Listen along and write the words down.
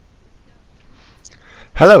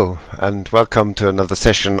Hello, and welcome to another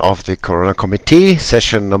session of the Corona Committee,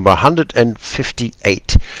 session number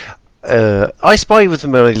 158. I Spy with a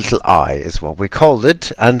Merry Little Eye is what we called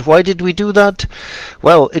it, and why did we do that?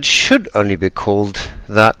 Well, it should only be called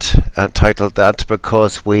that, titled that,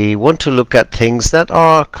 because we want to look at things that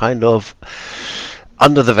are kind of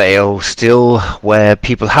under the veil still, where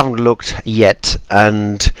people haven't looked yet,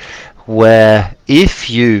 and where if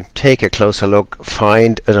you take a closer look,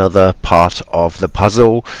 find another part of the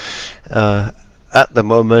puzzle. At the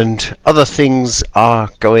moment, other things are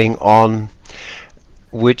going on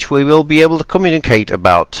which we will be able to communicate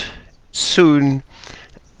about soon,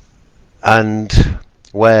 and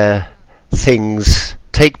where things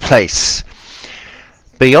take place.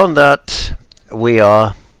 Beyond that, we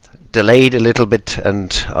are delayed a little bit,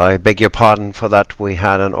 and I beg your pardon for that. We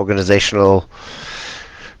had an organizational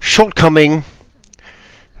shortcoming,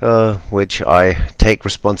 which I take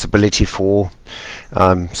responsibility for.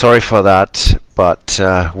 I'm sorry for that, but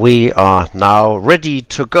we are now ready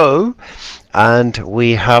to go, and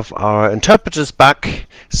we have our interpreters back.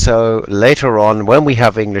 So later on, when we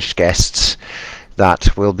have English guests,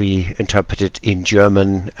 that will be interpreted in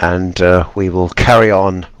German, and we will carry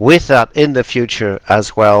on with that in the future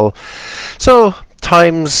as well. So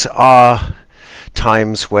times are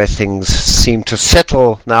times where things seem to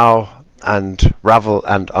settle now and ravel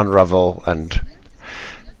and unravel and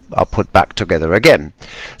are put back together again.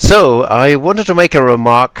 So I wanted to make a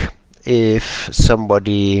remark. If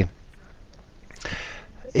somebody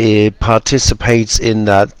participates in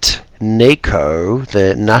that NACO,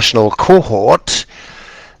 the national cohort,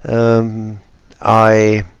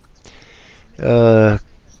 I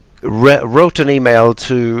wrote an email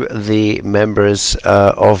to the members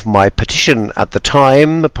of my petition at the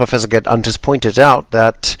time. Professor Gerd-Antes pointed out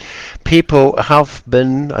that people have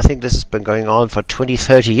been, I think this has been going on for 20,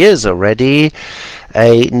 30 years already,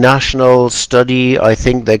 a national study, I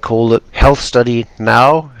think they call it health study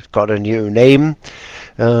now, it's got a new name.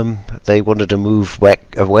 They wanted to move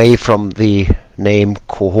away from the name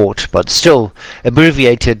cohort, but still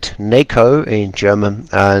abbreviated NACO in German.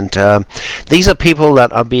 And these are people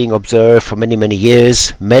that are being observed for many, many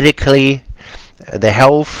years medically, their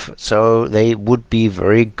health, so they would be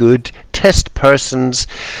very good test persons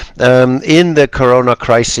in the corona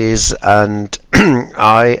crisis. And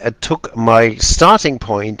I took my starting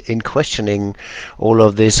point in questioning all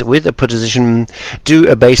of this with the position: do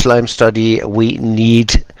a baseline study, we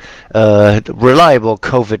need reliable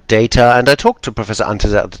COVID data. And I talked to Professor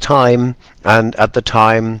Antes at the time, and at the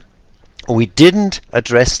time we didn't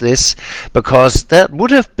address this because that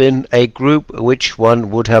would have been a group which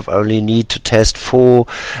one would have only need to test for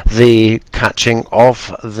the catching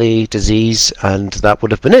of the disease, and that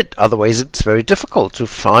would have been it. Otherwise, it's very difficult to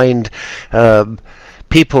find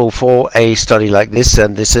people for a study like this,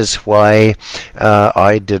 and this is why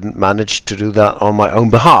I didn't manage to do that on my own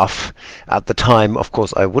behalf at the time. Of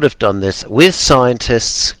course, I would have done this with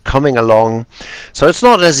scientists coming along, so it's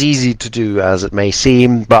not as easy to do as it may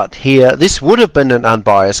seem. But here, this would have been an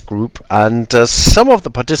unbiased group, and some of the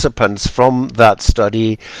participants from that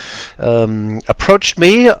study approached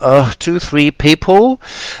me. 2-3 people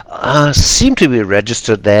seem to be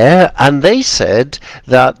registered there, and they said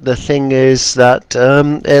that the thing is that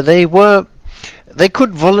they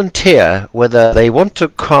could volunteer whether they want to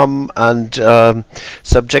come and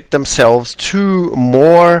subject themselves to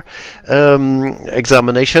more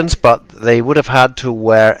examinations, but they would have had to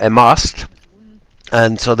wear a mask,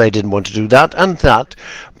 and so they didn't want to do that, and that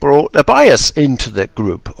brought a bias into the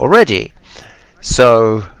group already.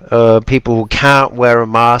 So people who can't wear a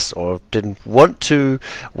mask or didn't want to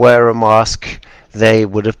wear a mask, they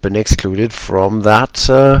would have been excluded from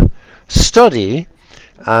that study,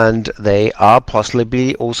 and they are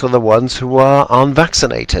possibly also the ones who are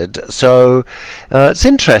unvaccinated. So it's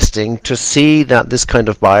interesting to see that this kind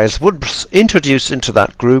of bias would introduce into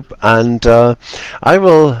that group, and I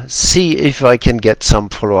will see if I can get some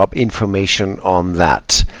follow-up information on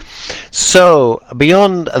that. So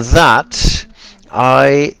beyond that,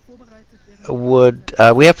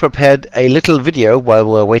 we have prepared a little video while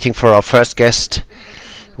we're waiting for our first guest.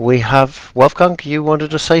 We have Wolfgang. You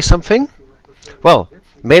wanted to say something? Well,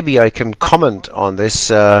 maybe I can comment on this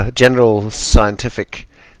general scientific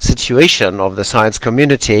situation of the science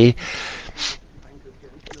community,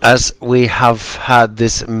 as we have had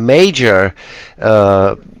this major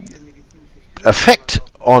effect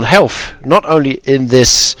on health, not only in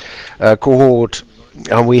this cohort,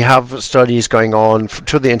 and we have studies going on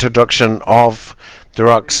to the introduction of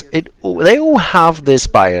drugs, they all have this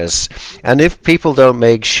bias. And if people don't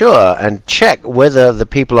make sure and check whether the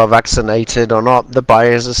people are vaccinated or not, the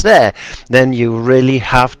bias is there. Then you really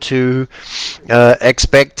have to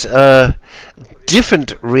expect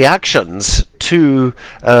different reactions to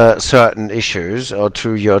certain issues or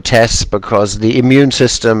to your tests, because the immune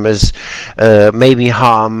system is maybe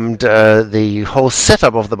harmed, the whole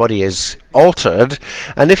setup of the body is altered.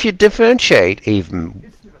 And if you differentiate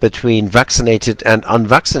even between vaccinated and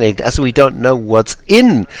unvaccinated, as we don't know what's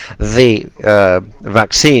in the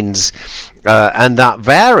vaccines, and that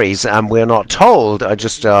varies, and we're not told. I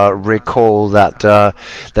just recall that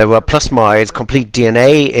there were plasmids, complete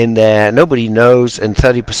DNA in there. Nobody knows, and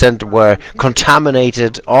 30% were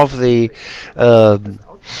contaminated uh,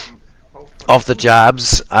 of the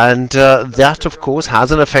jabs, and that, of course,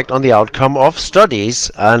 has an effect on the outcome of studies.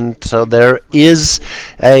 And so there is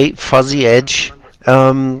a fuzzy edge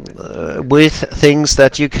with things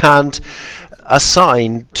that you can't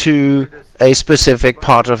assign to a specific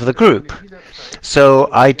part of the group. So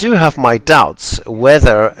I do have my doubts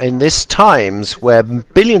whether in these times where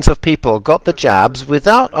billions of people got the jabs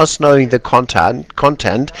without us knowing the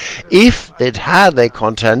content, if it had a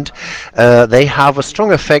content, they have a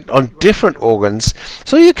strong effect on different organs.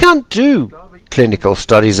 So you can't do clinical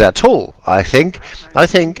studies at all. I think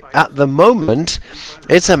at the moment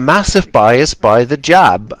it's a massive bias by the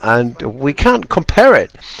jab, and we can't compare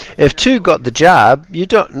it. If two got the jab, you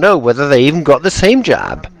don't know whether they even got the same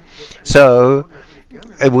jab. So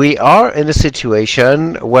we are in a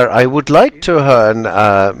situation where I would like to learn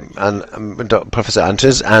Professor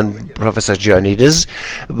Antes and Professor Joanides,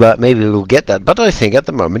 but maybe we'll get that. But I think at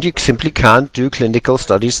the moment you simply can't do clinical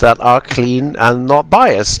studies that are clean and not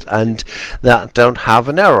biased and that don't have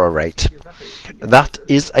an error rate. That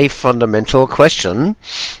is a fundamental question.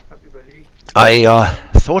 I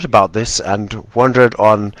thought about this and wondered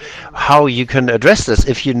on how you can address this.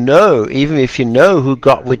 Even if you know who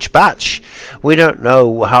got which batch, we don't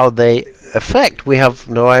know how they affect. We have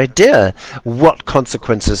no idea what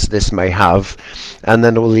consequences this may have. And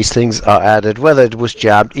then all these things are added, whether it was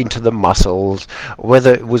jabbed into the muscles,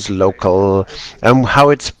 whether it was local, and how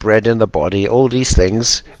it spread in the body. All these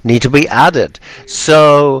things need to be added.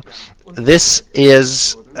 So this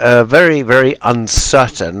is very, very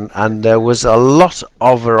uncertain, and there was a lot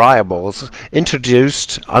of variables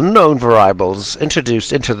introduced, unknown variables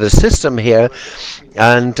introduced into the system here,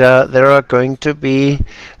 and there are going to be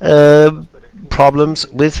problems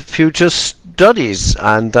with future studies,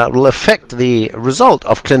 and that will affect the result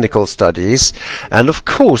of clinical studies. And of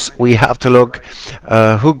course, we have to look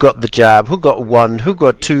who got the jab, who got one, who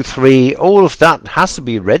got two, three. All of that has to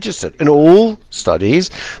be registered in all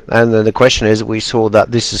studies. And then the question is, we saw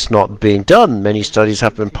that this is not being done. Many studies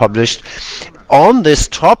have been published on this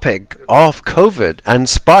topic of COVID and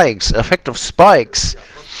spikes, effect of spikes,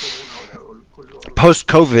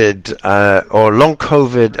 post-COVID or long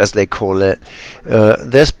COVID, as they call it.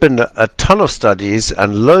 There's been a ton of studies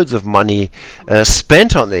and loads of money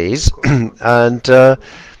spent on these, and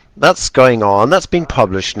that's going on. That's being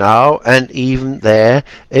published now, and even there,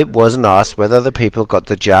 it wasn't asked whether the people got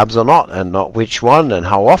the jabs or not, and not which one and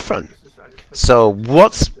how often. So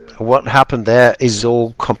what happened there is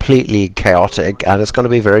all completely chaotic, and it's going to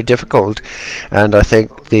be very difficult. And I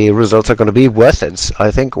think the results are going to be worth it.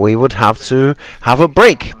 I think we would have to have a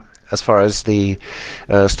break as far as the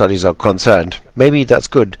studies are concerned. Maybe that's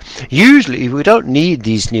good. Usually we don't need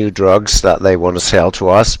these new drugs that they want to sell to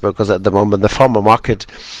us, because at the moment the pharma market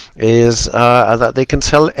is that they can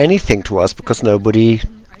sell anything to us because nobody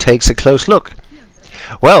takes a close look.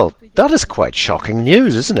 Well, that is quite shocking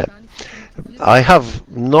news, isn't it? I have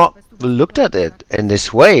not looked at it in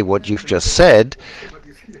this way, what you've just said.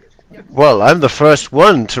 Well, I'm the first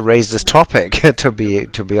one to raise this topic, to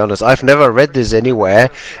be honest. I've never read this anywhere,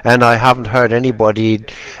 and I haven't heard anybody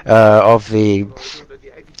of the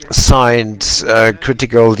science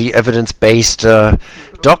critical, the evidence-based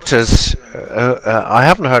doctors. I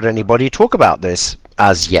haven't heard anybody talk about this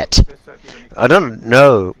as yet. I don't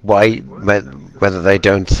know whether they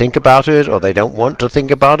don't think about it or they don't want to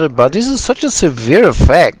think about it, but this is such a severe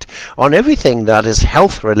effect on everything that is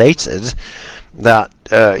health related that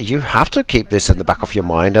you have to keep this in the back of your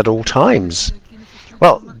mind at all times.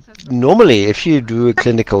 Well, normally if you do a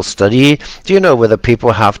clinical study, do you know whether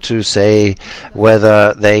people have to say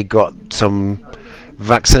whether they got some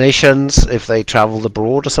vaccinations if they traveled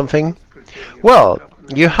abroad or something? Well,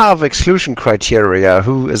 you have exclusion criteria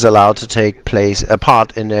who is allowed to take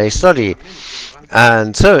part in a study.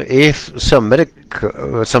 And so if some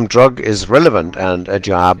drug is relevant, and a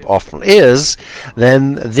jab often is,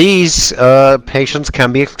 then these patients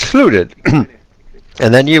can be excluded.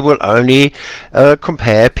 And then you will only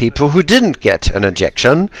compare people who didn't get an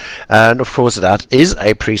injection. And of course, that is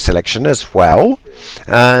a pre-selection as well.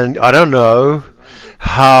 And I don't know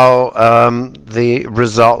how the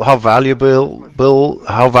result, how valuable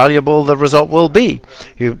the result will be.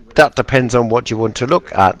 That depends on what you want to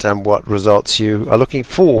look at and what results you are looking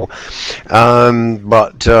for.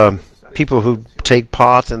 But people who take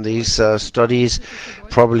part in these studies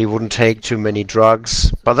probably wouldn't take too many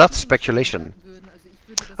drugs, but that's speculation.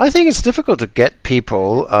 I think it's difficult to get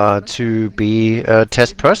people to be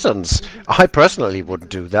test persons. I personally wouldn't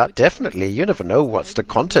do that, definitely. You never know what's the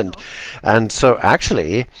content. And so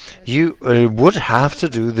actually, you would have to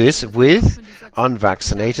do this with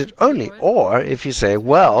unvaccinated only. Or if you say,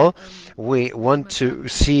 well, we want to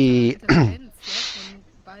see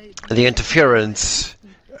the interference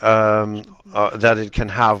that it can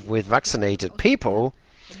have with vaccinated people,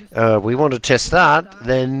 we want to test that,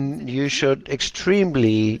 then you should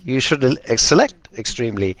select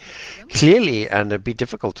extremely clearly, and it'd be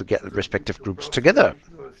difficult to get the respective groups together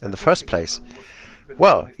in the first place.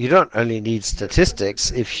 Well, you don't only need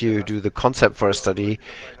statistics if you do the concept for a study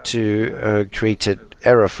to create it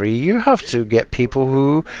error-free. You have to get people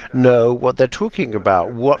who know what they're talking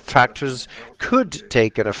about, what factors could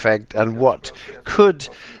take an effect, and what could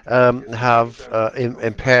have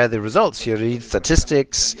impair the results. You need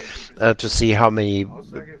statistics to see how many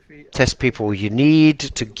test people you need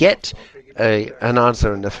to get an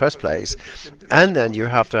answer in the first place. And then you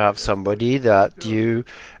have to have somebody that you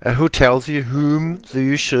who tells you whom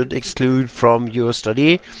you should exclude from your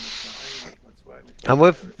study. And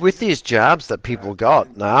with these jabs that people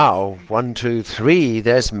got now, 1, 2, 3,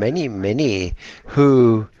 there's many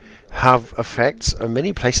who have effects in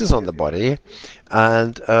many places on the body,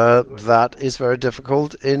 and that is very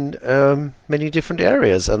difficult in many different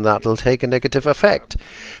areas, and that will take a negative effect.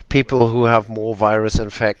 People who have more virus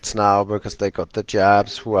infects now because they got the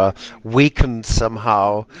jabs, who are weakened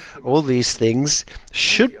somehow, all these things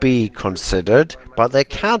should be considered, but they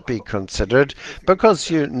can't be considered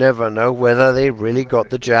because you never know whether they really got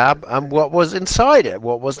the jab and what was inside it,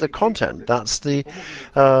 what was the content.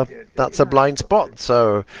 That's a blind spot.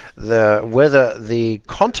 So whether the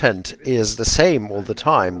content is the same all the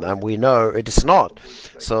time, and we know it is not.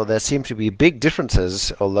 So there seem to be big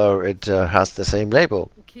differences, although it has the same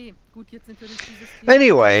label.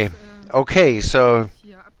 Anyway, okay, so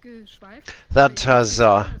that has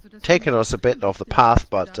taken us a bit off the path,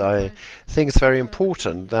 but I think it's very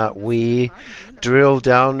important that we drill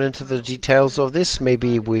down into the details of this.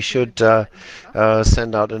 Maybe we should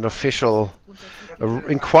send out an official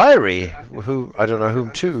inquiry. I don't know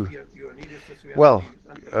whom to. Well,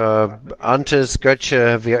 Antes,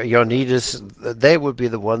 Götze, Ioannidis, they would be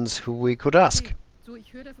the ones who we could ask.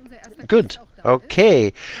 Good.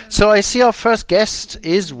 Okay. So I see our first guest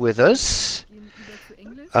is with us,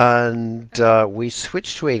 and we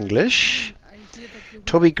switch to English.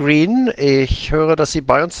 Toby Green, ich höre, dass Sie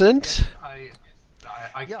bei uns sind.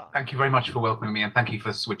 Thank you very much for welcoming me, and thank you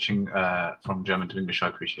for switching from German to English. I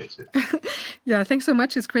appreciate it. Yeah, thanks so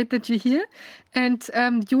much. It's great that you're here. And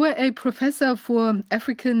you are a professor for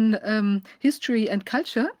African history and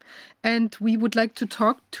culture. And we would like to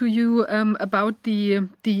talk to you about the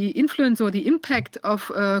influence or the impact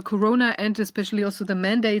of Corona, and especially also the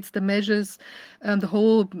mandates, the measures, the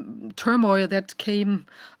whole turmoil that came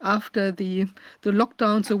after the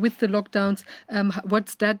lockdowns or with the lockdowns.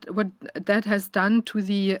 What that has done to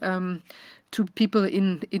the to people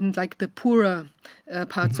in like the poorer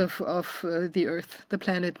parts of the Earth, the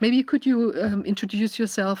planet. Maybe could you introduce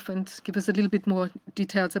yourself and give us a little bit more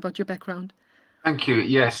details about your background? Thank you.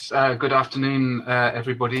 Yes. Good afternoon,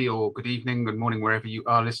 everybody, or good evening, good morning, wherever you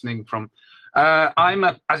are listening from.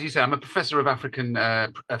 As you say, I'm a professor of African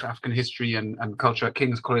history and culture at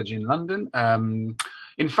King's College in London.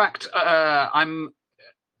 In fact, I'm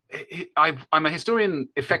a historian,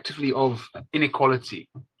 effectively, of inequality.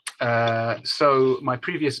 So my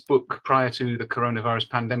previous book, prior to the coronavirus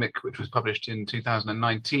pandemic, which was published in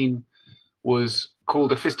 2019, was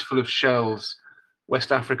called A Fistful of Shells: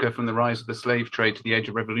 West Africa from the Rise of the Slave Trade to the Age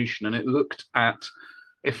of Revolution. And it looked at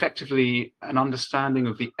effectively an understanding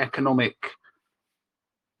of the economic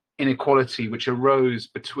inequality which arose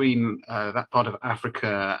between that part of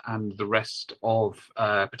Africa and the rest of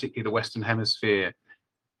particularly the Western Hemisphere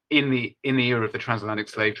in the era of the transatlantic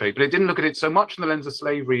slave trade. But it didn't look at it so much from the lens of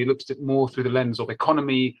slavery. It looked at it more through the lens of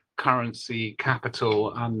economy, currency,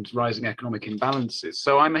 capital, and rising economic imbalances.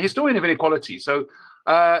 So I'm a historian of inequality. So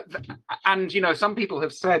and some people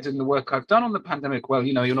have said in the work I've done on the pandemic, well,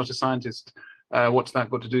 you're not a scientist, What's that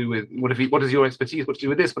got to do with what is your expertise got to do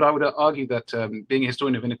with this? But I would argue that being a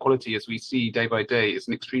historian of inequality, as we see day by day, is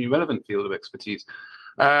an extremely relevant field of expertise,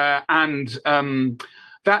 and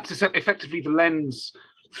that's effectively the lens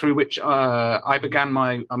through which I began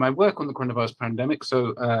my work on the coronavirus pandemic.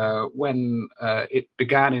 So when it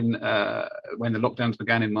began when the lockdowns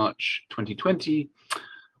began in March 2020,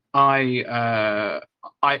 I've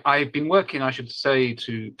been working, I should say,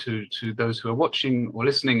 to those who are watching or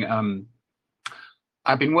listening.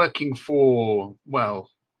 I've been working for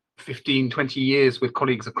 15, 20 years with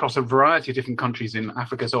colleagues across a variety of different countries in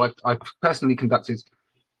Africa. So I've personally conducted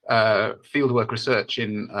fieldwork research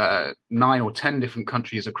in 9 or 10 different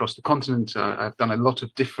countries across the continent. I've done a lot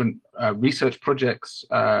of different research projects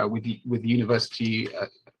with the university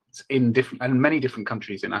in many different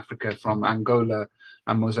countries in Africa, from Angola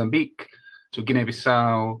and Mozambique to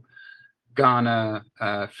Guinea-Bissau, Ghana,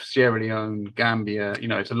 Sierra Leone, Gambia.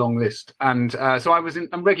 It's a long list. And so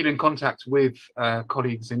I'm regularly in contact with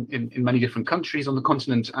colleagues in many different countries on the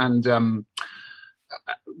continent, and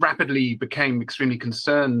rapidly became extremely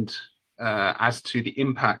concerned as to the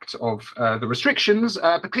impact of the restrictions,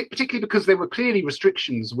 particularly because there were clearly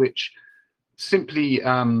restrictions which simply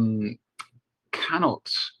cannot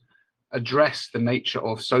address the nature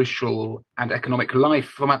of social and economic life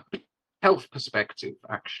from a health perspective,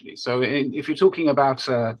 actually. So if you're talking about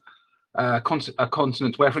a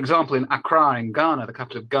continent where, for example, in Accra, in Ghana, the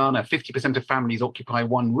capital of Ghana, 50% of families occupy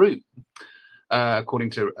one room,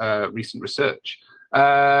 according to recent research.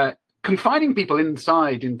 Confining people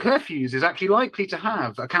inside in curfews is actually likely to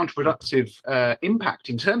have a counterproductive impact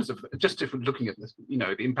in terms of, just if we're looking at this,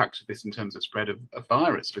 the impact of this in terms of spread of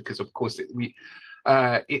virus, because of course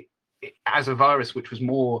it as a virus which was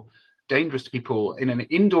more dangerous to people in an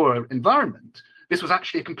indoor environment, this was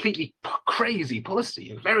actually a completely crazy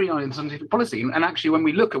policy, a very unscientific policy. And actually, when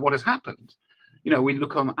we look at what has happened, we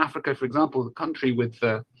look on Africa, for example, the country with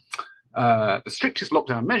the strictest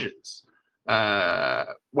lockdown measures.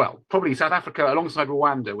 Probably South Africa alongside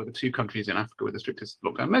Rwanda were the two countries in Africa with the strictest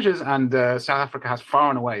lockdown measures, and South Africa has far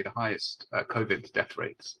and away the highest COVID death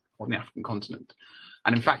rates on the African continent.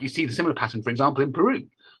 And in fact, you see the similar pattern, for example, in Peru,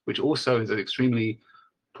 which also is an extremely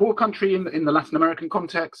poor country in the Latin American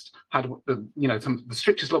context, had some of the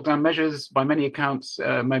strictest lockdown measures by many accounts,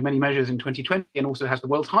 many measures in 2020, and also has the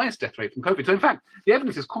world's highest death rate from COVID. So in fact, the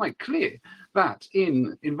evidence is quite clear that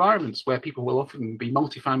in environments where people will often be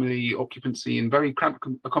multifamily occupancy and very cramped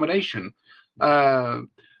accommodation,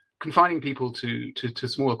 confining people to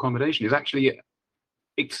small accommodation is actually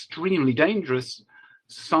extremely dangerous,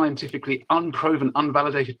 scientifically unproven,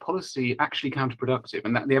 unvalidated policy, actually counterproductive,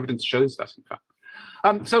 and that the evidence shows that, in fact.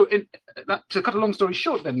 So to cut a long story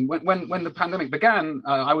short, then, when the pandemic began,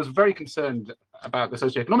 I was very concerned about the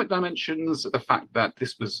socioeconomic dimensions, the fact that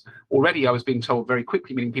this was already, I was being told very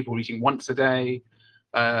quickly, meaning people were eating once a day,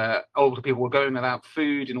 older people were going without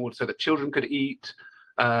food in order so that children could eat.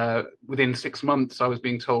 Within 6 months, I was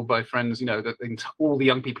being told by friends, that all the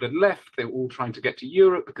young people had left. They were all trying to get to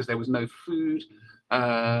Europe because there was no food.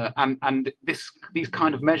 And these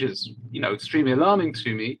kind of measures, extremely alarming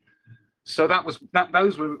to me. So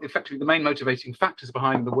those were effectively the main motivating factors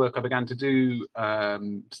behind the work I began to do.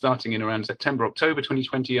 Starting in around September, October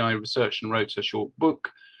 2020, I researched and wrote a short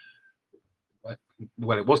book.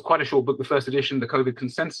 Well, it was quite a short book, the first edition, The COVID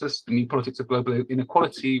Consensus, The New Politics of Global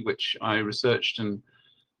Inequality, which I researched in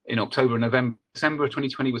October, November, December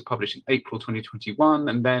 2020, was published in April 2021.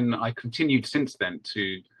 And then I continued since then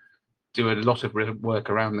to do a lot of work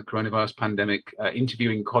around the coronavirus pandemic,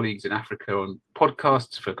 interviewing colleagues in Africa on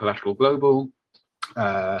podcasts for Collateral Global,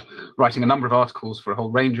 writing a number of articles for a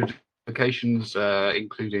whole range of publications,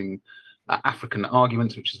 including African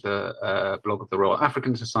Arguments, which is the blog of the Royal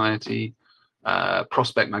African Society,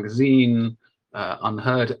 Prospect Magazine,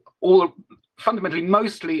 Unheard, all fundamentally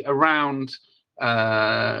mostly around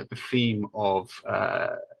the theme of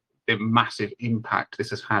the massive impact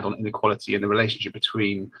this has had on inequality and the relationship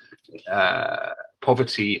between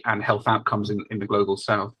poverty and health outcomes in the global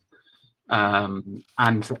south. And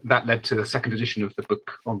that led to the second edition of the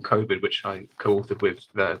book on COVID, which I co-authored with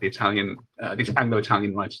the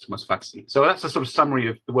Anglo-Italian writer Thomas Fazzi. So that's a sort of summary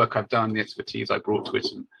of the work I've done, the expertise I brought to it,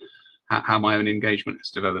 and how my own engagement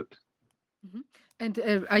has developed. Mm-hmm.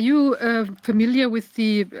 And are you familiar with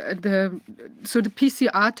the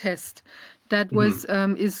PCR test that was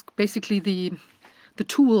is basically the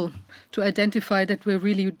tool to identify that we're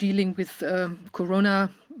really dealing with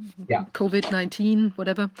corona, COVID-19,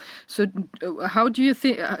 whatever. So how do you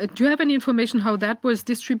think, do you have any information how that was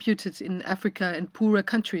distributed in Africa and poorer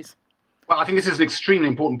countries? Well, I think this is an extremely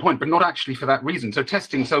important point, but not actually for that reason. So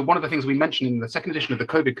testing, so one of the things we mentioned in the second edition of the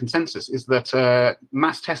COVID consensus is that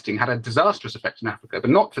mass testing had a disastrous effect in Africa, but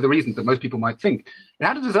not for the reasons that most people might think. It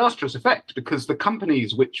had a disastrous effect because the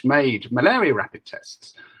companies which made malaria rapid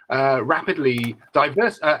tests effectively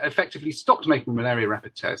stopped making malaria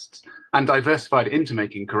rapid tests and diversified into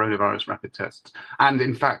making coronavirus rapid tests. And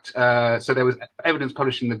in fact, so there was evidence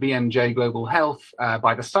published in the BMJ Global Health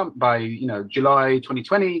by July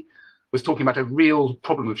 2020, was talking about a real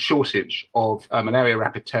problem of shortage of malaria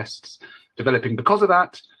rapid tests developing because of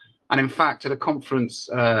that. And in fact, at a conference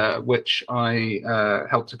which I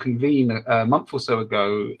helped to convene a month or so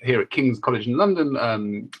ago here at King's College in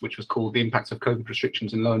London, which was called The Impacts of COVID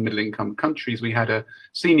Restrictions in Low and Middle Income Countries, we had a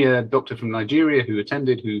senior doctor from Nigeria who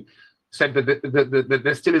attended, who said that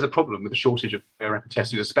there still is a problem with the shortage of rapid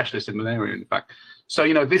tests. He was a specialist in malaria, in fact. So,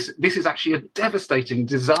 this is actually a devastating,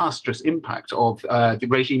 disastrous impact of the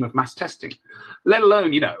regime of mass testing, let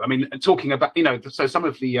alone, talking about, so some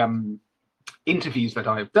of the interviews that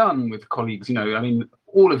I've done with colleagues,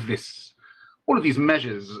 all of these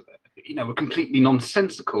measures, were completely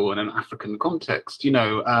nonsensical in an African context,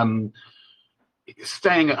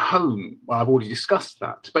 staying at home, well, I've already discussed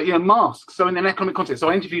that, but, masks. So in an economic context, so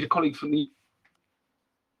I interviewed a colleague from the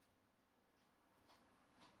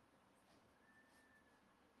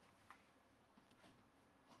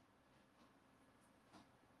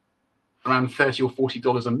around $30 or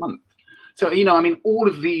 $40 a month. So, all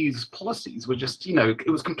of these policies were just, it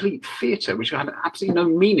was complete theatre, which had absolutely no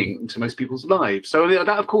meaning to most people's lives. So that,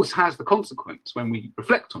 of course, has the consequence when we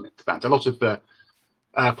reflect on it, that a lot of the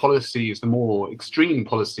policies, the more extreme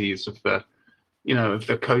policies of the, of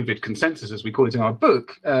the COVID consensus, as we call it in our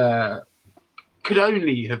book, could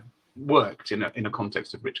only have worked in a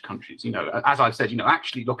context of rich countries. As I've said,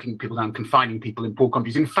 actually locking people down, confining people in poor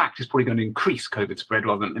countries, in fact, is probably going to increase COVID spread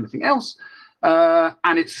rather than anything else.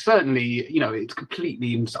 And it's certainly, it's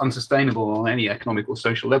completely unsustainable on any economic or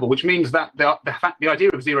social level, which means that the idea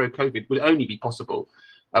of zero COVID would only be possible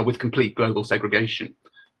with complete global segregation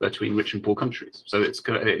between rich and poor countries. So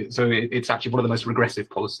it's actually one of the most regressive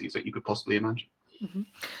policies that you could possibly imagine. Mm-hmm.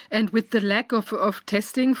 And with the lack of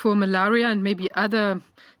testing for malaria and maybe other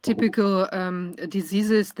typical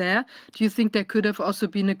diseases there, do you think there could have also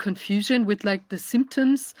been a confusion with like the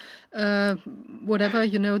symptoms, whatever,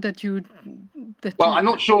 Well, I'm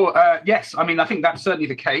not sure. Yes, I think that's certainly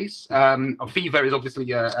the case. Fever is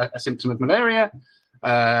obviously a symptom of malaria,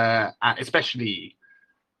 especially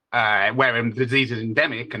where the disease is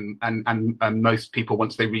endemic, and most people,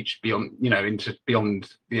 once they reach beyond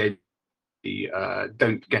the age,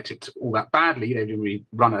 don't get it all that badly. They really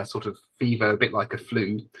run a sort of fever, a bit like a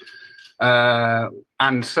flu.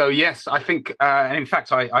 And so, yes, I think, and in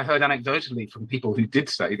fact, I heard anecdotally from people who did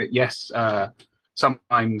say that, yes,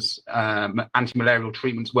 sometimes anti-malarial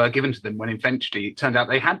treatments were given to them when eventually it turned out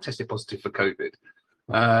they had tested positive for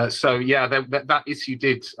COVID. So, yeah, that issue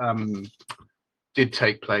did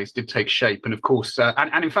take place, did take shape. And of course,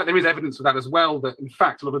 and in fact, there is evidence of that as well, that in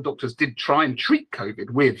fact, a lot of doctors did try and treat COVID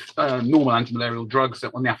with normal anti-malarial drugs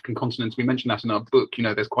on the African continent. We mentioned that in our book.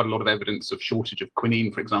 There's quite a lot of evidence of shortage of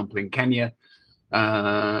quinine, for example, in Kenya.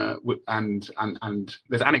 And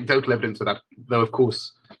there's anecdotal evidence of that, though, of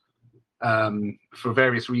course, for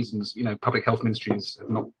various reasons, public health ministries have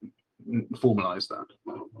not formalized that.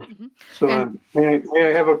 Mm-hmm. So may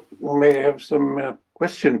I have some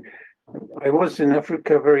question? I was in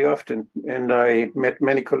Africa very often, and I met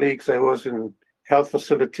many colleagues. I was in health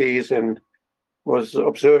facilities and was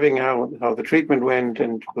observing how the treatment went,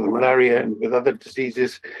 and with malaria and with other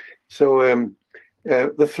diseases. So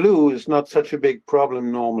the flu is not such a big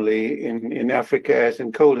problem normally in Africa as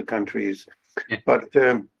in colder countries, yeah. But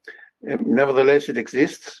nevertheless it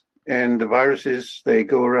exists, and the viruses, they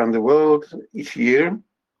go around the world each year,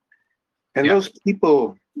 and yeah. Those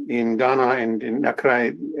people in Ghana and in Accra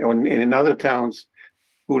and in other towns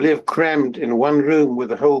who live crammed in one room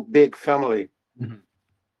with a whole big family. Mm-hmm.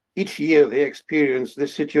 Each year they experience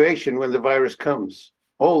this situation when the virus comes.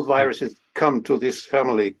 All viruses come to this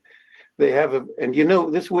family. They have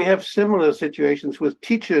we have similar situations with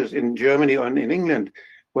teachers in Germany or in England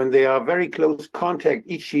when they are very close contact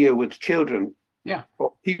each year with children. Yeah.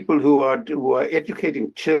 Or people who are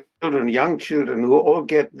educating children, young children, who all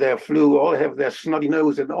get their flu, all have their snotty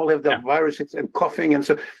nose, and all have their viruses and coughing. And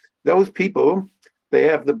so those people, they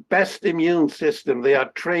have the best immune system. They are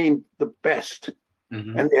trained the best.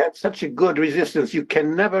 Mm-hmm. And they have such a good resistance. You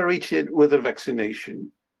can never reach it with a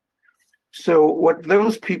vaccination. So what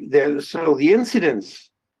those people, so the incidence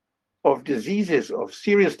of diseases, of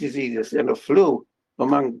serious diseases and of flu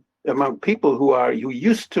among people who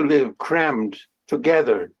used to live crammed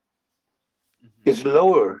together is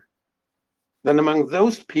lower than among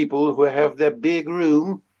those people who have their big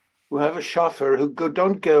room, who have a chauffeur, who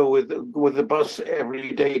don't go with the bus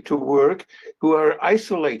every day to work, who are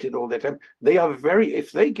isolated all the time. They are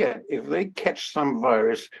if they catch some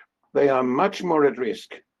virus, they are much more at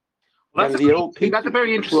risk than the old people. That's a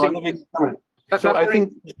very interesting. I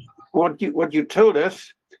think what you told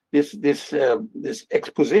us, this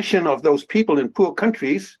exposition of those people in poor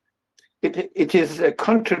countries, it is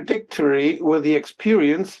contradictory with the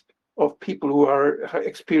experience of people who are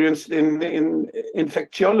experienced in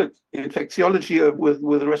infectiology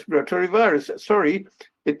with respiratory virus. Sorry,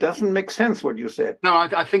 it doesn't make sense what you said. No,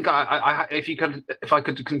 I think if I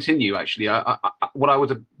could continue, actually, what I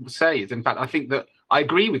would say is, in fact, I think that I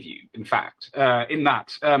agree with you. In fact, in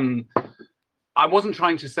that I wasn't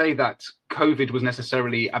trying to say that COVID was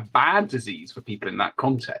necessarily a bad disease for people in that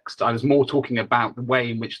context. I was more talking about the way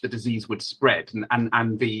in which the disease would spread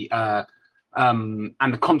and the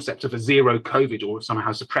concept of a zero COVID or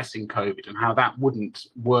somehow suppressing COVID and how that wouldn't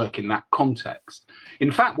work in that context.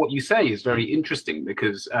 In fact, what you say is very interesting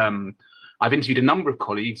because I've interviewed a number of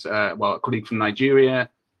colleagues, a colleague from Nigeria, a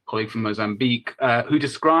colleague from Mozambique, who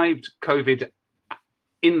described COVID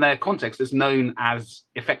in their context as known as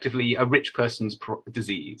effectively a rich person's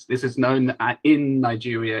disease. This is known in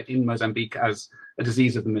Nigeria, in Mozambique, as a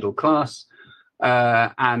disease of the middle class.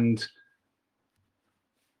 And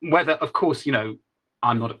whether, of course,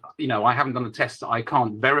 I'm not, I haven't done the test, I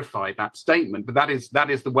can't verify that statement, but that is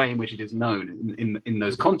the way in which it is known in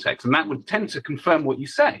those contexts. And that would tend to confirm what you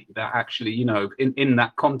say, that actually, in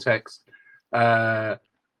that context,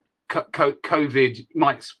 COVID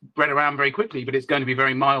might spread around very quickly, but it's going to be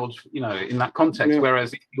very mild, in that context. Yeah.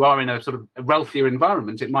 Whereas if you are in a sort of a wealthier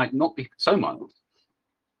environment, it might not be so mild.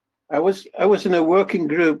 I was in a working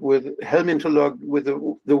group with helmintolog, with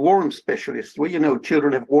the worm specialists. Well,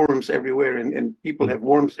 children have worms everywhere, and people have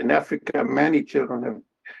worms in Africa. Many children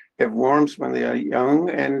have worms when they are young,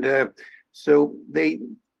 and so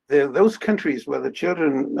those countries where the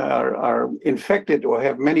children are infected or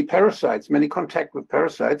have many contact with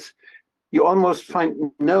parasites, you almost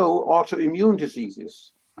find no autoimmune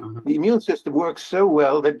diseases. The immune system works so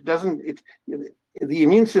well that the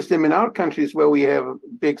immune system in our countries where we have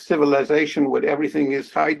big civilization where everything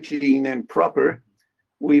is hygiene and proper,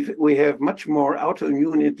 we have much more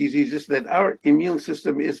autoimmune diseases that our immune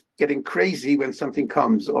system is getting crazy when something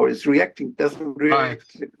comes or is doesn't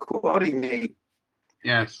react, coordinate.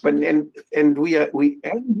 Yes. But and we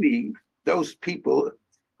envy those people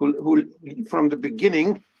who from the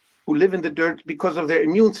beginning who live in the dirt because of their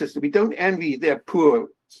immune system. We don't envy their poor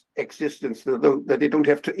existence, that they don't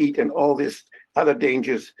have to eat and all these other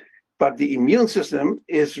dangers. But the immune system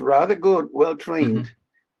is rather good, well trained.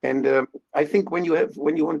 Mm-hmm. And I think when you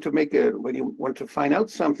want to find out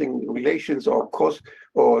something, relations or cause,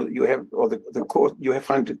 or you have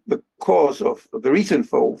find the cause of the reason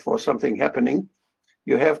for something happening,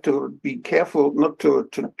 you have to be careful not to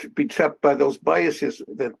be trapped by those biases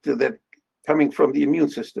that coming from the immune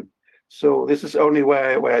system. So this is only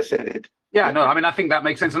why I said it. Yeah, no, I mean, I think that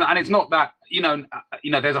makes sense, and it's not that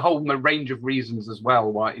there's a whole range of reasons as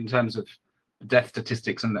well why, in terms of death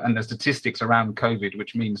statistics and the statistics around COVID,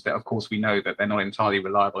 which means that of course we know that they're not entirely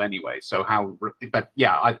reliable anyway. So but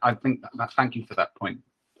yeah, I think that thank you for that point,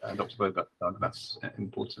 Dr. Werner. That's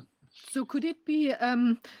important. So could it be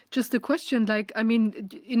just a question, like, I mean,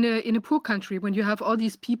 in a poor country, when you have all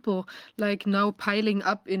these people like now piling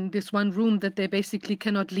up in this one room that they basically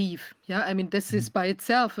cannot leave? Yeah, I mean, this is by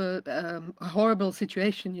itself a horrible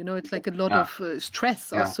situation. It's like a lot of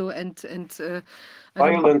stress also and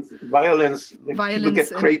violence. Violence and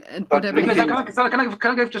whatever.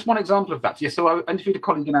 Can I give just one example of that? Yeah, so I interviewed a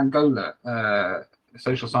colleague in Angola, a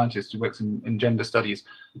social scientist who works in gender studies,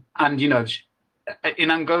 and in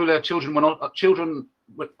Angola, children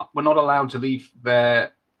were not allowed to leave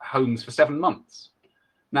their homes for 7 months.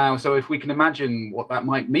 Now, so if we can imagine what that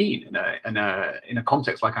might mean in a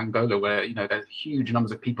context like Angola, where there's huge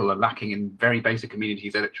numbers of people are lacking in very basic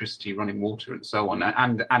communities, electricity, running water, and so on,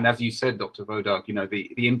 and as you said, Dr. Vodog,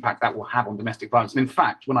 the impact that will have on domestic violence. And in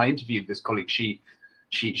fact, when I interviewed this colleague, she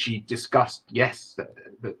discussed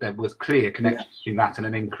that there was clear connection between that and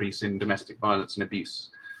an increase in domestic violence and abuse.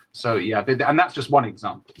 So yeah, and that's just one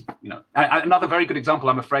example. Another very good example,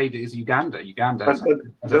 I'm afraid, is Uganda. But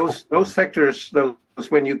those factors, those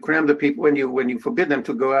when you cram the people, when you forbid them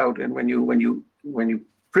to go out, and when you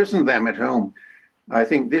prison them at home, I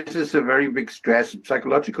think this is a very big stress,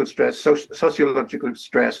 psychological stress, sociological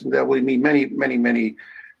stress, and there will be many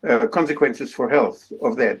consequences for health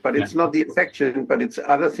of that. But it's not the infection, but it's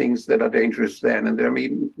other things that are dangerous then, and there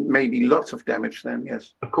may be lots of damage then.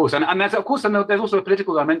 Yes, of course, and there's also a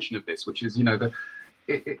political dimension of this, which is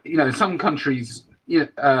some countries,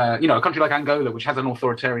 a country like Angola, which has an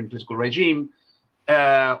authoritarian political regime.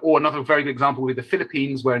 Or another very good example with the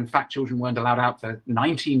Philippines, where in fact children weren't allowed out for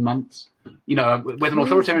 19 months. With an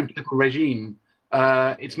authoritarian political regime,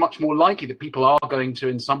 it's much more likely that people are going to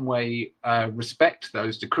in some way respect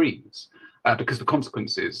those decrees because the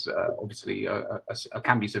consequences obviously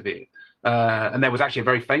can be severe. And there was actually a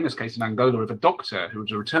very famous case in Angola of a doctor who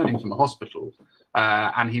was returning from the hospital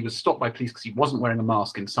and he was stopped by police because he wasn't wearing a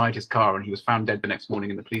mask inside his car, and he was found dead the next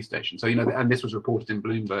morning in the police station. So, and this was reported in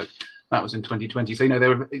Bloomberg. That was in 2020. So,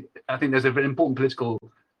 I think there's a very important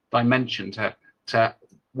political dimension to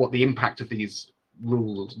what the impact of these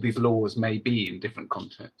rules, these laws may be in different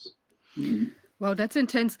contexts. Wow, that's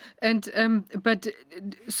intense. And but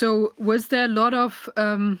so was there a lot of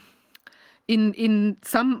in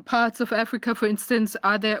some parts of Africa, for instance,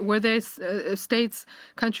 were there states,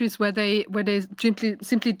 countries where they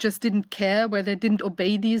simply just didn't care, where they didn't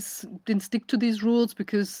didn't stick to these rules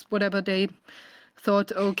because whatever they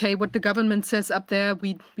thought, okay, what the government says up there,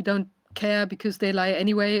 we don't care because they lie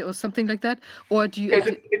anyway, or something like that? Or do you?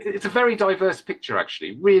 It's a very diverse picture,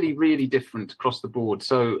 actually, really, really different across the board.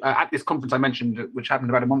 So at this conference I mentioned, which happened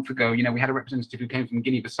about a month ago, we had a representative who came from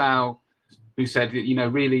Guinea-Bissau, who said that,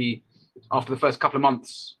 really, after the first couple of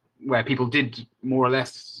months, where people did more or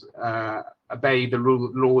less obey the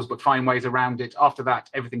laws but find ways around it, after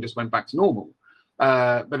that, everything just went back to normal.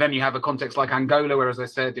 But then you have a context like Angola, where, as I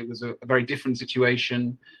said, it was a very different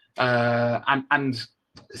situation, and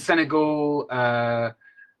Senegal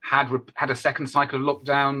had a second cycle of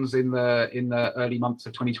lockdowns in the early months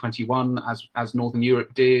of 2021, as Northern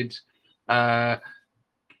Europe did.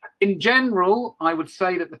 In general, I would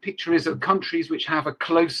say that the picture is that countries which have a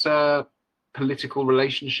closer political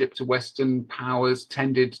relationship to Western powers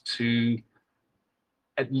tended to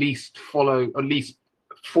at least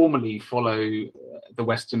formally follow the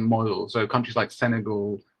Western model. So countries like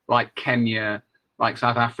Senegal, like Kenya, like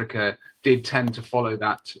South Africa did tend to follow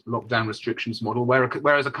that lockdown restrictions model,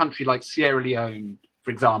 whereas a country like Sierra Leone,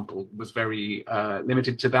 for example, was very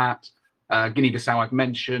limited to that. Guinea-Bissau I've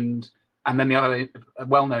mentioned. And then the other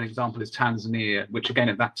well-known example is Tanzania, which again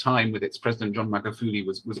at that time with its president John Magufuli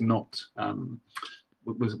was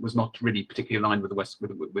not really particularly aligned with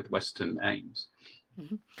with Western aims.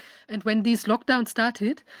 Mm-hmm. And when these lockdowns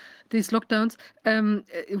started,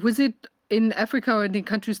 was it in Africa or in the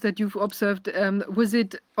countries that you've observed, was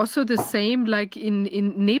it also the same like in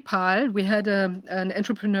Nepal? We had an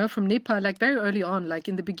entrepreneur from Nepal, like very early on, like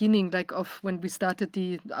in the beginning, like of when we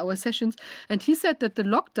started our sessions. And he said that the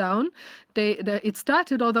lockdown, it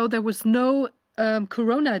started, although there was no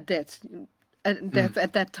corona death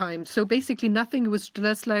at that time. So basically nothing, was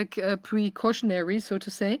just like precautionary, so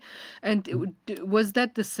to say. And was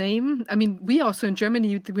that the same? I mean, we also in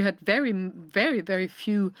Germany, we had very, very, very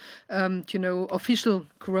few, official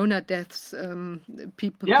corona deaths.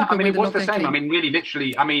 People it was the same. I mean, really,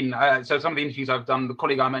 literally, so some of the interviews I've done, the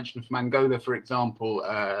colleague I mentioned from Angola, for example,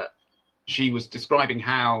 she was describing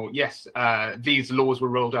how, yes, these laws were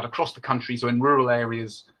rolled out across the country. So in rural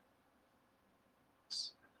areas,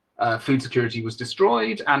 food security was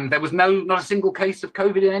destroyed, and there was not a single case of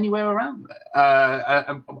COVID anywhere around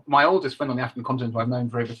there. My oldest friend on the African continent, who I've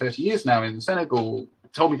known for over 30 years now in Senegal,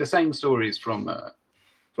 told me the same stories from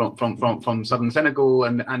southern Senegal.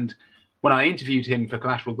 And when I interviewed him for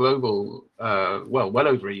Collateral Global, well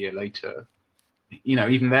over a year later,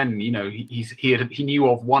 even then, he knew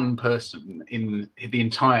of one person in the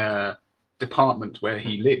entire department where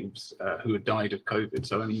he lives who had died of COVID.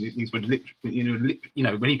 So I mean, these were literally,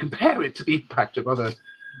 when you compare it to the impact of other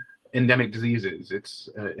endemic diseases, it's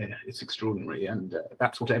extraordinary, and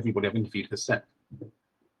that's what everybody I've interviewed has said.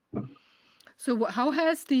 So how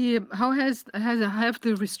have the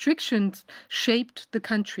restrictions shaped the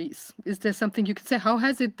countries? Is there something you could say? How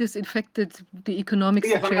has this affected the economic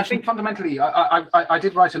situation? I think fundamentally, I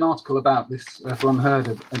did write an article about this for Unheard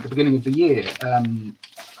at the beginning of the year.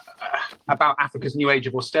 About Africa's new age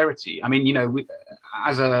of austerity. I mean,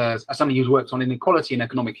 as somebody who's worked on inequality in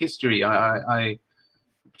economic history, I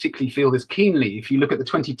particularly feel this keenly. If you look at the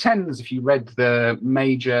 2010s, if you read the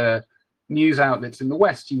major news outlets in the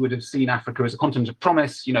West, you would have seen Africa as a continent of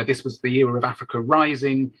promise. This was the era of Africa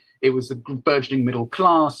rising. It was the burgeoning middle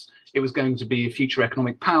class. It was going to be a future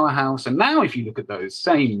economic powerhouse. And now, if you look at those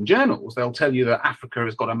same journals, they'll tell you that Africa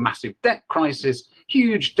has got a massive debt crisis,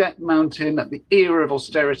 huge debt mountain, that the era of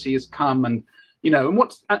austerity has come, and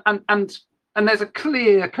there's a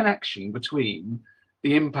clear connection between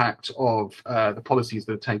the impact of the policies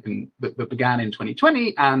that are taken that began in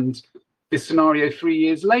 2020 and this scenario 3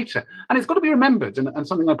 years later. And it's got to be remembered, and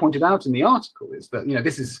something I pointed out in the article is that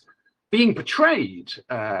this is being portrayed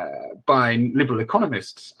by liberal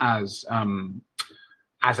economists as an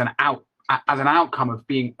outcome of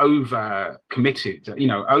being over committed,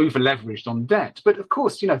 over leveraged on debt. But of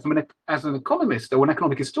course, as an economist or an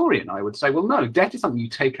economic historian, I would say, well, no, debt is something you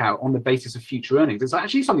take out on the basis of future earnings. It's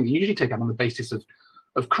actually something you usually take out on the basis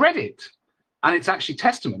of credit. And it's actually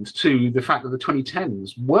testament to the fact that the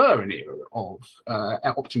 2010s were an era of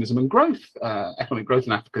optimism and growth, economic growth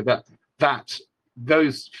in Africa, that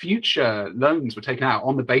those future loans were taken out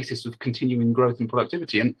on the basis of continuing growth and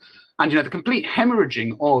productivity. And the complete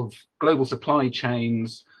hemorrhaging of global supply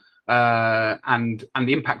chains and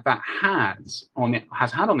the impact that has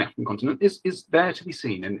had on the African continent is there to be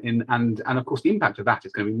seen. And of course, the impact of that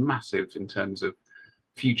is going to be massive in terms of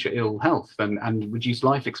future ill health and reduced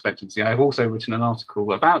life expectancy. I've also written an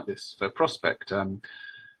article about this for Prospect.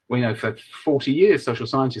 For 40 years, social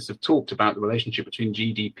scientists have talked about the relationship between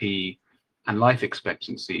GDP and life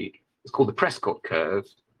expectancy. It's called the Prescott curve,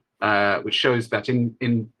 which shows that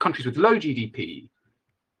in countries with low GDP,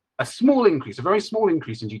 a very small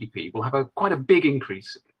increase in GDP will have quite a big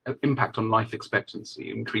impact on life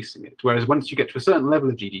expectancy, increasing it. Whereas once you get to a certain level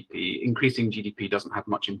of GDP, increasing GDP doesn't have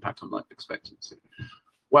much impact on life expectancy.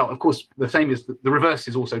 Well, of course, the reverse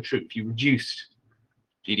is also true. If you reduce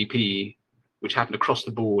GDP, which happened across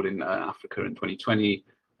the board in Africa in 2020,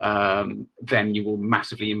 then you will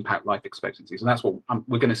massively impact life expectancies. And that's what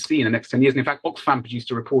we're going to see in the next 10 years. And in fact, Oxfam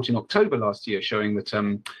produced a report in October last year showing that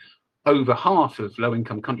over half of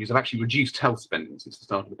low-income countries have actually reduced health spending since the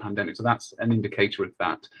start of the pandemic. So that's an indicator of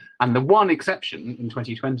that. And the one exception in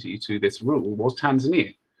 2020 to this rule was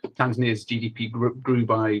Tanzania. Tanzania's GDP grew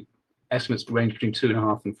by estimates range between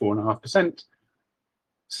 2.5% and 4.5%.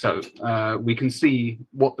 So we can see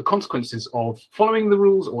what the consequences of following the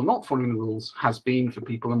rules or not following the rules has been for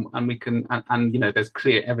people, and there's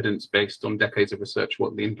clear evidence based on decades of research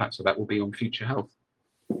what the impacts of that will be on future health.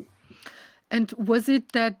 And was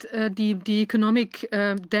it that the economic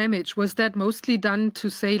damage, was that mostly done to,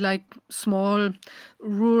 say, like small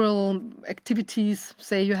rural activities?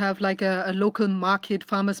 Say you have like a local market,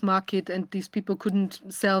 farmers market, and these people couldn't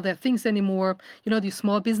sell their things anymore, these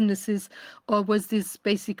small businesses? Or was this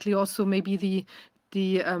basically also maybe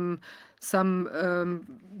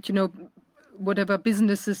whatever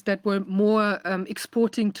businesses that were more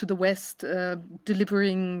exporting to the West,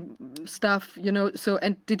 delivering stuff, so,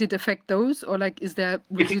 and did it affect those, or like, it's at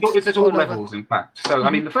all levels, in fact. So,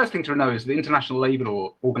 I mean, the first thing to know is the International Labour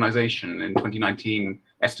Organization in 2019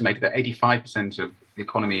 estimated that 85% of the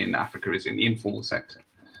economy in Africa is in the informal sector.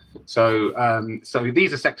 So,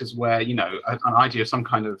 these are sectors where, an idea of some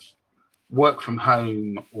kind of work from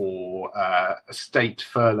home or a state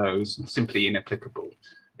furlough is simply inapplicable.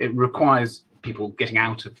 It requires people getting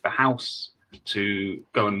out of the house to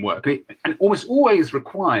go and work. And almost always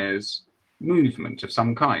requires movement of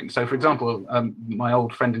some kind. So, for example, my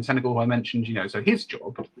old friend in Senegal, who I mentioned, so his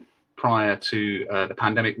job prior to the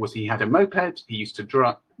pandemic was he had a moped. He used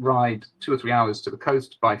to ride 2 or 3 hours to the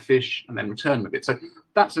coast, buy fish, and then return with it. So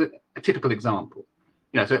that's a typical example.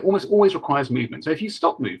 So it almost always requires movement. So if you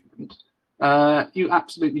stop movement, you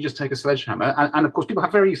absolutely just take a sledgehammer. And of course, people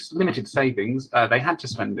have very limited savings. They had to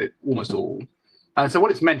spend it almost all. So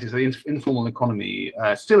what it's meant is the informal economy,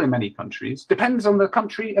 still in many countries, depends on the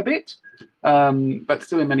country a bit, but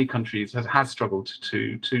still in many countries has struggled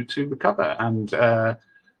to recover. And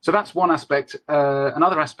so that's one aspect.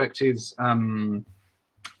 Another aspect is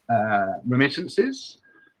remittances.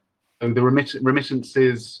 So the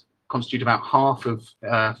remittances constitute about half of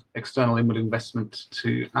external inward investment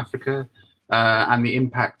to Africa. And the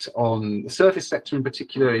impact on the service sector in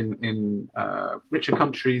particular in richer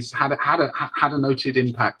countries had a noted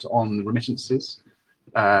impact on remittances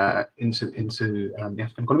into the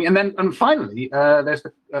African economy. And finally,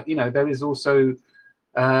 there is also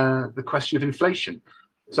the question of inflation.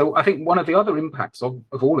 So I think one of the other impacts of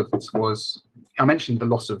all of this was, I mentioned the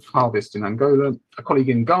loss of harvest in Angola. A colleague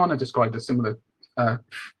in Ghana described a similar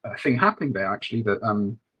thing happening there, actually, that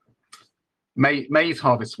maize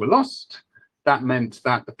harvests were lost. That meant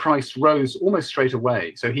that the price rose almost straight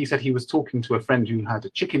away. So he said he was talking to a friend who had a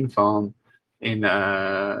chicken farm in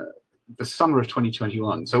the summer of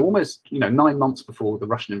 2021. So almost 9 months before the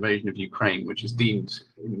Russian invasion of Ukraine, which is deemed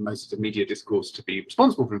in most of the media discourse to be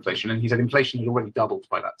responsible for inflation. And he said inflation had already doubled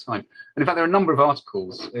by that time. And in fact, there are a number of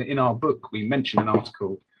articles in our book. We mentioned an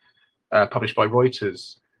article published by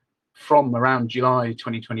Reuters from around July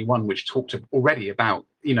 2021, which talked already about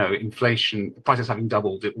inflation, prices having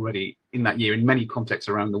doubled already in that year in many contexts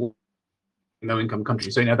around the world, low-income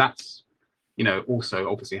countries. So that's also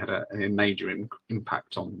obviously had a major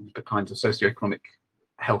impact on the kinds of socioeconomic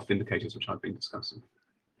health indicators which I've been discussing.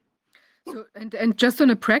 So, and just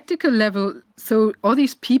on a practical level, so all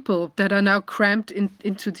these people that are now cramped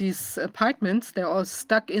into these apartments, they're all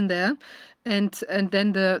stuck in there, and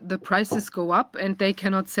then the prices go up, and they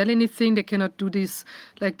cannot sell anything. They cannot do this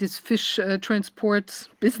fish transport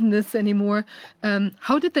business anymore.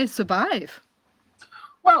 How did they survive?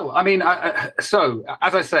 Well, I mean, so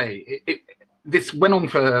as I say, this went on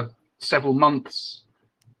for several months.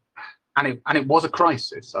 And it was a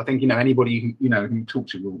crisis. I think anybody who you talk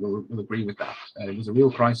to will agree with that. It was a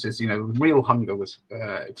real crisis. Real hunger was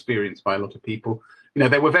experienced by a lot of people.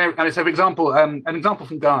 They were very. And so, for example, an example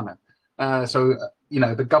from Ghana.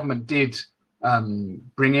 The government did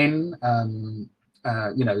bring in,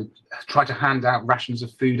 try to hand out rations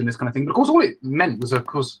of food and this kind of thing. But of course, all it meant was, of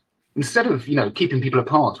course, instead of keeping people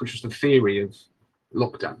apart, which was the theory of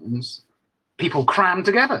lockdowns, people crammed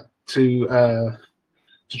together to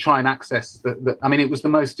try and access I mean, it was the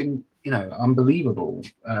most unbelievable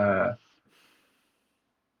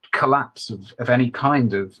collapse of any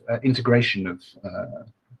kind of integration of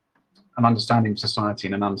an understanding of society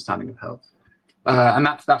and an understanding of health, and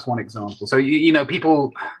that's one example. So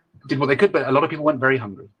people did what they could, but a lot of people went very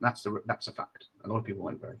hungry. That's a fact. A lot of people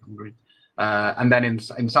went very hungry, and then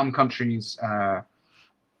in some countries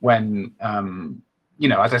when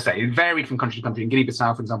as I say, it varied from country to country. In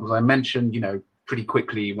Guinea-Bissau, for example, as I mentioned, pretty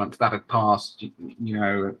quickly, once that had passed,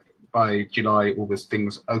 by July, August,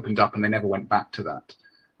 things opened up and they never went back to that.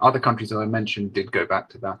 Other countries that I mentioned did go back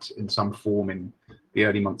to that in some form in the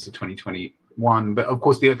early months of 2021. But of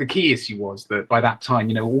course, the key issue was that by that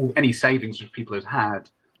time, any savings which people had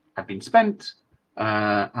been spent,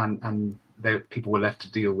 and people were left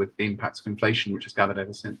to deal with the impacts of inflation, which has gathered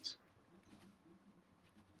ever since.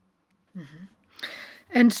 Mm-hmm.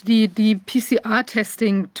 And the PCR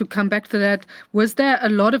testing, to come back to that, was there a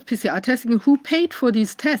lot of PCR testing? Who paid for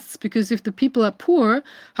these tests? Because if the people are poor,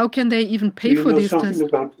 how can they even pay for these tests? Do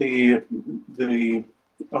you know something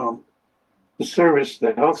about the service,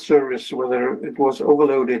 the health service, whether it was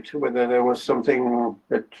overloaded, whether there was something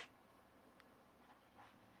that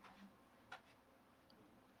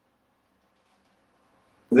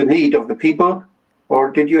the need of the people,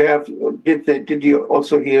 or did you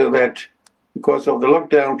also hear that because of the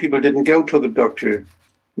lockdown, people didn't go to the doctor?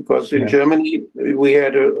 Because in Germany, we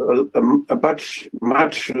had a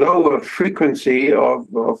much lower frequency of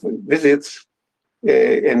visits,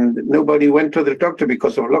 and nobody went to the doctor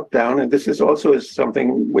because of lockdown. And this is also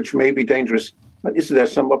something which may be dangerous. But is there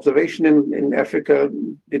some observation in Africa?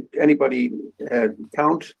 Did anybody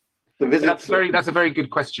count the visits? That's a very good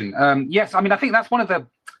question. Yes, I mean, I think that's one of the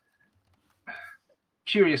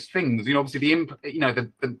curious things. Obviously,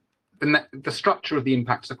 the structure of the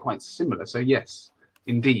impacts are quite similar. So yes,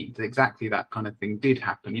 indeed, exactly that kind of thing did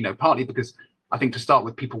happen. Partly because I think, to start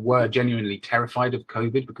with, people were genuinely terrified of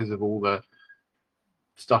COVID because of all the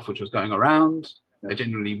stuff which was going around. They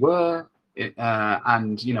genuinely were.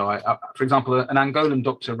 And for example, an Angolan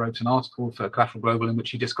doctor wrote an article for Collateral Global in which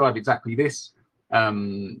he described exactly this. A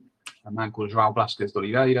man called João Blasquez de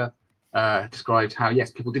Oliveira described how, yes,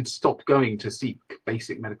 people did stop going to seek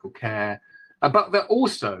basic medical care. But that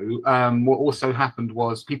also, what also happened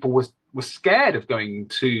was people were scared of going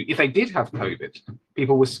to, if they did have COVID,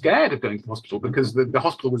 people were scared of going to the hospital because the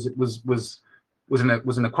hospital was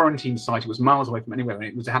in a quarantine site. It was miles away from anywhere,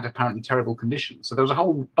 and it had apparently terrible conditions. So there was a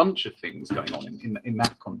whole bunch of things going on in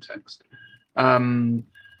that context.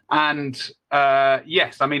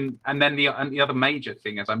 Yes, I mean, and then the other major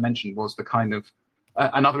thing, as I mentioned, was the kind of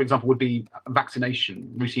another example would be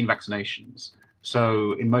routine vaccinations.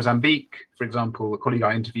 So in Mozambique, for example, a colleague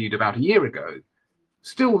I interviewed about a year ago,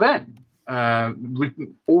 still then,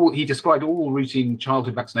 he described all routine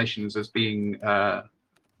childhood vaccinations as being,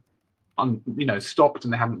 stopped,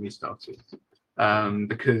 and they haven't restarted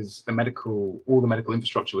because all the medical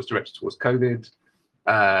infrastructure was directed towards COVID.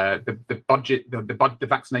 The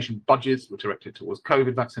vaccination budgets were directed towards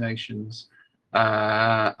COVID vaccinations.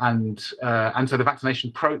 And so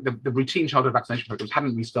the routine childhood vaccination programs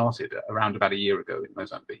hadn't restarted around about a year ago in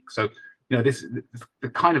Mozambique. So the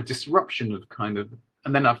kind of disruption of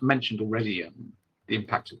and then I've mentioned already the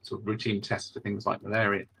impact of sort of routine tests for things like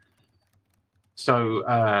malaria. So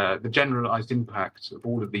the generalized impact of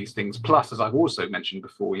all of these things, plus, as I've also mentioned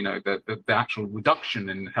before, the actual reduction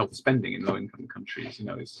in health spending in low-income countries,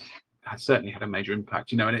 has certainly had a major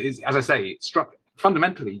impact. And it is, as I say, it struck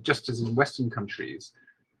fundamentally, just as in Western countries,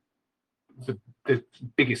 the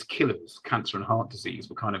biggest killers, cancer and heart disease,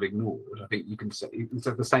 were kind of ignored. I think you can say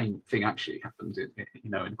the same thing actually happened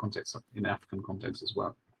in African context as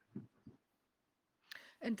well.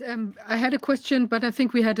 And I had a question, but I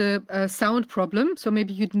think we had a sound problem, so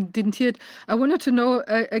maybe you didn't hear it. I wanted to know,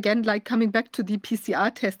 again, like coming back to the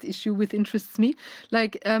PCR test issue, which interests me,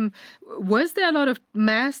 like, was there a lot of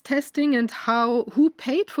mass testing, and who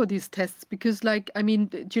paid for these tests? Because, like, I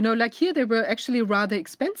mean, like here they were actually rather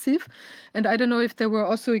expensive, and I don't know if they were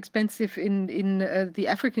also expensive in the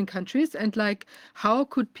African countries, and like, how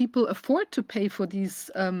could people afford to pay for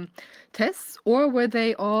these tests, or were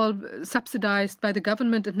they all subsidized by the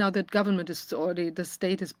government, and now that government is already, the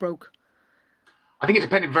state is broke? I think it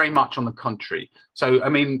depended very much on the country. So, I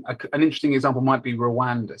mean, an interesting example might be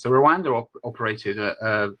Rwanda. So Rwanda operated it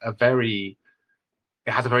has a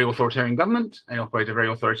very authoritarian government, they operate a very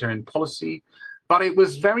authoritarian policy, but it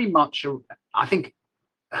was very much, I think,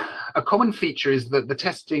 a common feature is that the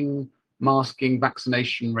testing, masking,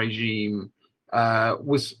 vaccination regime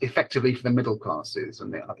was effectively for the middle classes.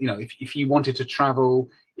 And if you wanted to travel,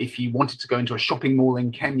 if you wanted to go into a shopping mall in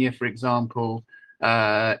Kenya, for example,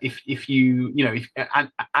 and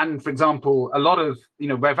for example, a lot of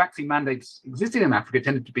where vaccine mandates existed in Africa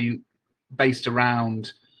tended to be based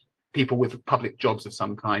around people with public jobs of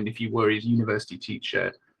some kind. If you were a university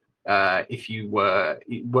teacher, if you were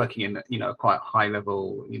working in a quite high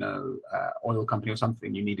level oil company or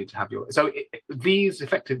something, you needed to have your these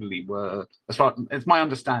effectively were, as far as my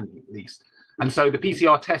understanding at least, and so the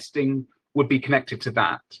PCR testing would be connected to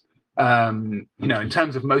that. In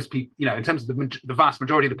terms of most people, in terms of the vast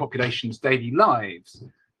majority of the population's daily lives,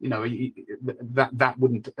 that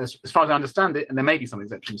wouldn't, as far as I understand it, and there may be some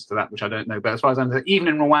exceptions to that which I don't know, but as far as I understand, even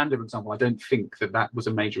in Rwanda, for example, I don't think that was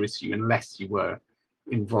a major issue unless you were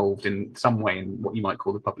involved in some way in what you might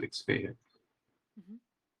call the public sphere. Mm-hmm.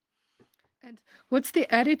 And what's the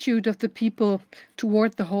attitude of the people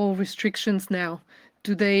toward the whole restrictions now?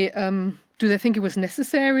 Do they think it was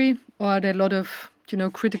necessary, or are there a lot of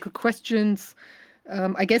critical questions?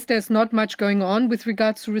 I guess there's not much going on with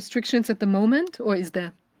regards to restrictions at the moment, or is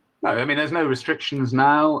there? No, I mean, there's no restrictions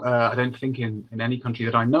now. I don't think in any country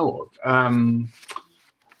that I know of.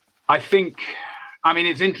 I think, I mean,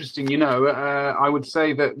 it's interesting, I would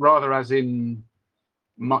say that rather as in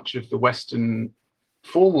much of the Western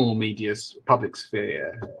formal media's public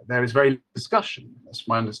sphere, there is very little discussion, that's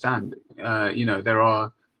my understanding. There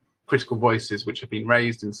are critical voices which have been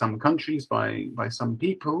raised in some countries by some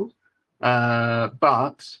people,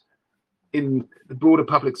 but in the broader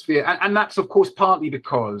public sphere, and that's of course partly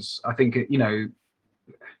because I think the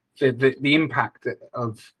impact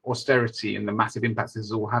of austerity and the massive impacts this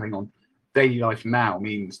is all having on daily life now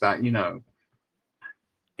means that in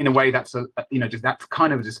a way that's just that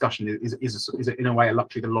kind of a discussion is in a way a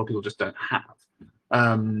luxury that a lot of people just don't have.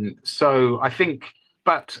 So I think,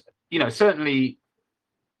 but certainly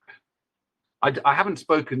I haven't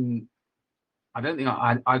spoken. I don't think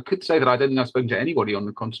I could say that I don't think I've spoken to anybody on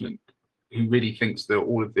the continent who really thinks that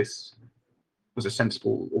all of this was a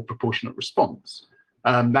sensible or proportionate response.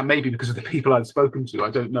 That may be because of the people I've spoken to. I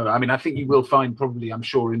don't know. I mean, I think you will find probably, I'm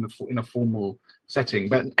sure, in a formal setting,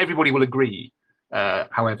 but everybody will agree,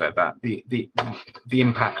 however, that the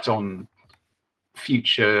impact on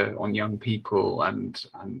future, on young people, and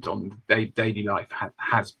on daily life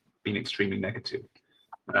has been extremely negative.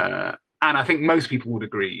 And I think most people would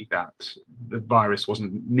agree that the virus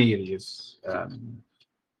wasn't nearly as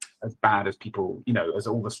bad as people, as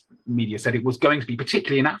all the media said it was going to be,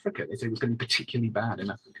 particularly in Africa. They said it was going to be particularly bad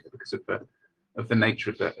in Africa because of the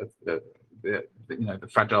nature of the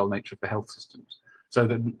fragile nature of the health systems. So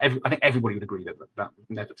I think everybody would agree that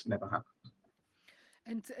never happened.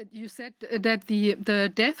 And you said that the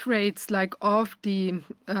death rates, like of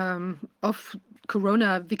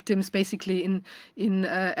corona victims, basically in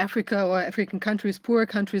Africa or African countries, poorer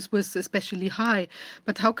countries, was especially high.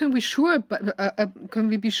 But how can we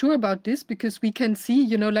be sure about this? Because we can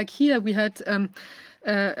see, like here we had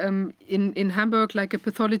in Hamburg, like a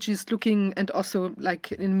pathologist looking, and also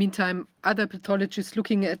like in the meantime other pathologists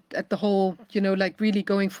looking at the whole, like really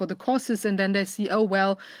going for the causes, and then they see, oh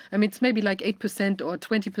well, I mean, it's maybe like 8% or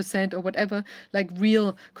 20% or whatever, like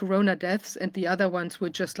real corona deaths, and the other ones were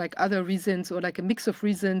just like other reasons or like a mix of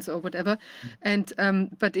reasons or whatever. And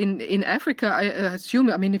but in Africa, I assume,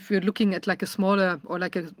 I mean, if you're looking at like a smaller or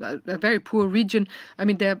like a very poor region, I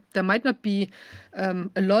mean, there might not be a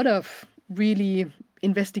lot of really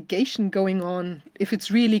investigation going on if it's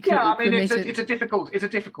really I mean, it's a difficult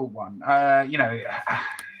one. As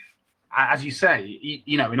you say,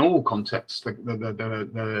 in all contexts,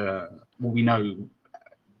 the what we know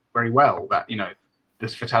very well that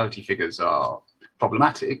this fatality figures are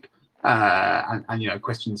problematic, and you know,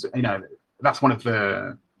 questions, you know, that's one of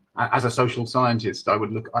the, as a social scientist, I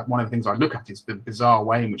would look at, one of the things I look at is the bizarre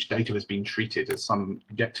way in which data has been treated as some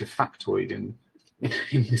objective factoid in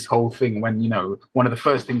this whole thing, when, you know, one of the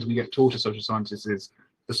first things we get taught as social scientists is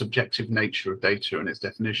the subjective nature of data and its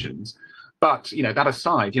definitions. But, you know, that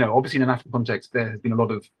aside, you know, obviously in an African context, there has been a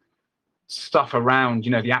lot of stuff around,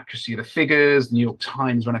 you know, the accuracy of the figures. The New York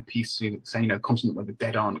Times ran a piece saying, you know, continent where the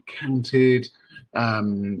dead aren't counted,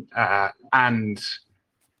 and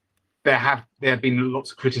there have been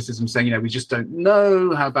lots of criticism saying, you know, we just don't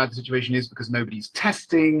know how bad the situation is because nobody's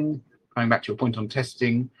testing. Coming back to your point on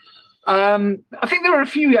testing, I think there are a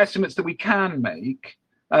few estimates that we can make.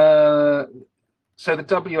 So the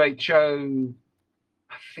WHO,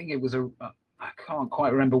 I think it was I can't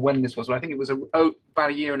quite remember when this was, but I think it was about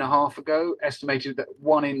a year and a half ago, estimated that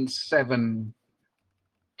 1 in 7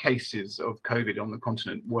 cases of COVID on the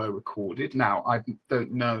continent were recorded. Now, I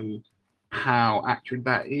don't know how accurate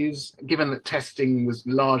that is, given that testing was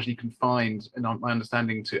largely confined, and my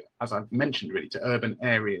understanding, to, as I've mentioned, really, to urban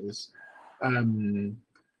areas.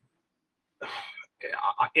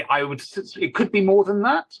 I would, it could be more than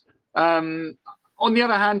that. On the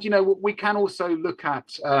other hand, you know, we can also look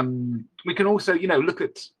at, you know, look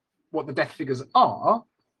at what the death figures are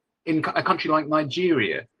in a country like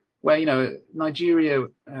Nigeria, where, you know, Nigeria,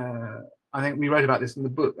 I think we wrote about this in the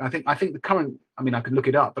book. I think the current, I mean, I could look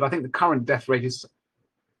it up, but I think the current death rate is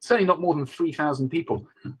certainly not more than 3,000 people.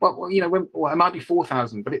 Well, you know, well, it might be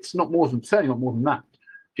 4,000, but it's not more than, certainly not more than that.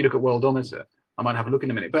 If you look at Worldometer, I might have a look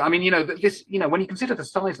in a minute. But I mean, you know, this, you know, when you consider the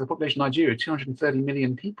size of the population of Nigeria, 230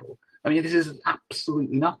 million people, I mean, this is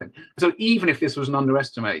absolutely nothing. So even if this was an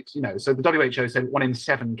underestimate, you know, so the WHO said 1 in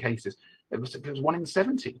 7 cases, it was 1 in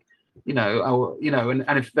 70. You know, or, you know,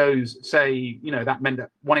 and if those, say, you know, that meant that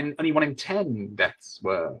only 1 in 10 deaths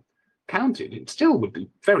were counted, it still would be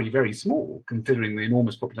very, very small considering the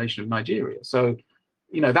enormous population of Nigeria. So,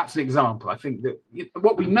 you know, that's an example. I think that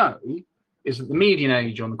what we know is that the median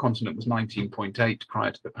age on the continent was 19.8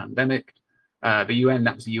 prior to the pandemic. The UN,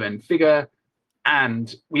 that was the UN figure.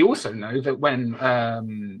 And we also know that when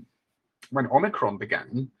Omicron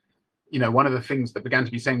began, you know, one of the things that began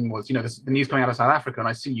to be saying was, you know, the news coming out of South Africa, and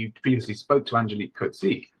I see you previously spoke to Angelique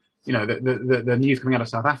Coetzee, you know, the news coming out of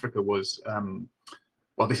South Africa was,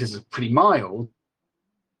 well, this is pretty mild.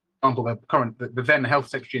 For example, the then health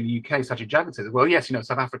secretary in the UK, Sajid Javid, says, well, yes, you know,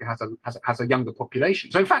 South Africa has a younger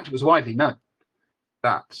population. So in fact, it was widely known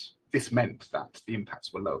that this meant that the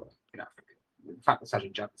impacts were lower in Africa. In fact, that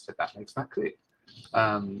Sajid Javid said that makes that clear.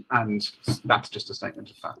 And that's just a statement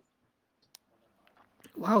of fact.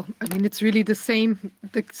 Wow, I mean, it's really the same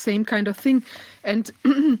kind of thing. And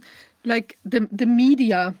like the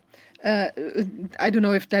media, I don't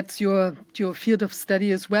know if that's your field of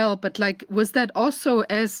study as well, but like, was that also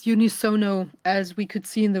as unisono as we could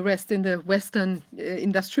see in the Western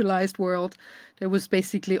industrialized world? There was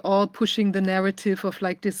basically all pushing the narrative of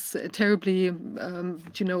like this terribly,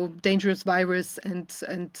 you know, dangerous virus and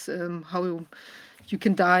how you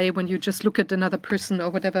can die when you just look at another person or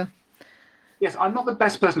whatever. Yes, I'm not the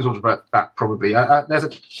best person to talk about that, probably. There's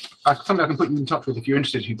somebody I can put you in touch with if you're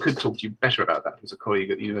interested, who could talk to you better about that. There's a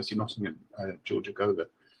colleague at the University of Nottingham, Georgia Goga.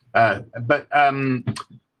 But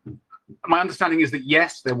my understanding is that,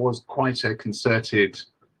 yes, there was quite a concerted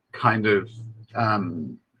kind of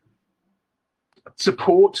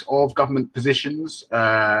support of government positions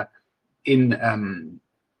in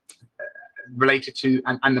related to,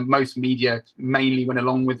 and the most media mainly went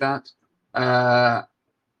along with that.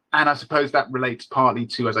 And I suppose that relates partly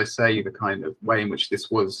to, as I say, the kind of way in which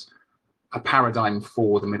this was a paradigm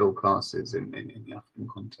for the middle classes in the African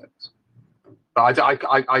context. But I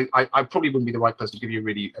probably wouldn't be the right person to give you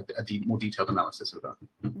really a more detailed analysis of that.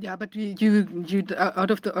 Yeah, but you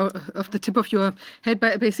out of the tip of your head,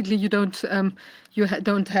 basically you don't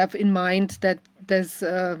have in mind that there's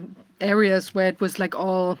areas where it was like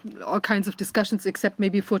all kinds of discussions, except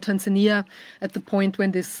maybe for Tanzania at the point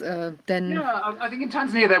when this then. Yeah, I think in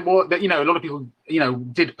Tanzania there were, you know, a lot of people, you know,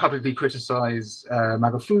 did publicly criticize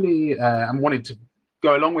Magufuli and wanted to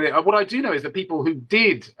go along with it. What I do know is that people who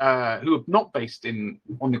are not based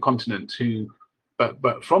on the continent,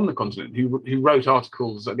 but from the continent, who wrote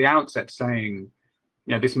articles at the outset saying,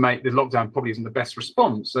 you know, this lockdown probably isn't the best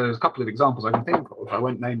response. So there's a couple of examples I can think of. I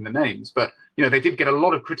won't name the names, but you know, they did get a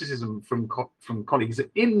lot of criticism from colleagues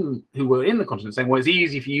who were in the continent saying, well, it's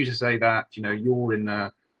easy for you to say that, you know, you're in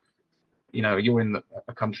a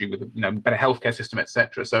country with a better healthcare system,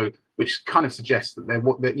 etc. So which kind of suggests that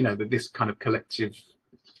that this kind of collective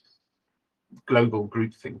global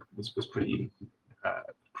groupthink was pretty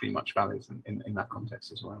pretty much valid in that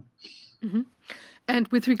context as well. Mm-hmm. And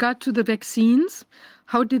with regard to the vaccines,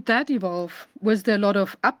 how did that evolve? Was there a lot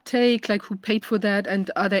of uptake? Like, who paid for that? And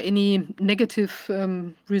are there any negative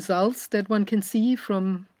results that one can see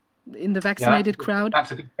from in the vaccinated crowd?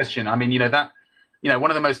 That's a good question. I mean,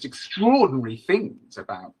 one of the most extraordinary things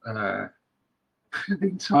about the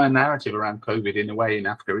entire narrative around COVID, in a way, in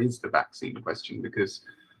Africa, is the vaccine question, because,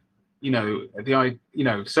 so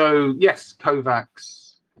yes, COVAX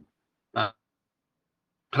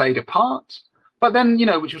played a part. But then,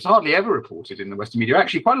 which was hardly ever reported in the Western media,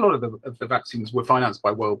 actually quite a lot of the vaccines were financed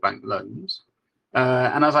by World Bank loans.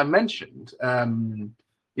 And as I mentioned,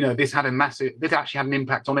 this actually had an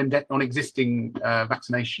impact on existing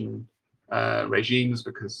vaccination regimes,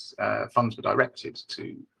 because funds were directed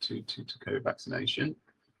to COVID vaccination.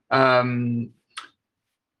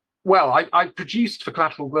 Well, I produced, for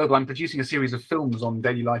Collateral Global, I'm producing a series of films on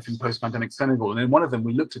daily life in post-pandemic Senegal. And in one of them,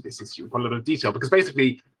 we looked at this issue in quite a lot of detail, because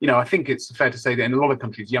basically, I think it's fair to say that in a lot of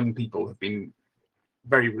countries, young people have been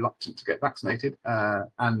very reluctant to get vaccinated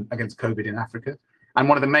and against COVID in Africa. And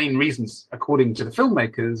one of the main reasons, according to the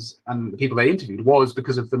filmmakers and the people they interviewed, was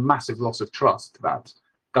because of the massive loss of trust that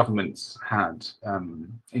governments had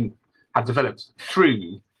developed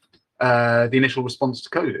through the initial response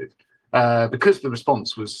to COVID. Because the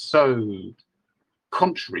response was so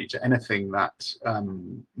contrary to anything that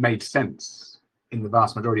made sense in the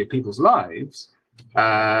vast majority of people's lives,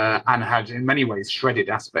 and had in many ways shredded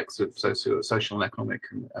aspects of social and economic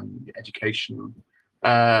and educational,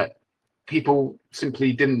 people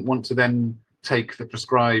simply didn't want to then take the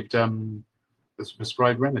prescribed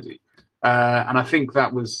remedy. And I think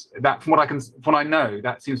that from what I know,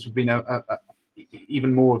 that seems to have been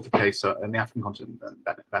even more of the case in the African continent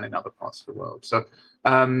than in other parts of the world. So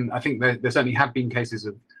I think there certainly have been cases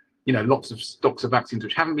of, lots of stocks of vaccines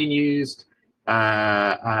which haven't been used.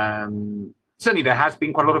 Certainly there has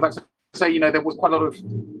been quite a lot of vaccines. So, there was quite a lot of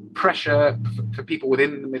pressure for people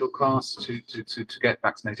within the middle class to get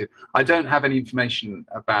vaccinated. I don't have any information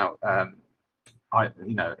about, the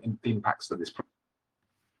impacts that this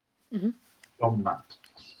on that.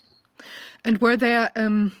 And were there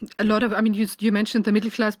a lot of, you mentioned the middle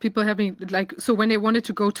class people having, so when they wanted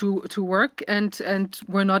to go to work and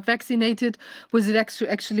were not vaccinated, was it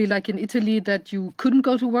actually like in Italy that you couldn't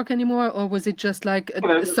go to work anymore, or was it just like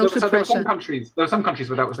a social pressure? There were some countries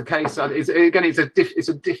where that was the case.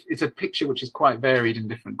 It's a picture which is quite varied in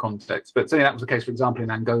different contexts, but certainly that was the case, for example, in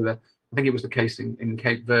Angola. I think it was the case in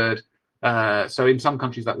Cape Verde. So in some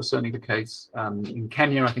countries that was certainly the case. In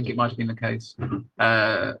Kenya, I think it might have been the case.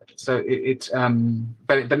 But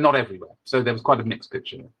not everywhere. So there was quite a mixed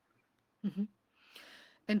picture. Mm-hmm.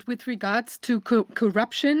 And with regards to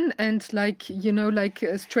corruption and strange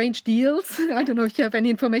deals, I don't know if you have any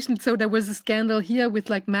information. So there was a scandal here with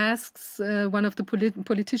masks, one of the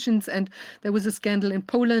politicians, and there was a scandal in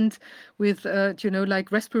Poland with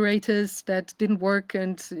respirators that didn't work,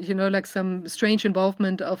 and some strange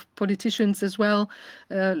involvement of politicians as well,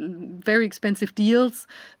 very expensive deals.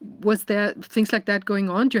 Was there things like that going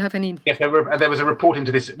on? Do you have any? Yes, there was a report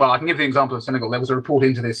into this. Well, I can give the example of Senegal. There was a report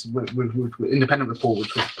into this, independent report,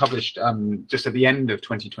 which was published just at the end of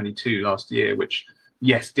 2022 last year, which,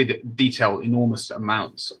 yes, did detail enormous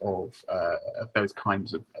amounts of those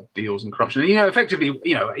kinds of deals and corruption. And, effectively,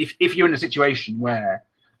 if you're in a situation where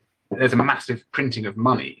there's a massive printing of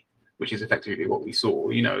money, which is effectively what we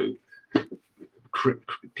saw,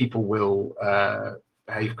 people will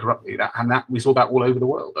behave corruptly. That we saw that all over the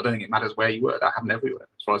world. I don't think it matters where you were. That happened everywhere,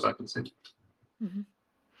 as far as I can see. Mm-hmm.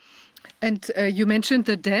 And you mentioned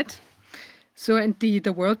the debt. So, and the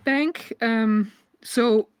World Bank. What's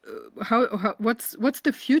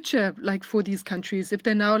the future like for these countries if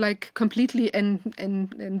they're now completely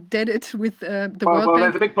indebted with the World Bank?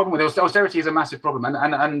 There's a big problem with austerity. Is a massive problem,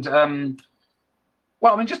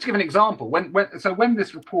 just to give an example, when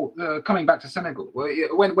this report, coming back to Senegal,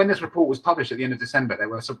 when this report was published at the end of December, there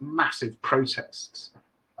were some massive protests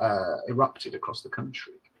erupted across the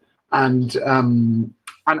country, and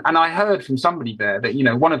I heard from somebody there that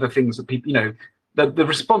one of the things that people the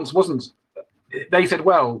response wasn't. They said,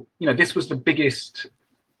 well, this was the biggest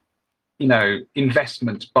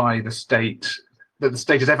investment by the state that the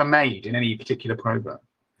state has ever made in any particular program,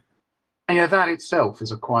 and that itself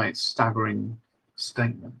is a quite staggering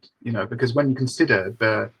statement, because when you consider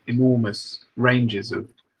the enormous ranges of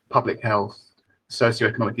public health,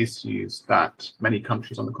 socioeconomic issues that many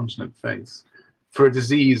countries on the continent face, for a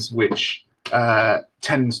disease which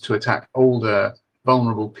tends to attack older,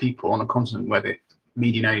 vulnerable people on a continent where the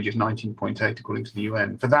median age is 19.8, according to the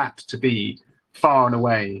UN, for that to be far and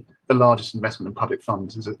away the largest investment in public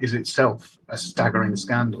funds is itself a staggering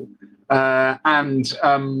scandal, and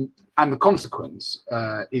the consequence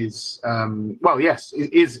is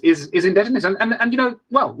indebtedness, and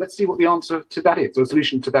well, let's see what the answer to that is, or the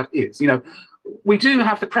solution to that is. We do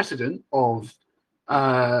have the precedent of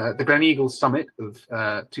the Gleneagles summit of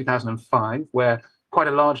 2005, where quite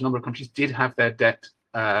a large number of countries did have their debt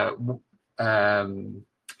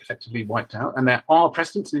effectively wiped out, and there are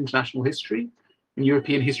precedents in international history, in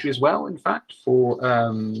European history as well, in fact, for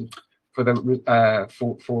the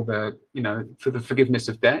forgiveness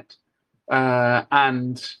of debt,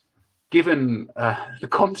 and given the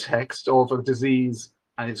context of a disease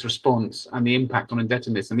and its response and the impact on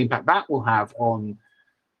indebtedness and the impact that will have on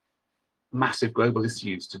massive global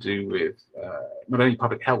issues to do with not only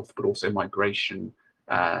public health but also migration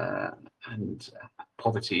and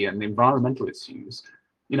poverty and environmental issues,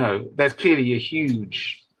 there's clearly a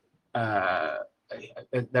huge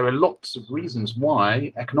there are lots of reasons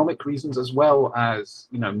why, economic reasons as well as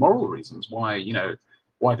moral reasons why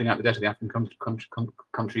wiping out the debt of the African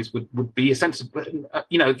countries would be a sensible,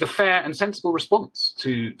 the fair and sensible response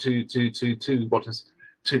to what has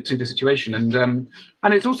to the situation. And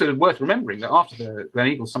it's also worth remembering that after the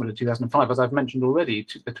Gleneagles summit of 2005, as I've mentioned already,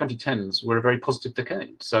 the 2010s were a very positive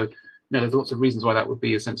decade. So there's lots of reasons why that would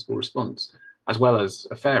be a sensible response, as well as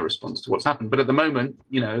a fair response to what's happened. But at the moment,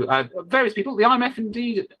 various people, the IMF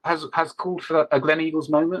indeed has called for a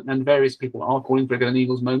Gleneagles moment, and various people are calling for a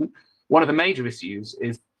Gleneagles moment. One of the major issues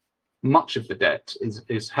is much of the debt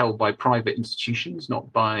is held by private institutions,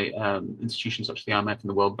 not by institutions such as the IMF and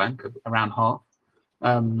the World Bank, around half.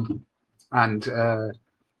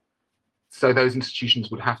 So those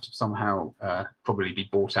institutions would have to somehow probably be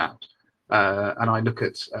bought out. And I look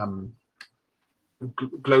at the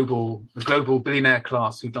global billionaire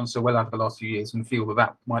class who've done so well over the last few years and feel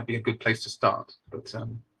that might be a good place to start. But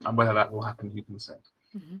and whether that will happen, who can say?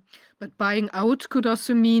 Mm-hmm. But buying out could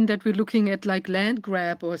also mean that we're looking at like land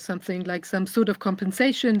grab or something, like some sort of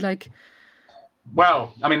compensation, like.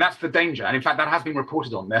 Well, I mean, that's the danger, and in fact, that has been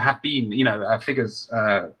reported on. There have been, figures.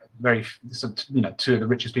 Two of the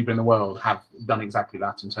richest people in the world have done exactly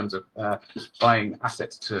that in terms of buying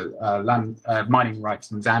assets to land mining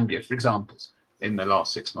rights in Zambia, for example, in the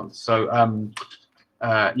last 6 months. So,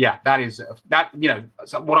 that is that.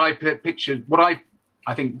 So what I pictured, what I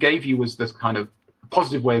think gave you was this kind of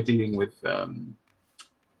positive way of dealing with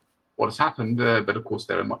what has happened, but of course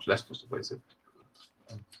there are much less positive ways of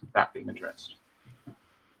that being addressed.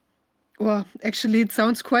 Well, actually, it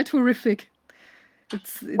sounds quite horrific.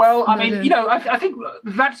 It's well, I mean, I think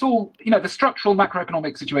that's all. The structural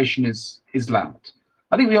macroeconomic situation is loud.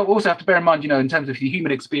 I think we also have to bear in mind, in terms of the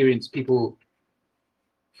human experience, people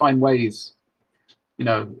find ways.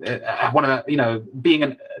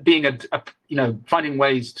 Finding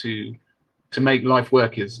ways to make life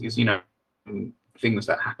work is things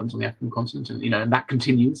that happens on the African continent, and that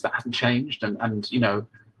continues. That hasn't changed, and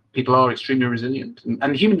people are extremely resilient,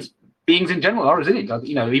 and humans. Beings in general are resilient.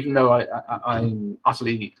 Even though I'm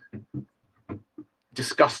utterly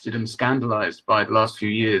disgusted and scandalized by the last few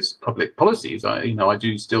years' public policies, I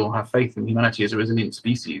do still have faith in humanity as a resilient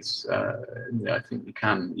species. I think we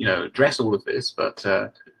can, address all of this. But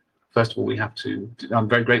first of all, we have to. I'm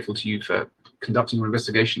very grateful to you for conducting your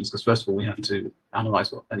investigations, because first of all, we have to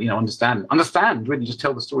analyze what, understand. Really, just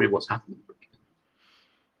tell the story of what's happening.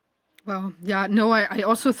 Well, yeah, no, I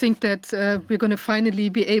also think that we're going to finally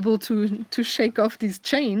be able to shake off these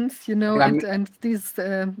chains, and these,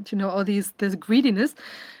 all this greediness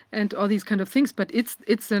and all these kind of things. But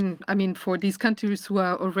for these countries who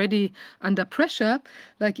are already under pressure,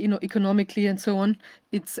 like, economically and so on,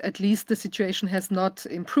 it's at least the situation has not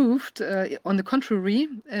improved. On the contrary,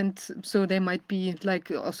 and so they might be like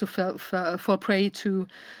also fall prey to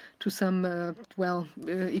some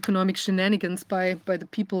economic shenanigans by the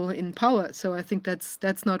people in power. So I think that's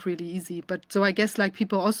not really easy. But so I guess like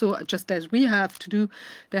people also, just as we have to do,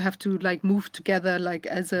 they have to like move together, like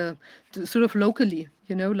as a sort of locally,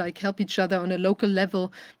 like help each other on a local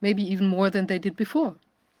level, maybe even more than they did before.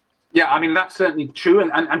 Yeah, I mean, that's certainly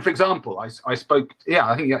true. And for example, I spoke,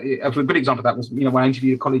 I think a good example of that was, when I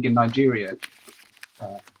interviewed a colleague in Nigeria,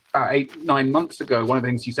 8-9 months ago. One of the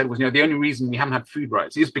things you said was, the only reason we haven't had food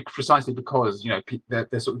rights is precisely because,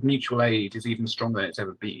 their sort of mutual aid is even stronger than it's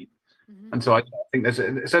ever been. Mm-hmm. And so I think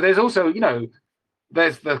there's also,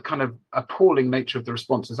 there's the kind of appalling nature of the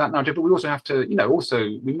responses that now, but we also have to,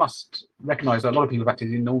 we must recognize that a lot of people have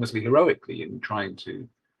acted enormously heroically in trying to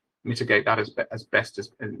mitigate that as best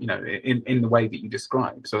as, in the way that you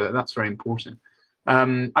described. So that's very important.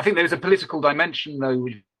 I think there's a political dimension, though,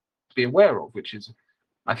 we should be aware of, which is,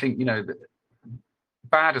 I think,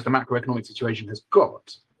 bad as the macroeconomic situation has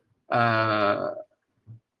got,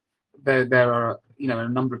 there are, you know, a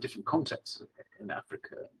number of different contexts in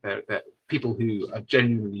Africa. There are people who are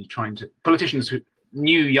genuinely trying to, politicians who,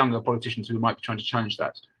 new younger politicians who might be trying to challenge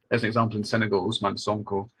that. There's an example in Senegal, Ousmane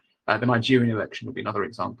Sonko. The Nigerian election would be another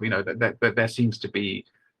example. You know, that there seems to be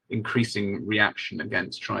increasing reaction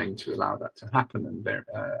against trying to allow that to happen, and there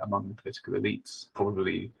among political elites,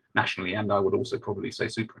 probably nationally, and I would also probably say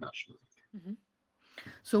supranationally. Mhm.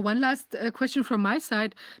 So one last question from my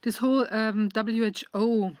side. This whole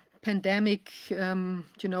WHO pandemic,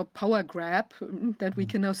 you know, power grab that we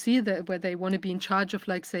can now see, that where they want to be in charge of,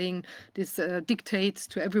 like, saying this dictates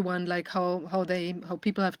to everyone, like how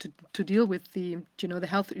people have to deal with the, you know, the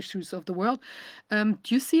health issues of the world. Do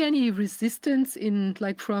you see any resistance in,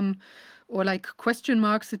 like, from, or like question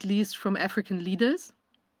marks at least, from African leaders?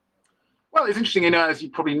 Well, it's interesting, you know, as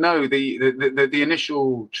you probably know, the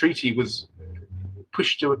initial treaty was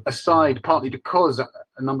pushed aside partly because a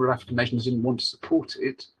number of African nations didn't want to support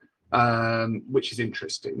it, which is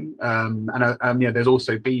interesting. And yeah, there's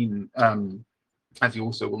also been, as you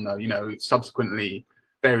also will know, you know, subsequently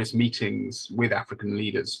various meetings with African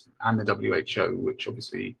leaders and the WHO, which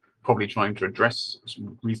obviously probably trying to address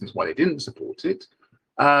some reasons why they didn't support it.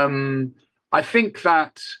 I think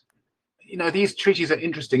that, you know, these treaties are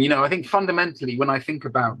interesting. You know, I think fundamentally when I think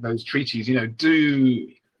about those treaties, you know,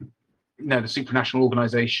 you know, the supranational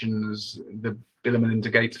organizations, the Bill and Melinda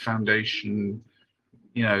Gates Foundation,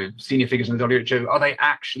 you know, senior figures in the WHO, are they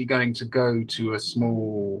actually going to go to a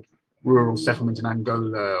small rural settlement in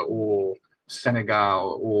Angola or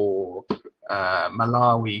Senegal or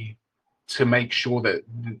Malawi to make sure that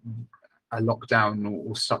a lockdown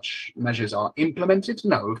or such measures are implemented?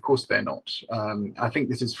 No, of course they're not. I think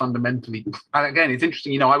this is fundamentally, and again, it's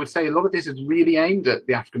interesting, you know, I would say a lot of this is really aimed at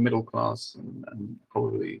the African middle class and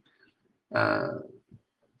probably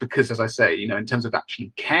because, as I say, you know, in terms of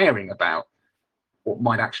actually caring about what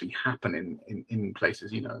might actually happen in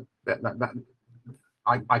places, you know, that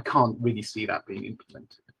I can't really see that being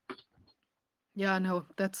implemented. Yeah, no,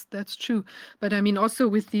 that's true. But I mean, also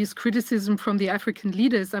with these criticism from the African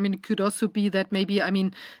leaders, I mean, it could also be that maybe, I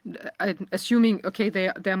mean, I'm assuming, okay,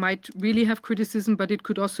 there might really have criticism, but it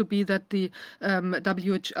could also be that the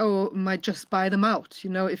WHO might just buy them out. You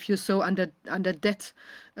know, if you're so under debt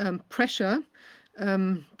pressure,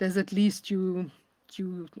 there's at least you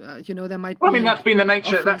know, there might be. Well, I mean, that's been the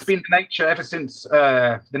nature. offers. That's been the nature ever since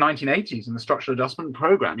the 1980s and the structural adjustment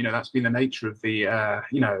program. You know, that's been the nature of the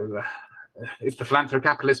you know. It's the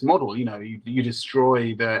philanthrocapitalist model. You know, you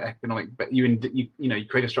destroy the economic, but you know, you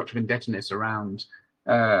create a structure of indebtedness around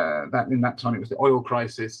that. In that time, it was the oil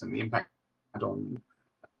crisis and the impact on.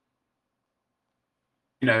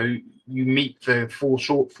 You know, you meet the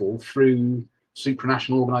shortfall through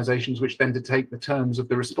supranational organizations, which then dictate the terms of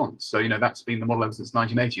the response. So, you know, that's been the model ever since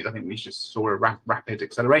 1980s. I think we just saw a rapid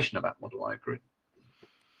acceleration of that model. I agree.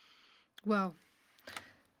 Wow.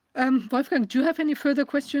 Wolfgang, do you have any further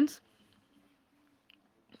questions?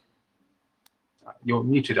 You're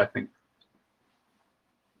muted, I think.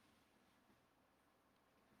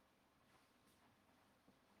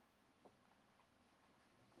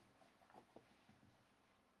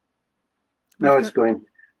 No, it's going.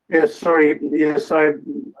 Yes, sorry. Yes, I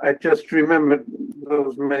just remembered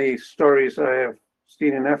those many stories I have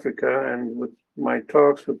seen in Africa and with my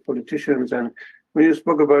talks with politicians. And when you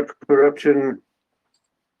spoke about corruption,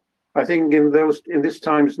 I think in this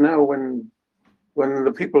times now, when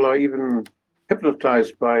the people are even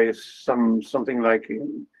hypnotized by something like,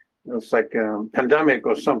 you know, it's like a pandemic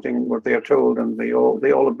or something, what they are told, and they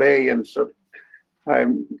all obey. And so I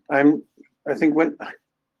think when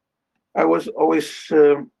I was always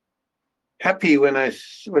happy when I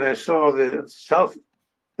saw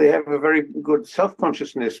they have a very good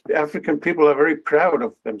self-consciousness. African people are very proud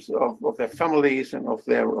of themselves, of their families and of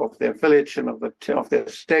their village and of their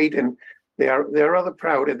state, and they're rather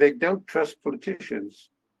proud, and they don't trust politicians,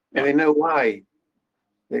 and they know why.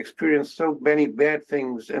 They experience so many bad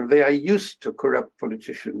things, and they are used to corrupt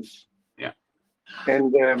politicians. Yeah,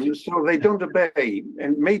 and so they don't obey,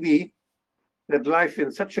 and maybe that life in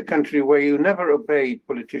such a country where you never obey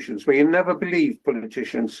politicians, where you never believe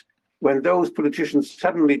politicians, when those politicians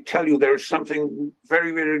suddenly tell you there is something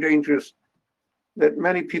very, very dangerous, that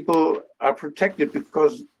many people are protected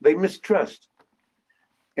because they mistrust.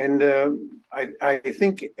 And I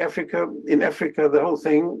think in Africa, the whole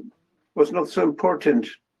thing was not so important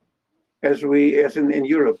as in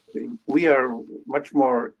Europe. We are much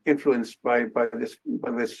more influenced by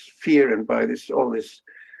this fear and by all this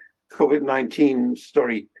COVID-19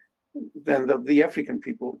 story than the African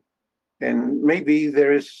people. And maybe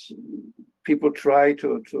people try to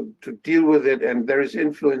deal with it, and there is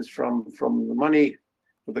influence from the money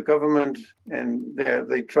of the government, and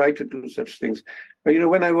they try to do such things. But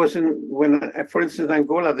for instance,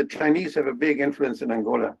 Angola, the Chinese have a big influence in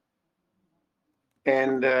Angola,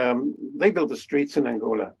 and they built the streets in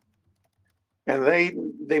Angola, and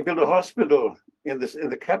they built a hospital in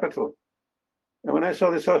the capital. And when I saw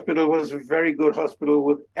this hospital, it was a very good hospital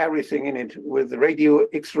with everything in it, with radio,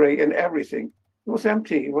 X-ray, and everything. It was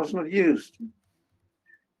empty. It was not used.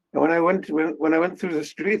 And when I went through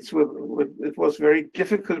the streets, it was very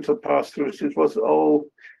difficult to pass through. It was all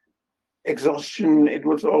exhaustion. It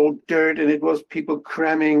was all dirt, and it was people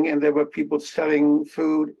cramming, and there were people selling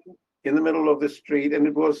food in the middle of the street, and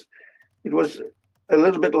it was a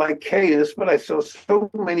little bit like chaos. But I saw so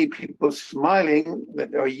many people smiling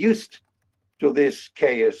that are used to this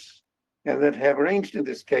chaos and that have arranged in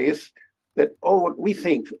this chaos, that what we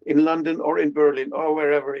think in London or in Berlin or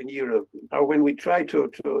wherever in Europe, or when we try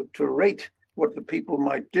to rate what the people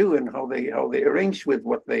might do and how they arrange with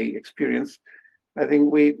what they experience, I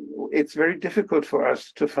think it's very difficult for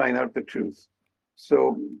us to find out the truth.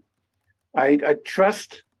 So I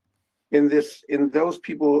trust in those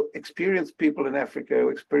people, experienced people in Africa who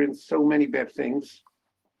experience so many bad things,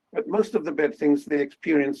 but most of the bad things they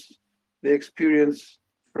experience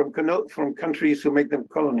from countries who make them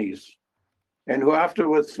colonies, and who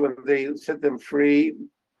afterwards, when they set them free,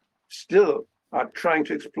 still are trying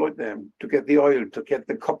to exploit them to get the oil, to get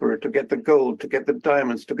the copper, to get the gold, to get the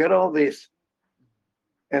diamonds, to get all this.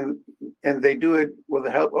 And they do it with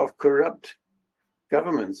the help of corrupt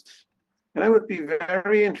governments. And I would be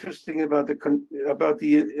very interested about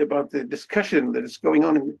the discussion that is going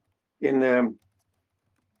on in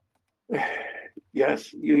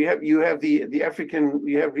yes, you have the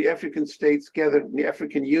African states gathered in the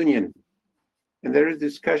African Union, and there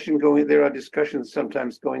are discussions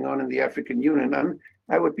sometimes going on in the African Union. And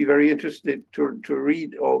I would be very interested to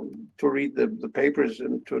read the papers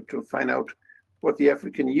and to find out what the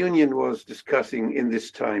African Union was discussing in this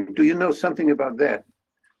time. Do you know something about that?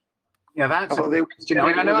 Yeah, that's a question. I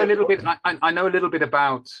mean, I know a little bit. I know a little bit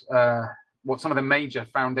about what some of the major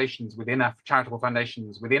foundations within charitable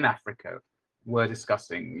foundations within Africa were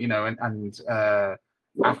discussing, and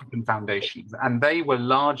African foundations, and they were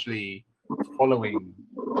largely following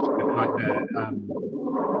the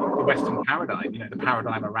Western paradigm, the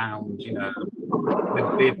paradigm around,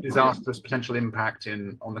 the disastrous potential impact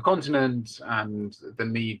on the continent, and the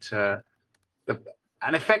need to,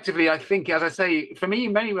 and effectively, I think, as I say, for me,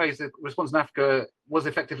 in many ways, the response in Africa was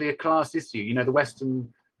effectively a class issue. The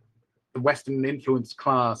Western influenced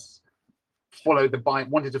class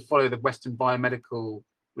wanted to follow the Western biomedical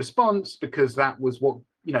response, because that was what,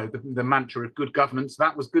 the mantra of good governance.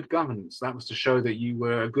 That was good governance. That was to show that you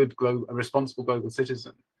were a responsible global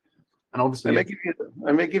citizen. And obviously,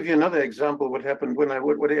 I may give you another example. What happened what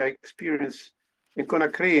I experienced in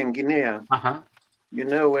Conakry in Guinea.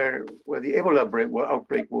 Where the Ebola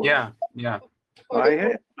outbreak was. Yeah.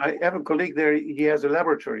 I have a colleague there. He has a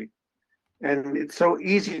laboratory, and it's so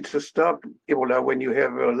easy to stop Ebola when you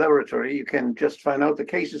have a laboratory. You can just find out the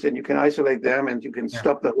cases, and you can isolate them, and you can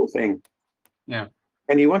stop the whole thing. Yeah.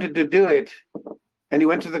 And he wanted to do it, and he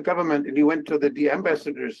went to the government, and he went to the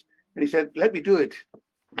ambassadors, and he said, "Let me do it."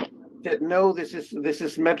 He said, "No, this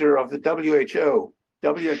is matter of the WHO.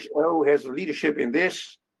 WHO has leadership in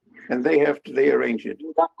this, and they arrange it."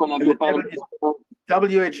 And the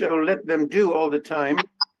WHO let them do all the time.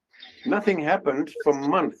 Nothing happened for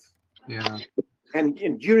months. Yeah. And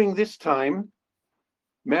during this time,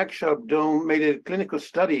 Merck Shabdon made a clinical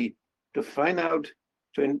study to find out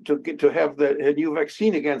to have a new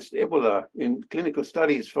vaccine against Ebola in clinical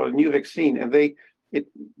studies for a new vaccine, and they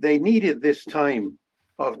needed this time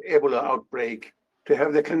of Ebola outbreak to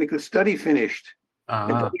have the clinical study finished.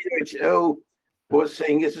 And WHO was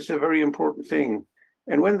saying this is a very important thing.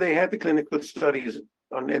 And when they had the clinical studies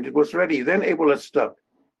and it was ready, then Ebola stopped.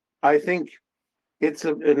 I think it's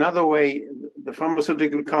another way the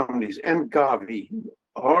pharmaceutical companies and Gavi,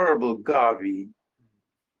 horrible Gavi,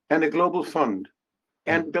 and the Global Fund,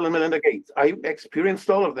 and Bill and Melinda Gates. I experienced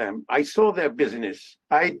all of them. I saw their business.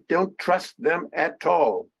 I don't trust them at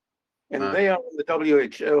all. And they are in the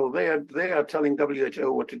WHO. They are telling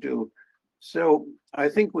WHO what to do. So I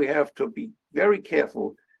think we have to be very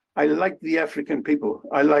careful. I like the African people.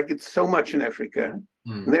 I like it so much in Africa.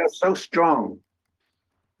 They are so strong,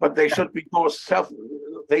 but they should be more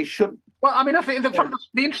they should. Well, I mean, I think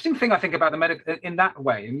the interesting thing I think about the medical in that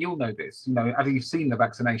way, and you'll know this, as you've seen the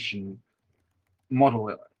vaccination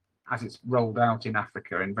model as it's rolled out in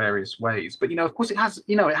Africa in various ways. But of course, it has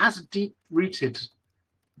a deep-rooted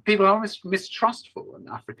people are mistrustful in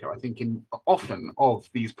Africa, I think, often of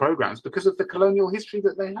these programs because of the colonial history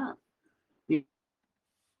that they have.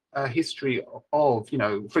 A history of,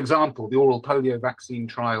 for example, the oral polio vaccine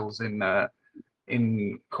trials in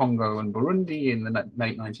Congo and Burundi in the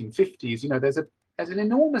late 1950s. There's an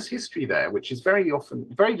enormous history there, which is very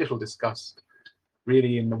little discussed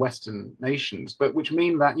really in the Western nations, but which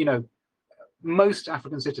mean that, most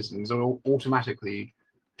African citizens are automatically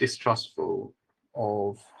distrustful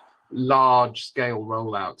of large-scale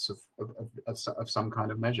rollouts of some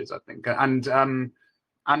kind of measures, I think.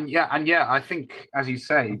 And yeah, I think, as you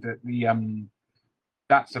say, that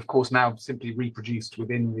that's of course now simply reproduced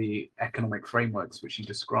within the economic frameworks which you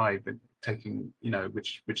describe, and taking,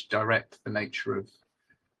 which direct the nature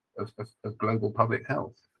of global public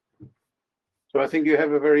health. So I think you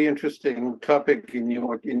have a very interesting topic in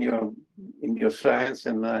your science,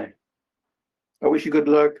 and I wish you good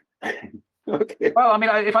luck. Okay. Well, I mean,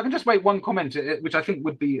 if I can just make one comment, which I think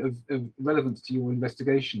would be of relevance to your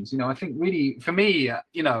investigations. I think really for me,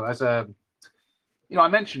 as a, I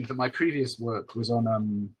mentioned that my previous work was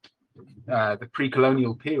on the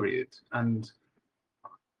pre-colonial period, and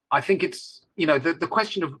I think it's, the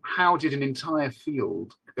question of how did an entire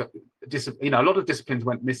field, a lot of disciplines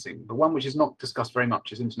went missing, but one which is not discussed very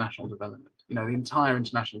much is international development. The entire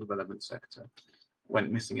international development sector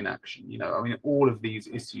went missing in action. I mean, all of these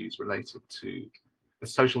issues related to the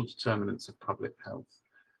social determinants of public health,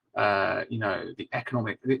 the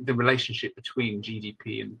economic, the relationship between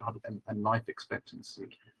GDP and life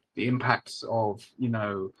expectancy, the impacts of,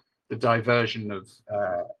 the diversion of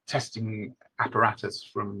testing apparatus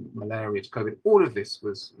from malaria to COVID. All of this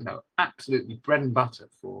was, absolutely bread and butter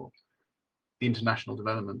for the international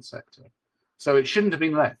development sector. So it shouldn't have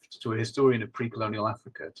been left to a historian of pre-colonial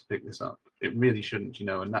Africa to pick this up. It really shouldn't,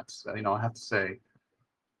 and that's, I have to say,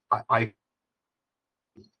 I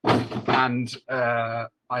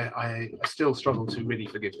still struggle to really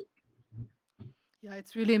forgive it. Yeah,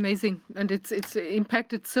 it's really amazing, and it's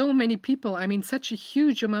impacted so many people. I mean, such a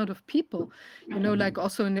huge amount of people, like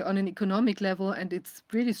also on an economic level, and it's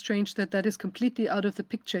really strange that that is completely out of the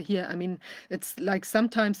picture here. I mean, it's like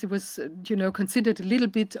sometimes it was, considered a little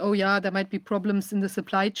bit, oh yeah, there might be problems in the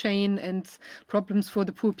supply chain and problems for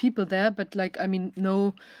the poor people there, but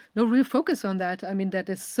no real focus on that. I mean, that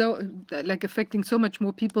is so affecting so much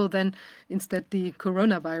more people than instead the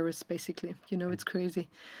coronavirus, basically. It's crazy.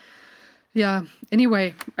 Yeah.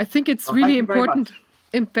 Anyway, I think it's really important,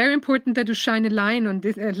 very important that you shine a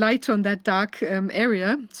light on that dark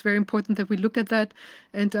area. It's very important that we look at that,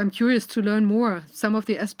 and I'm curious to learn more. Some of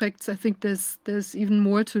the aspects, I think there's even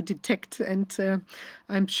more to detect, and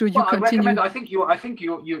I'm sure you continue. I think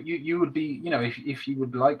you would be, if you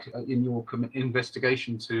would like in your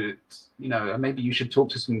investigation to, maybe you should talk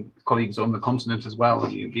to some colleagues on the continent as well.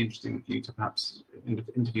 It'd be interesting for you to perhaps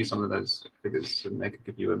interview some of those figures, and they could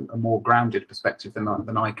give you a more grounded perspective than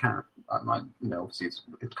I can. I might, obviously it's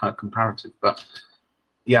kind of comparative, but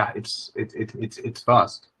yeah, it's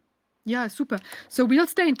vast. Yeah, super. So we'll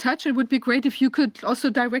stay in touch. It would be great if you could also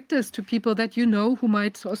direct us to people that who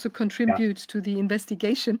might also contribute to the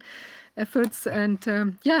investigation efforts. And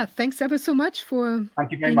thanks ever so much for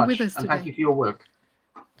being with us today. Thank you for your work.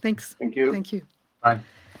 Thanks. Thank you. Thank you. Bye.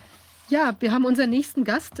 Ja, wir haben unseren nächsten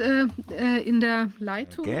Gast in der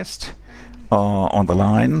Leitung. Guest on the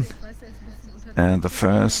line. The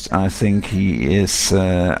first, I think he is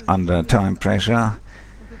under time pressure,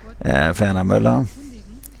 Werner Möller,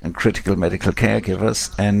 and critical medical caregivers,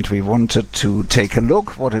 and we wanted to take a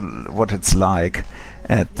look what it's like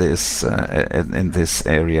at this in this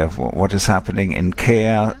area, what is happening in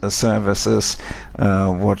care services,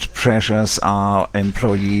 what pressures are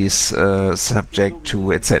employees subject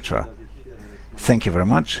to, etc. Thank you very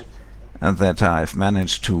much that I've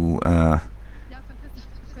managed to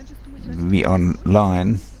be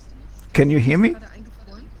online. Can you hear me?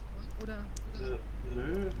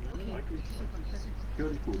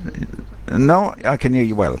 No, I can hear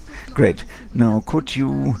you well. Great. Now, could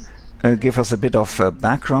you give us a bit of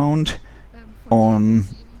background on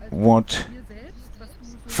what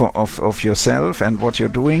of yourself and what you're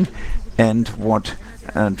doing, and what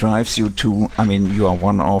drives you to? I mean, you are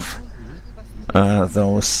one of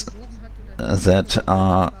those that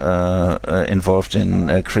are involved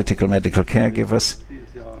in critical medical caregivers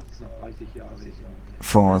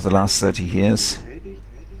for the last 30 years.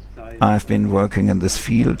 I've been working in this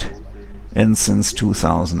field and since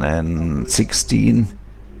 2016,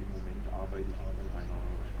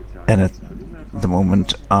 and at the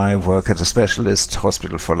moment I work at a specialist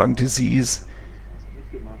hospital for lung disease.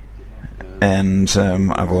 and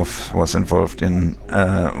I was involved in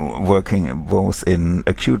working both in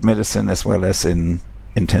acute medicine as well as in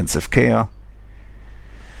intensive care.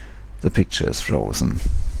 The picture is frozen.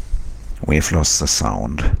 We've lost the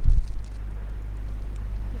sound.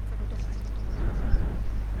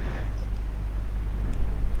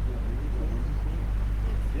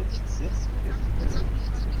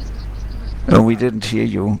 Oh, we didn't hear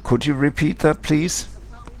you. Could you repeat that, please?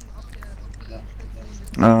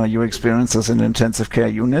 Your experiences in intensive care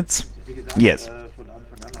units? Yes.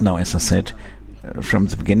 No, as I said, from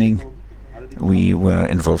the beginning, we were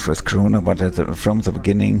involved with Corona, but from the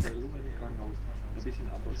beginning,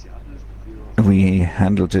 we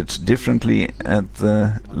handled it differently at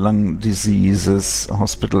the lung diseases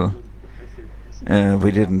hospital.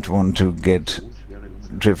 We didn't want to get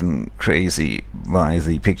driven crazy by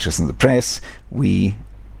the pictures in the press. We've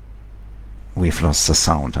lost the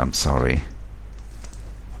sound, I'm sorry.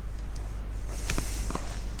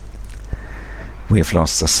 We've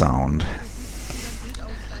lost the sound.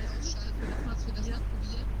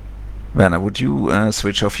 Werner, would you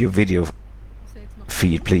switch off your video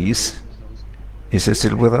feed, please? Is he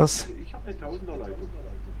still with us?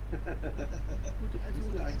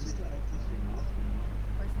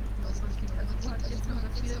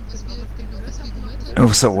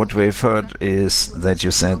 Oh, so what we've heard is that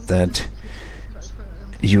you said that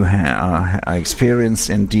you are experienced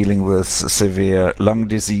in dealing with severe lung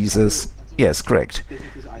diseases. Yes, correct.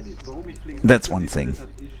 That's one thing.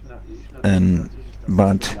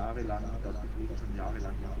 But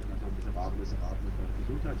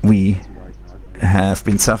we have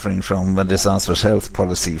been suffering from a disastrous health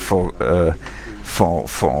policy for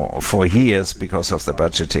years because of the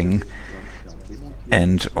budgeting.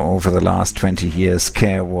 And over the last 20 years,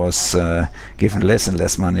 care was given less and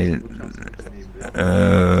less money,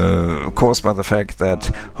 caused by the fact that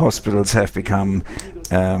hospitals have become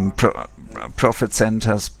profit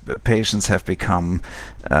centers, patients have become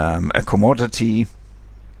a commodity.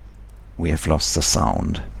 We have lost the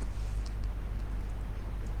sound.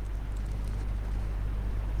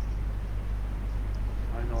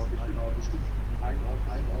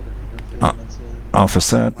 Of a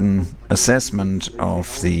certain assessment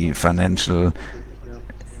of the financial,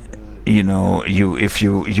 if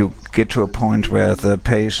you get to a point where the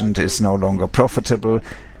patient is no longer profitable,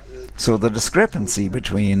 so the discrepancy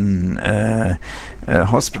between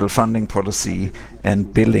hospital funding policy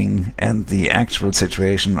and billing and the actual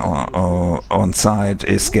situation on site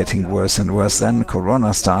is getting worse and worse. Then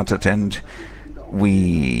Corona started, and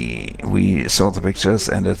we saw the pictures,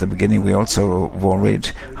 and at the beginning we also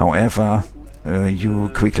worried. However, you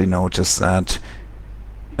quickly notice that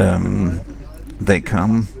they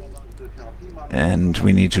come, and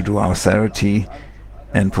we need to do our therapy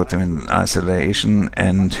and put them in isolation,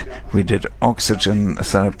 and we did oxygen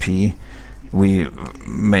therapy. We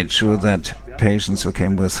made sure that patients who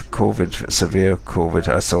came with COVID, severe COVID,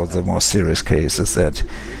 I saw the more serious cases, that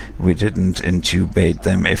we didn't intubate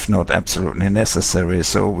them if not absolutely necessary.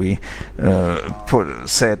 So we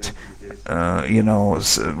set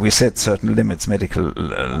certain limits, medical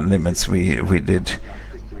limits. We did,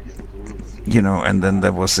 and then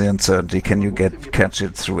there was the uncertainty: can you catch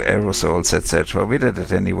it through aerosols, etc.? We did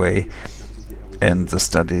it anyway, and the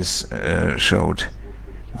studies showed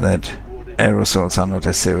that aerosols are not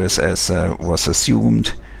as serious as was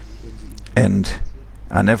assumed, and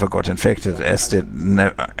I never got infected, as did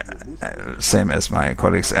same as my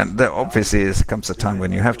colleagues. And there obviously comes a time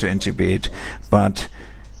when you have to intubate, but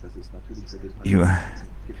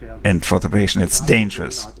and for the patient it's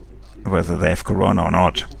dangerous whether they have corona or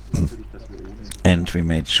not. And we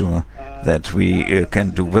made sure that we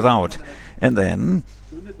can do without. And then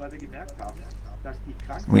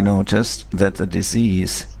we noticed that the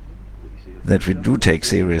disease that we do take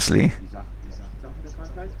seriously,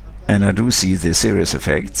 and I do see the serious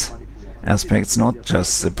aspects, not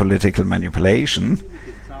just the political manipulation,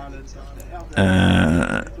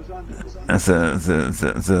 the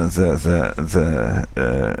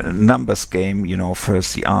numbers game,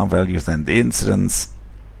 first the R value, then the incidence.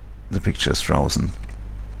 The picture is frozen.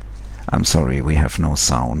 I'm sorry, we have no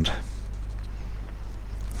sound.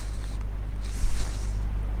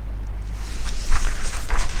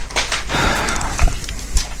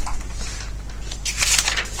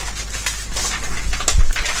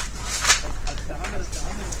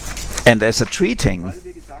 And as a treating,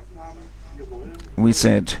 we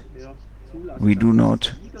said we do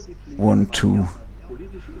not want to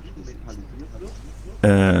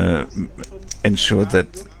ensure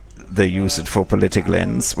that they use it for political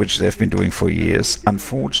ends, which they've been doing for years.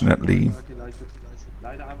 Unfortunately,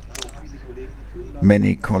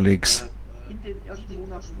 many colleagues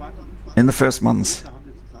In the first months,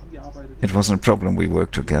 it wasn't a problem. We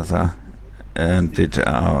worked together and did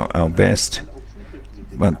our best.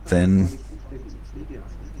 But then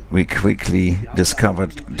we quickly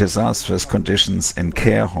discovered disastrous conditions in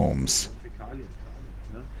care homes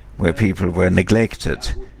where people were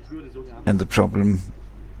neglected. And the problem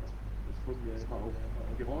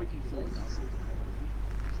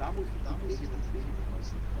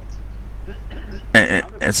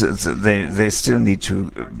they still need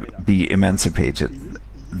to be emancipated.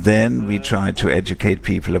 Then we try to educate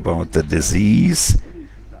people about the disease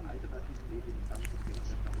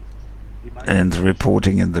and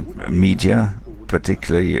reporting in the media,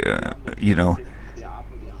 particularly,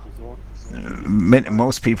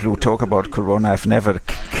 most people who talk about corona have never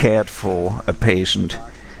cared for a patient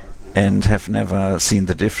and have never seen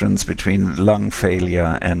the difference between lung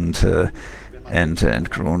failure and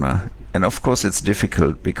corona. And of course it's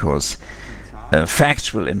difficult because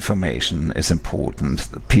factual information is important.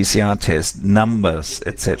 The PCR test, numbers,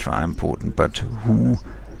 etc. are important. But who,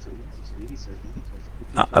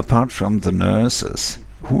 apart from the nurses,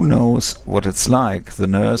 who knows what it's like? The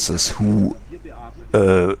nurses who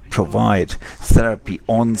provide therapy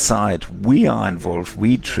on site. We are involved,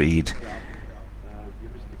 we treat,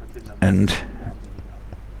 and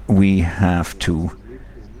we have to,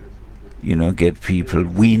 get people,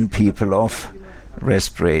 wean people off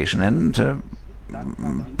respiration. And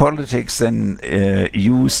politics then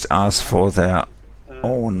used us for their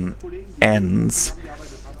own ends,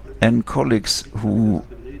 and colleagues who,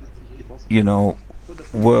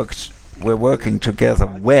 were working together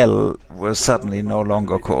well, were suddenly no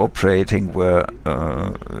longer cooperating, were,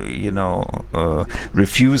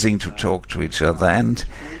 refusing to talk to each other. And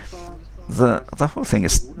the whole thing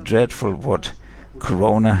is dreadful, what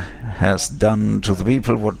Corona has done to the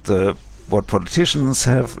people, what politicians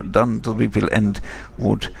have done to the people, and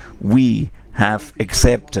what we have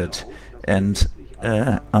accepted. And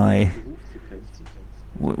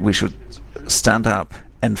we should stand up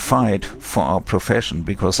and fight for our profession,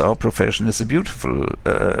 because our profession is a beautiful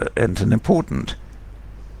and an important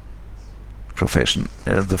profession.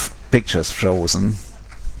 The picture's frozen.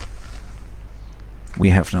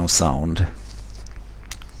 We have no sound.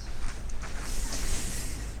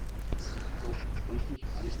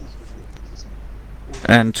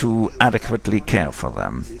 And to adequately care for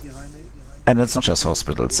them. And it's not just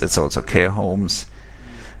hospitals, it's also care homes.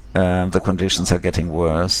 The conditions are getting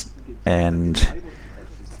worse, and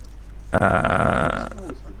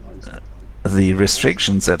the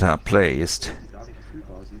restrictions that are placed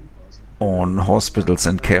on hospitals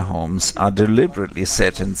and care homes are deliberately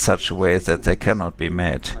set in such a way that they cannot be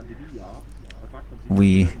met.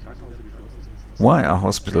 Why are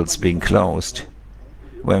hospitals being closed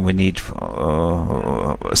when we need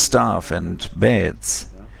staff and beds?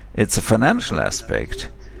 It's a financial aspect.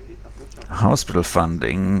 Hospital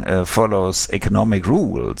funding follows economic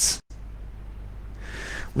rules.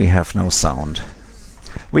 We have no sound.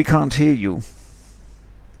 We can't hear you.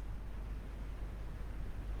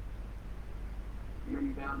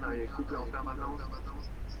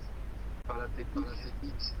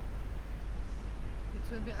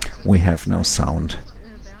 We have no sound.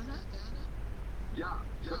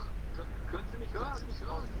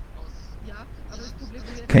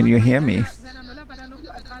 Can you hear me?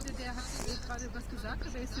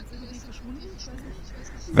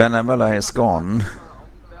 Werner Möller is gone.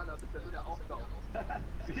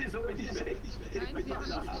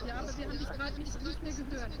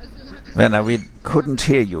 Werner, we couldn't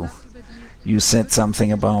hear you. You said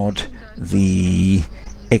something about the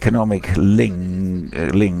economic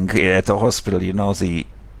link at the hospital.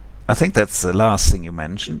 I think that's the last thing you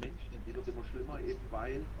mentioned.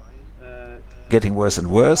 Getting worse and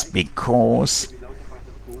worse because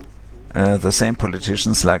the same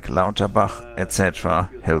politicians like Lauterbach, etc.,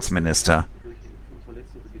 health minister,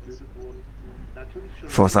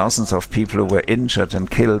 for thousands of people who were injured and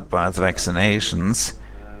killed by the vaccinations,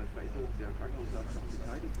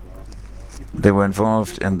 they were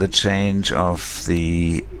involved in the change of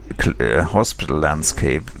the hospital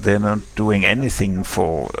landscape. They're not doing anything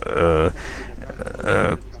for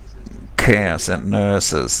cares and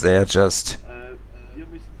nurses. They're just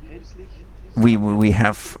we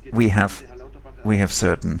have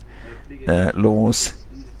certain laws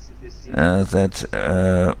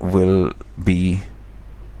that will be.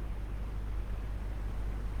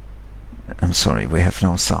 I'm sorry, we have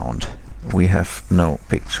no sound. We have no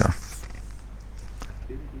picture.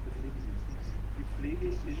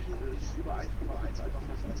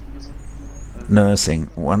 Nursing,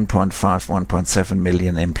 1.5, 1.7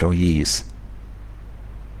 million employees.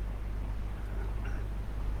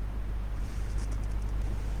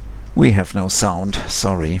 We have no sound,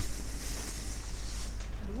 sorry.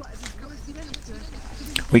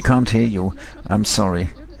 We can't hear you. I'm sorry.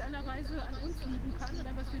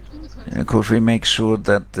 Could we make sure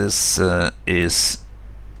that this is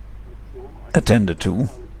attended to?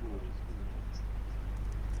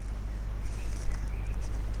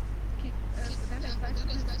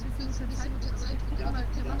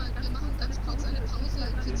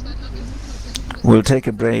 We'll take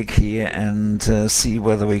a break here and see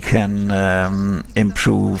whether we can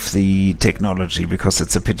improve the technology, because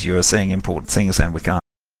it's a pity you're saying important things and we can't.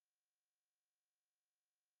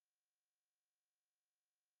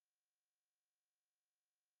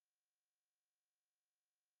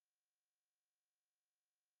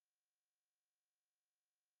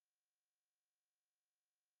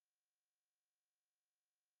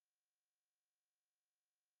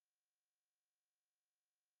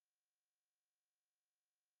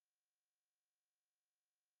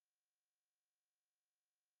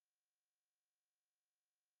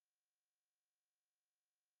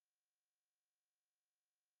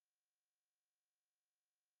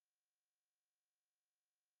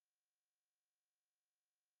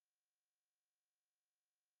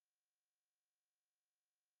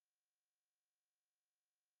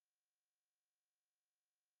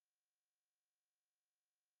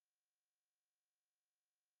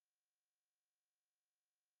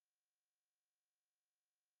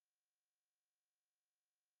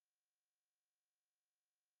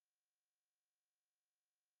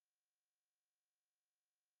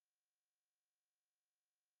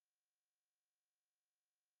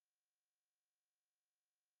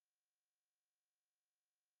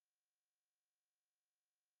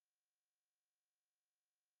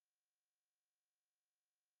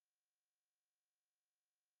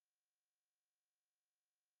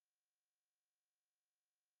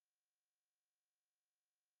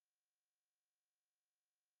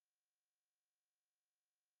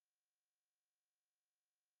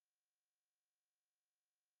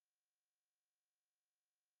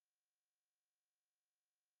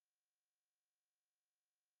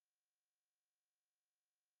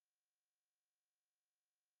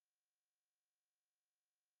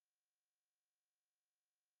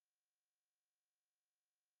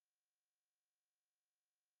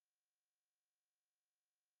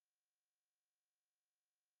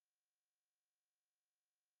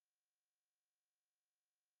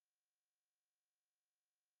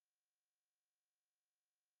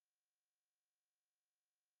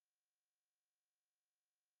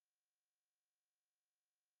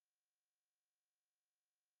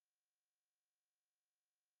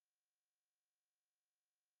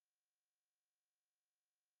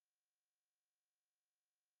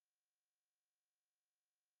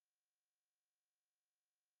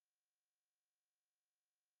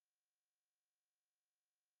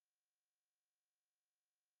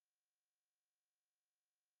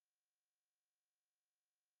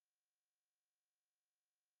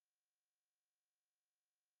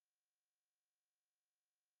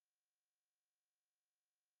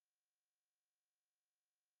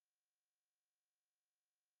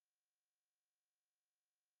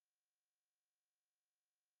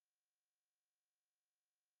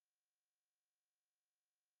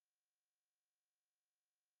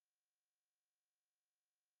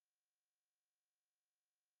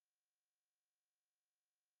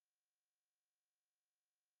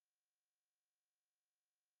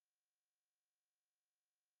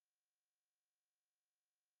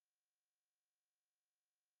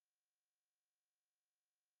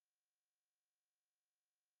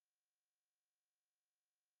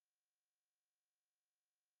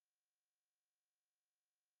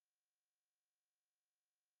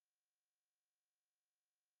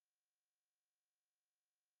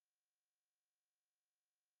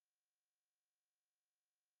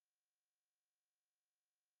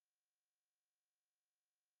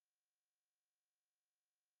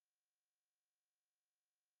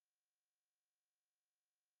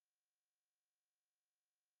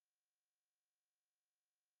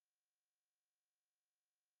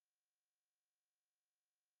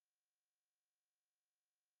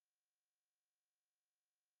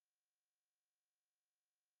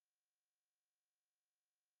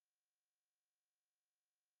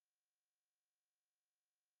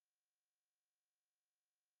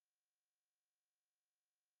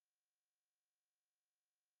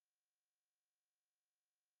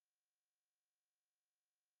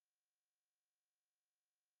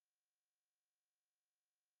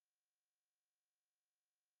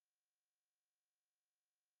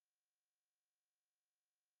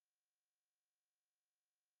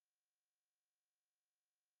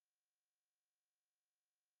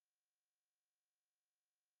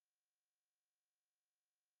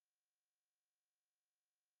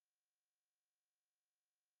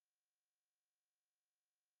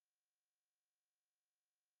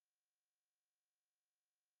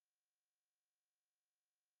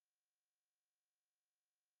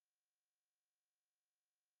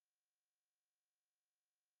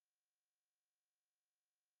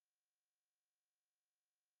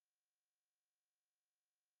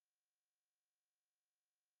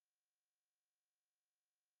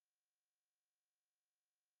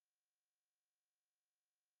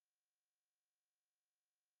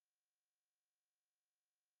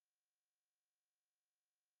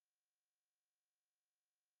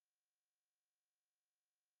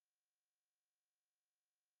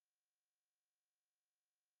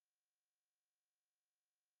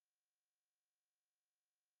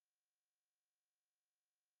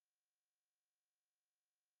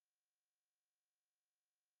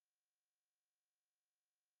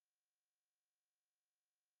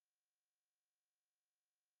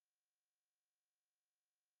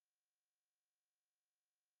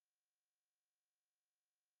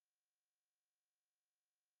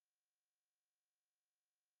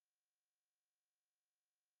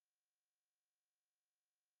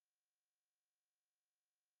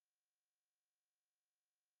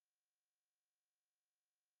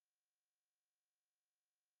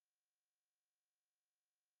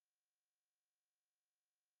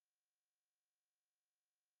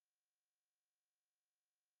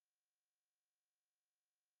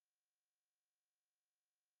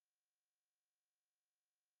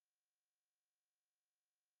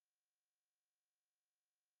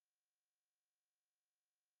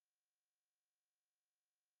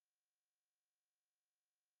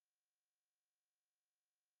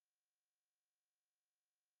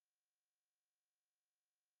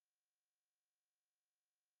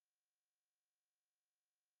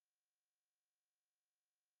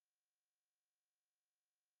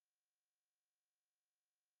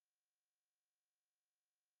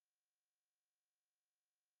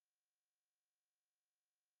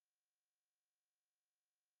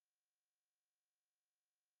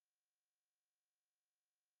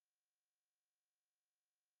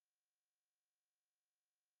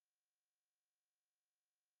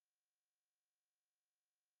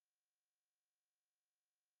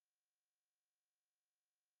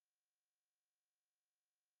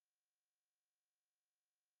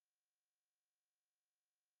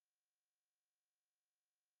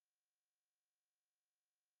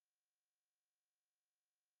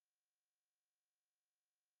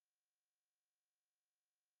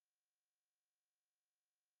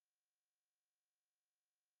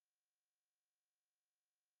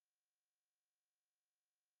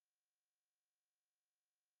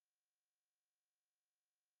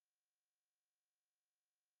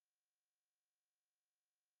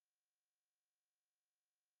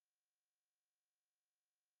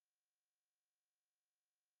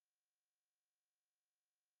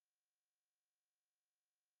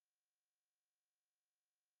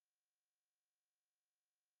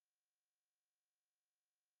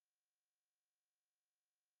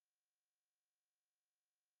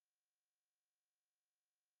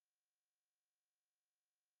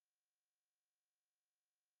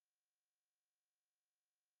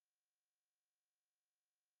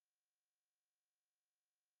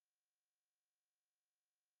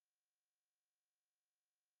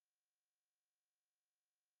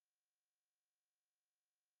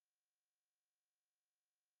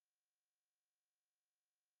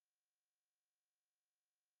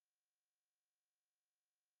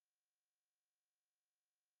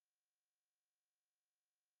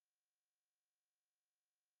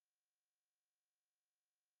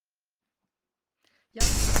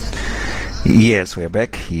 Yes, we're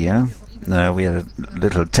back here. We had a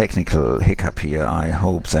little technical hiccup here. I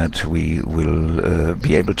hope that we will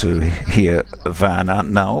be able to hear Werner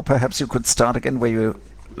now. Perhaps you could start again where you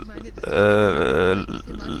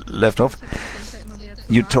left off.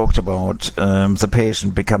 You talked about the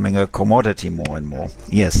patient becoming a commodity more and more.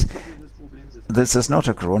 Yes. This is not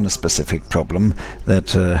a corona-specific problem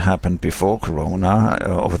that happened before corona.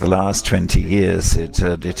 Over the last 20 years it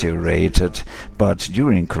deteriorated, but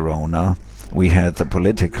during corona we had the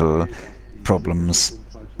political problems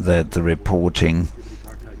that the reporting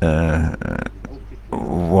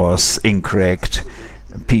was incorrect.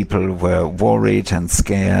 People were worried and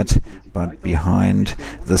scared, but behind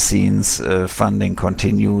the scenes funding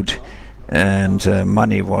continued and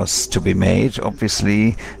money was to be made.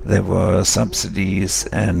 Obviously there were subsidies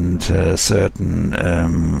and certain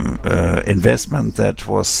investment that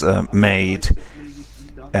was made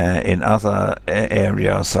in other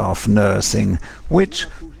areas of nursing, which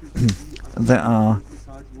there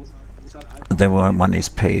were monies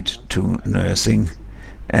paid to nursing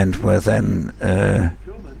and were then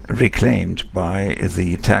reclaimed by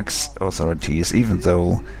the tax authorities, even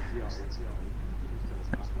though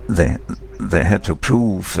they had to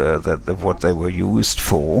prove that what they were used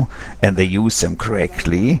for, and they used them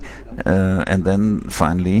correctly, and then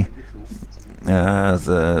finally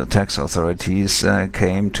the tax authorities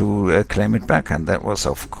came to claim it back, and that was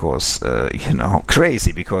of course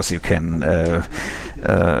crazy, because you can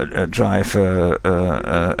drive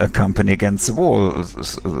a company against the wall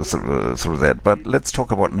through that. But let's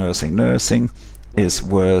talk about nursing. Nursing is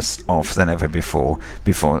worse off than ever before.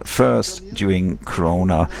 First, during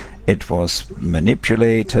corona, it was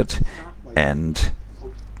manipulated and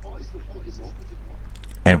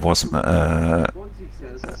was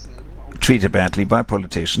treated badly by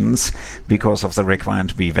politicians because of the requirement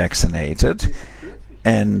to be vaccinated,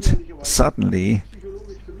 and suddenly,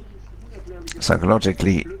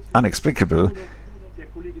 psychologically inexplicable,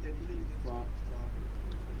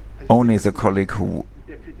 only the colleague who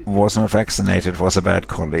was not vaccinated was a bad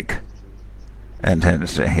colleague, and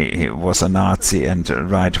he was a Nazi and a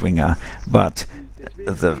right-winger. But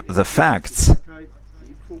the facts,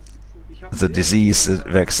 the disease, the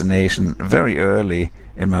vaccination, very early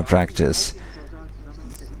in my practice,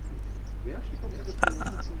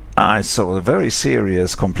 I saw very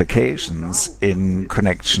serious complications in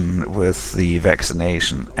connection with the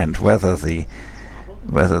vaccination, and whether the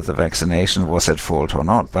vaccination was at fault or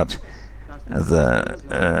not. But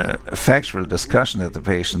the factual discussion that the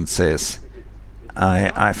patient says,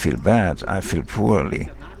 I feel bad, I feel poorly,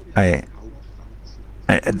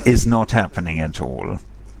 is not happening at all.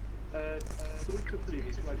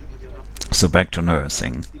 So back to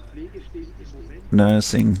nursing.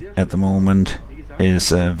 Nursing at the moment is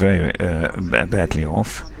very badly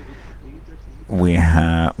off. We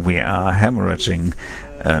are hemorrhaging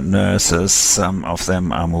nurses. Some of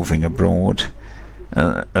them are moving abroad.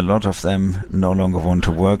 A lot of them no longer want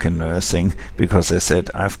to work in nursing because they said,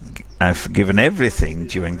 I've given everything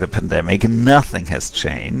during the pandemic and nothing has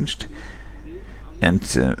changed. And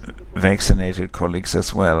vaccinated colleagues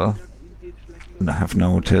as well have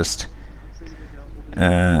noticed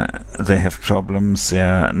they have problems, they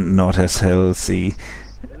are not as healthy,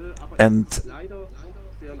 and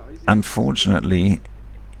unfortunately,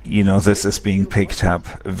 this is being picked up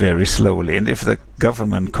very slowly. And if the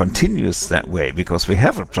government continues that way, because we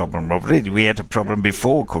have a problem already, we had a problem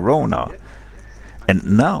before corona, and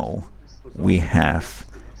now we have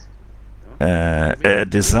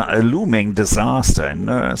a looming disaster in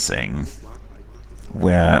nursing,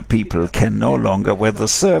 where the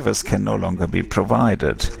service can no longer be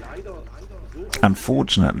provided.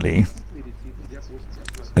 Unfortunately,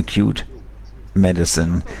 acute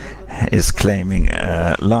medicine is claiming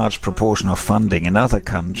a large proportion of funding in other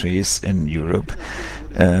countries in Europe,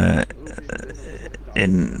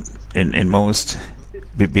 in most,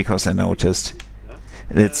 because I noticed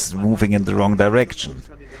it's moving in the wrong direction.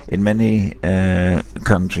 In many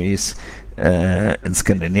countries, in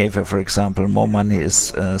Scandinavia, for example, more money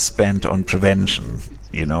is spent on prevention,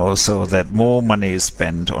 so that more money is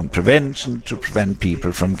spent on prevention to prevent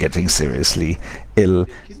people from getting seriously ill,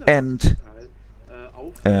 and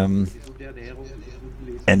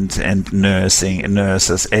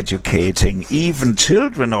nurses educating even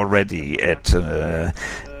children already at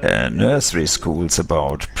nursery schools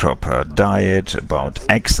about proper diet, about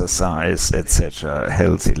exercise, etc.,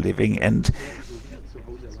 healthy living, and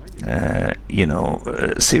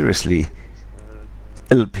seriously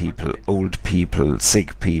ill people, old people,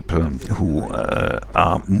 sick people who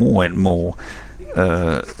are more and more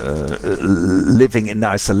living in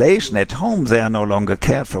isolation at home, they are no longer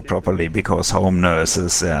cared for properly because home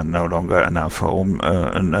nurses, there are no longer enough home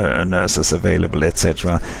nurses available,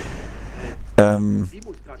 etc.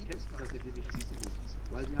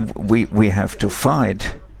 We have to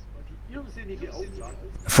fight,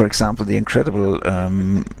 for example, the incredible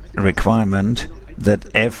requirement that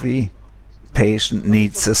every patient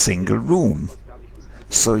needs a single room.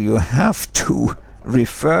 So you have to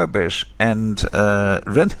refurbish and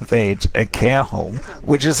renovate a care home,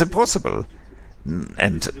 which is impossible.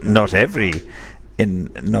 And not every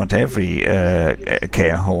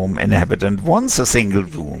care home inhabitant wants a single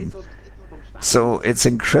room. So it's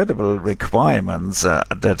incredible requirements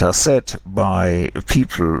that are set by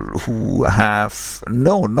people who have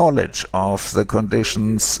no knowledge of the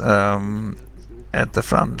conditions at the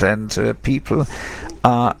front, and people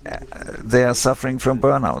they are suffering from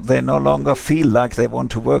burnout. They no longer feel like they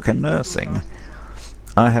want to work in nursing.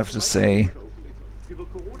 I have to say,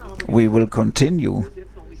 we will continue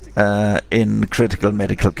in critical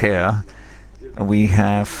medical care. We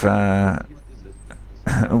have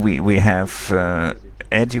we have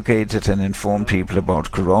educated and informed people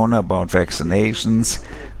about corona, about vaccinations.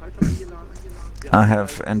 I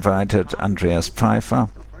have invited Andreas Pfeiffer,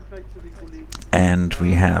 and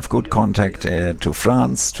we have good contact to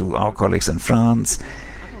France, to our colleagues in France.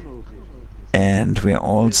 And we are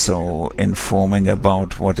also informing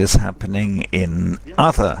about what is happening in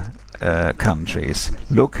other countries.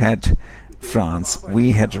 Look at France.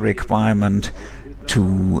 We had a requirement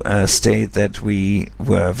to state that we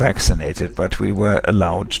were vaccinated, but we were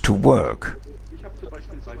allowed to work.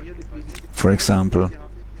 For example,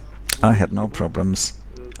 I had no problems.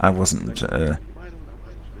 I wasn't.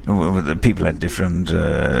 The people had different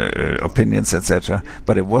opinions, etc.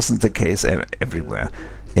 But it wasn't the case everywhere.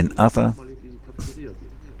 In other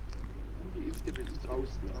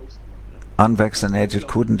unvaccinated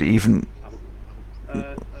couldn't even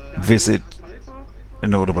visit a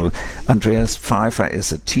notable. Andreas Pfeiffer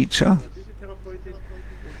is a teacher.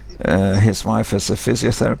 His wife is a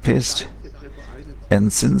physiotherapist.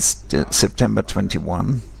 And since September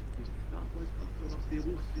 21,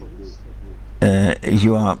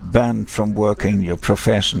 you are banned from working your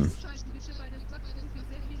profession.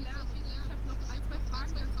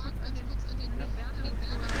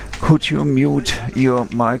 Could you mute your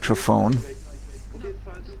microphone?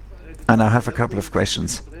 And I have a couple of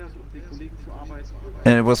questions.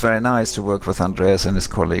 And it was very nice to work with Andreas and his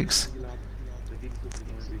colleagues.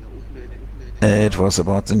 It was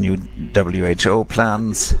about the new WHO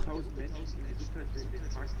plans.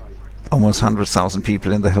 Almost 100,000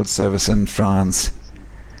 people in the health service in France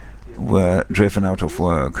were driven out of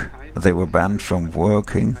work. They were banned from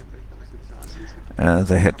working.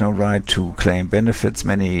 They had no right to claim benefits.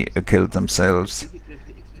 Many killed themselves.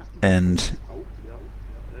 And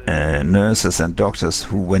nurses and doctors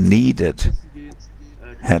who were needed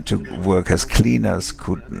had to work as cleaners,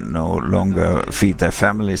 could no longer feed their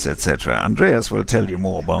families, etc. Andreas will tell you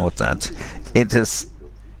more about that. It is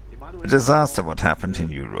a disaster what happened in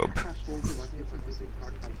Europe,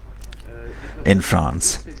 in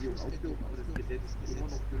France.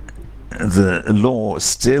 The law is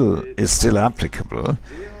still applicable.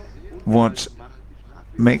 What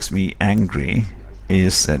makes me angry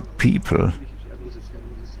is that people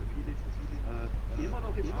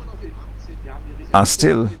are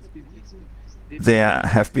still, they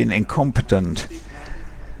have been incompetent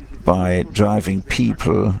by driving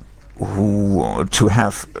people who to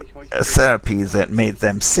have a therapy that made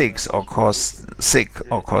them sick or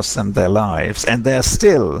cost them their lives, and they're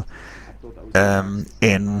still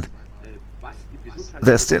in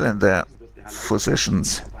their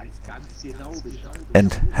positions.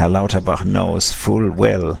 And Herr Lauterbach knows full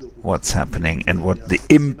well what's happening and what the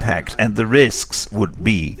impact and the risks would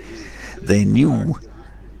be. They knew.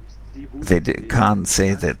 They can't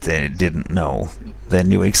say that they didn't know. They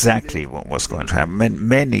knew exactly what was going to happen.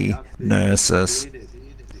 Many nurses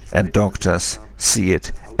and doctors see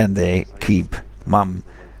it and they keep mum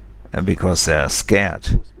because they're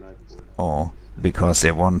scared or because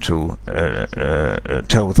they want to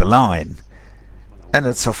toe the line. And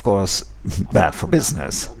it's of course bad for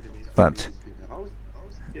business. But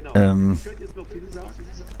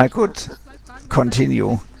I could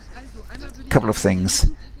continue. Couple of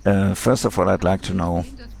things. First of all, I'd like to know,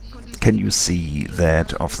 can you see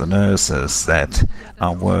that of the nurses that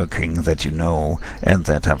are working, that you know, and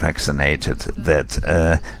that are vaccinated, that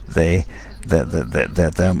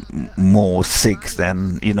they're more sick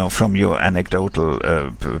than, you know, from your anecdotal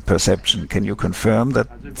perception? Can you confirm that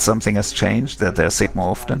something has changed, that they're sick more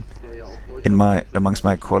often? Amongst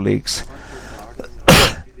my colleagues,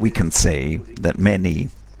 we can say that many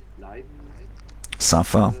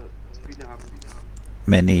suffer,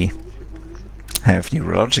 many have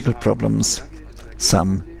neurological problems,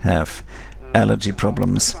 some have allergy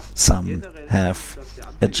problems, some have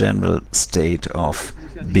a general state of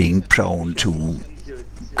being prone to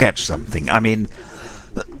catch something. I mean,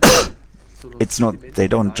 it's not, they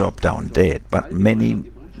don't drop down dead, but many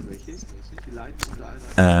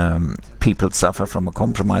people suffer from a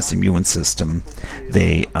compromised immune system.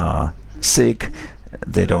 They are sick,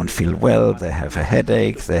 they don't feel well, they have a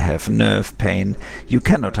headache, they have nerve pain. You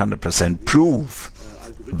cannot 100% prove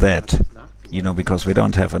that, you know, because we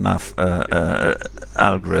don't have enough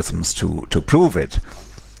algorithms to prove it.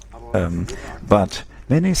 But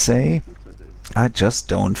many say, I just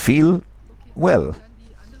don't feel well.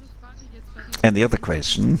 And the other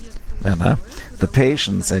question, Werner, the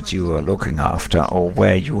patients that you are looking after, or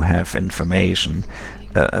where you have information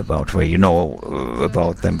about, where you know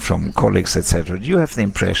about them from colleagues, etc., do you have the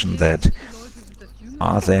impression that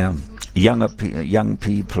are there young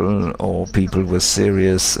people or people with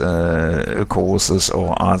serious causes,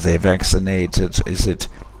 or are they vaccinated? Is it?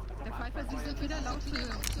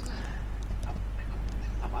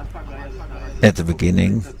 At the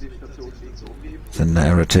beginning, the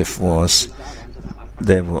narrative was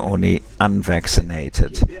there were only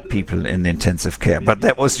unvaccinated people in intensive care, but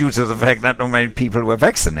that was due to the fact that not many people were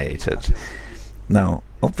vaccinated. Now,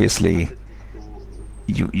 obviously,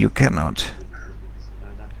 you cannot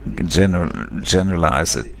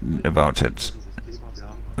generalize it about it.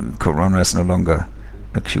 Corona is no longer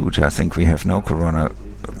acute. I think we have no corona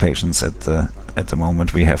patients at the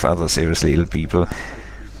moment. We have other seriously ill people.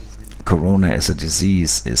 Corona as a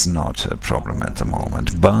disease is not a problem at the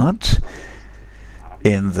moment, but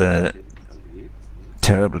in the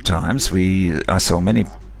terrible times, I saw many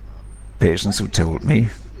patients who told me,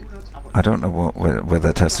 I don't know whether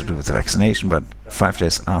it has to do with the vaccination, but 5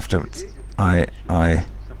 days after, I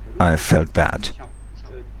felt bad.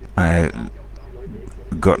 I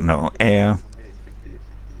got no air.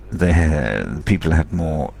 People had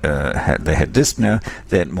more. They had dyspnea.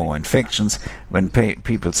 They had more infections. When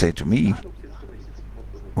people say to me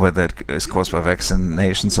whether it is caused by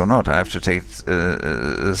vaccinations or not, I have to take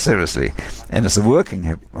it seriously. And as a working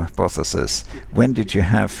hypothesis, when did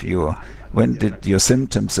your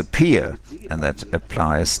symptoms appear? And that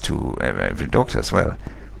applies to every doctor as well.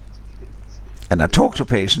 And I talk to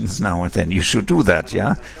patients now and then. You should do that,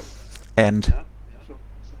 yeah? And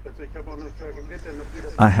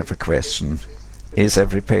I have a question. Is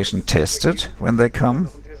every patient tested when they come?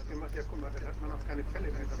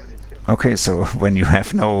 Okay, so when you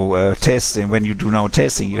have no testing, when you do no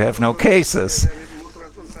testing, you have no cases.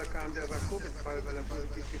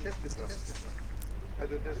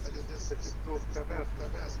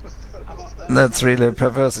 That's really a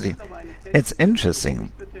perversity. It's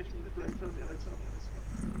interesting,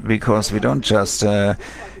 because we don't just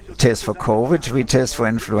test for COVID, we test for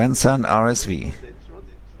influenza and RSV.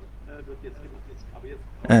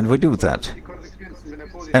 And we do that.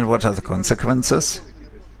 And what are the consequences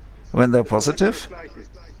when they're positive?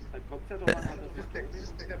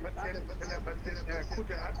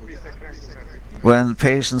 When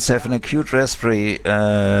patients have an acute respiratory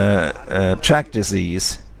tract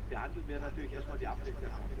disease,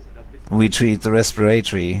 we treat the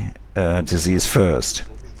respiratory disease first.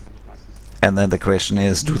 And then the question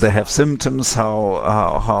is, do they have symptoms?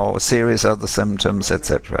 How serious are the symptoms,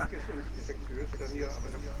 etc.?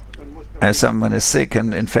 As someone is sick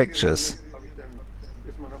and infectious,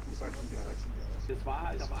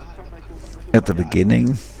 at the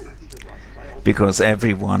beginning, because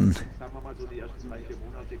everyone,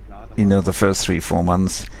 you know, the first 3-4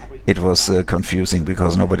 months, it was confusing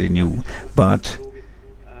because nobody knew. But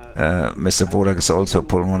Mr. Wodak is also a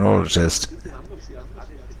pulmonologist.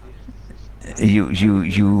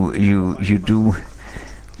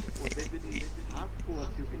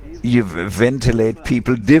 You ventilate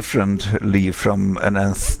people differently from an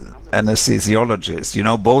anesthesiologist. You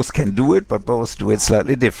know, both can do it, but both do it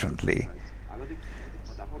slightly differently.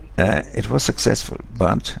 It was successful,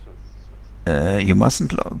 but you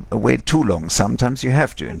mustn't wait too long. Sometimes you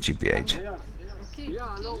have to intubate.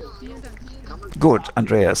 Good,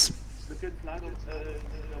 Andreas.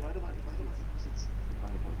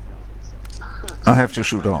 I have to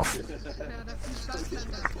shoot off.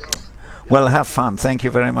 Well, have fun. Thank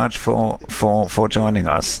you very much for joining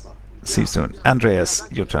us. See you soon. Andreas,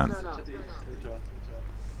 your turn.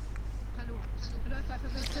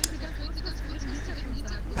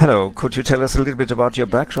 Hello. Could you tell us a little bit about your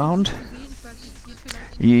background?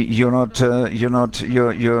 Your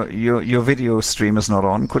video stream is not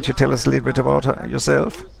on. Could you tell us a little bit about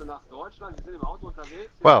yourself?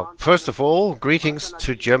 Well, first of all, greetings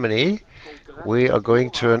to Germany. We are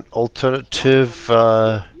going to an alternative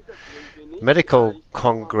medical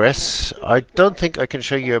congress. I don't think I can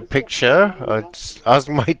show you a picture. Ask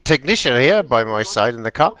my technician here by my side in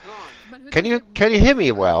the car. Can you hear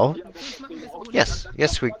me well? Yes,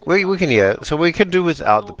 yes, we can hear. So we can do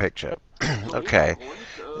without the picture. Okay.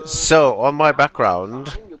 So on my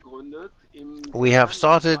background, we have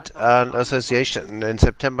started an association in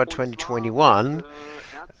September 2021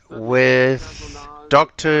 with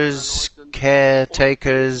doctors,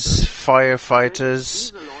 caretakers,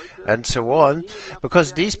 firefighters, and so on,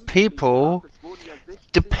 because these people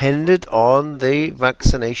depended on the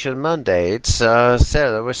vaccination mandates. So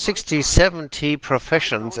there were 60, 70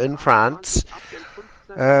 professions in France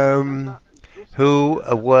um, who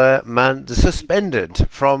were suspended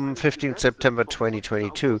from 15th September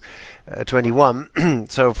 2022, 21.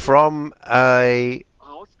 So from a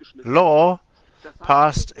law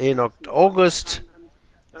passed in August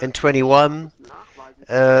in 21,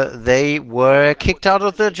 they were kicked out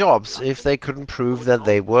of their jobs if they couldn't prove that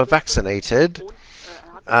they were vaccinated,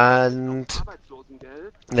 and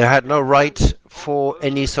they had no right for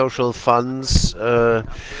any social funds,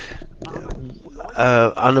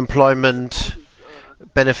 unemployment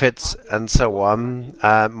benefits, and so on.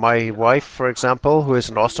 My wife, for example, who is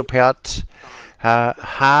an osteopath,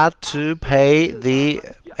 had to pay the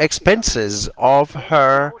expenses of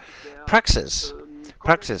her praxis.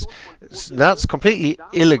 Practice. That's completely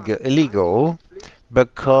illegal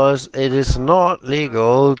because it is not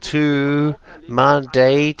legal to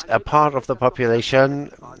mandate a part of the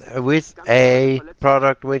population with a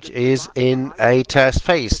product which is in a test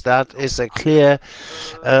phase. That is a clear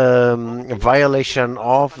violation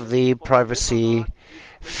of the privacy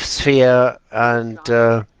sphere, and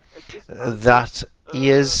that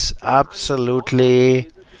is absolutely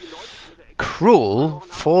cruel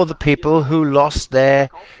for the people who lost their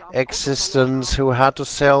existence, who had to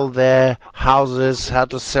sell their houses, had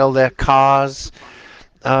to sell their cars.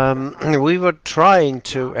 We were trying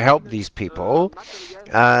to help these people,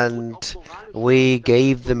 and we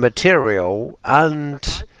gave the material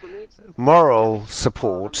and moral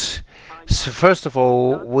support. So first of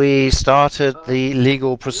all, we started the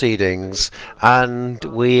legal proceedings, and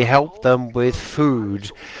we helped them with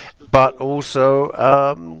food, but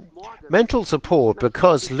also mental support,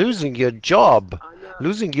 because losing your job,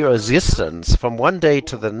 losing your existence from one day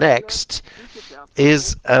to the next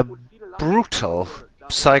is a brutal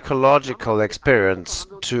psychological experience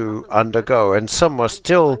to undergo, and some are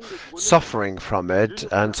still suffering from it.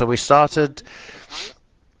 And so we started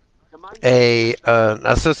a an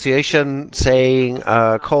association saying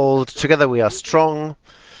called Together We Are Strong,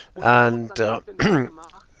 and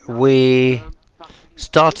we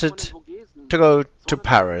started to go to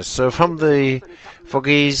Paris. So from the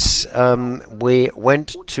Vosges,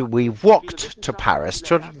 we walked to Paris,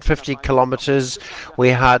 250 kilometers. We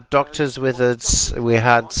had doctors with us, we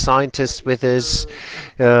had scientists with us.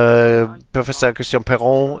 Professor Christian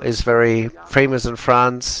Perron is very famous in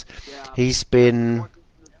France. He's been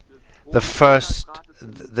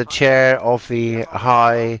the chair of the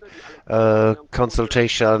High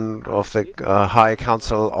Consultation of the High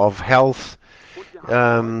Council of Health.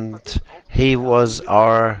 He was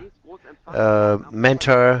our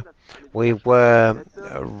mentor. We were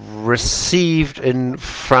received in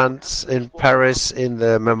France, in Paris, in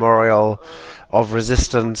the Memorial of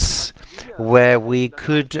Resistance, where we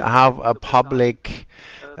could have a public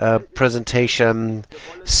presentation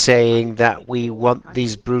saying that we want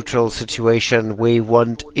these brutal situation, we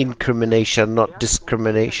want incrimination, not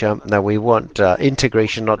discrimination. No, we want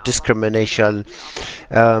integration, not discrimination.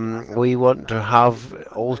 We want to have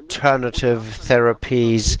alternative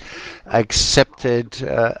therapies accepted,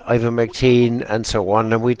 ivermectin, and so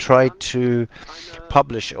on. And we tried to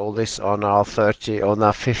publish all this on our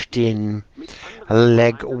 15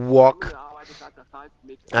 leg walk.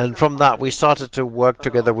 And from that, we started to work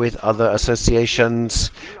together with other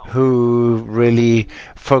associations who really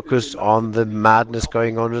focused on the madness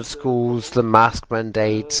going on in schools, the mask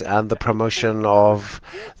mandates, and the promotion of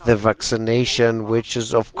the vaccination, which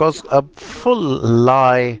is, of course, a full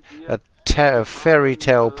lie, a fairy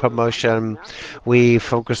tale promotion. We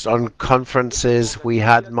focused on conferences. We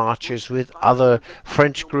had marches with other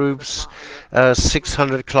French groups,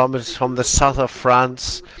 600 kilometers from the south of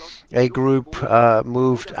France. A group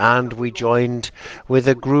moved, and we joined with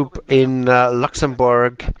a group in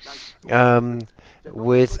Luxembourg,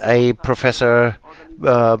 with a professor,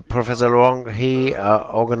 Professor Long. He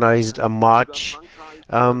organized a march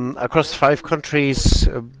across 5 countries: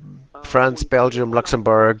 France, Belgium,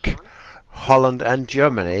 Luxembourg, Holland, and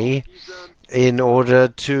Germany. in order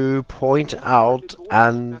to point out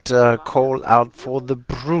and call out for the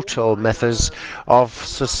brutal methods of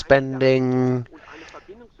suspending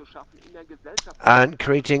and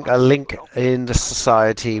creating a link in the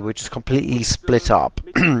society which is completely split up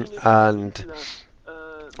and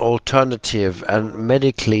alternative and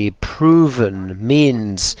medically proven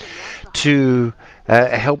means to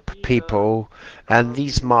help people, and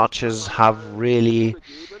these marches have really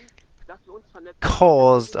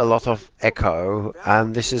caused a lot of echo,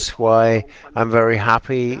 and this is why I'm very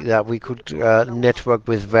happy that we could network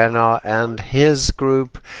with Werner and his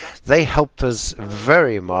group. They helped us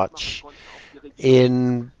very much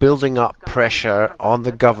in building up pressure on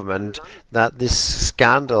the government that this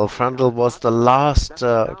scandal. France was the last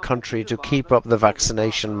country to keep up the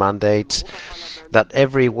vaccination mandate, that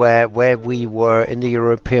everywhere where we were in the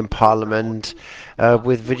European Parliament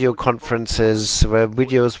with video conferences where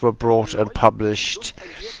videos were brought and published,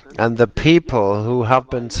 and the people who have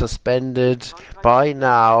been suspended by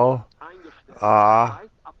now are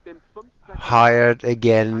hired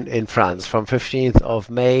again in France. From 15th of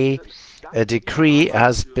May, a decree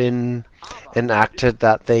has been enacted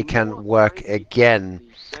that they can work again.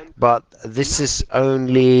 But this is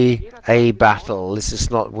only a battle. This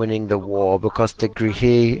is not winning the war, because the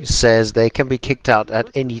decree says they can be kicked out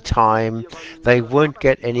at any time. They won't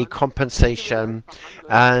get any compensation,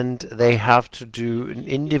 and they have to do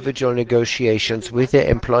individual negotiations with their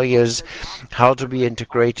employers how to be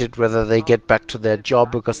integrated, whether they get back to their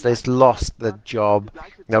job because they've lost the job,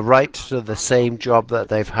 the right to the same job that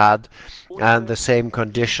they've had and the same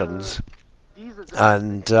conditions.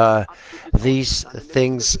 And these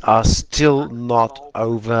things are still not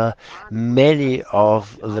over. Many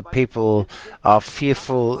of the people are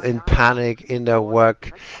fearful, in panic in their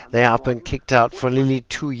work. They have been kicked out for nearly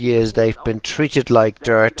 2 years. They've been treated like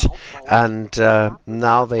dirt, and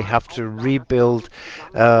now they have to rebuild.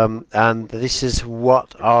 And this is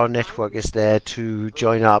what our network is there to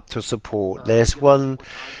join up to support. There's one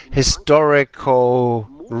historical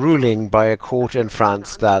ruling by a court in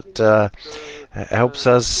France that helps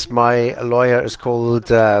us. My lawyer is called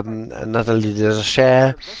Nathalie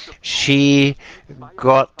Descher. She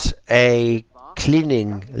got a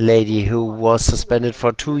cleaning lady who was suspended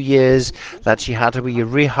for 2 years, that she had to be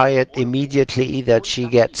rehired immediately, that she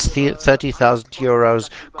gets 30,000 euros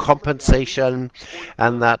compensation,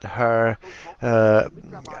 and that her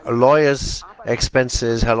lawyer's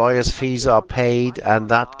expenses, her lawyer's fees are paid, and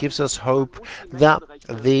that gives us hope that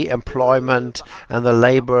the employment and the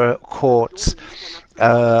labor courts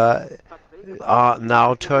are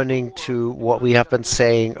now turning to what we have been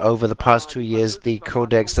saying over the past 2 years: the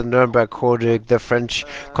Codex, the Nuremberg Codex, the French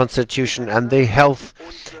Constitution, and the health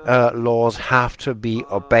laws have to be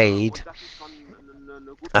obeyed.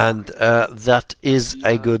 And that is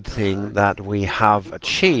a good thing that we have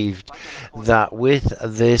achieved, that with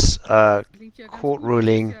this court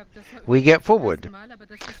ruling we get forward.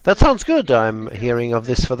 That sounds good. I'm hearing of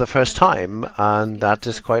this for the first time, and that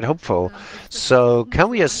is quite hopeful. So can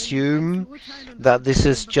we assume that this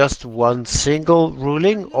is just one single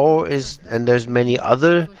ruling, and there's many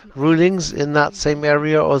other rulings in that same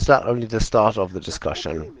area, or is that only the start of the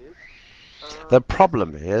discussion? The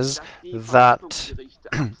problem is that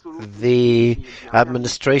the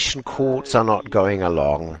administration courts are not going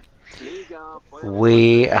along.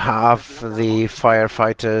 We have the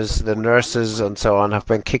firefighters, the nurses, and so on have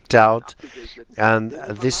been kicked out, and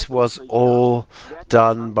this was all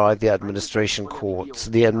done by the administration courts.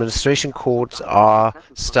 The administration courts are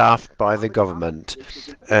staffed by the government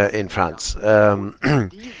in France.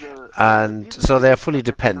 And so they're fully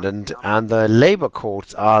dependent, and the labor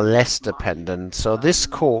courts are less dependent. So this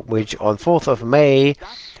court, which on 4th of May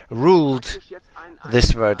ruled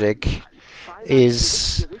this verdict,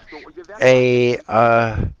 is a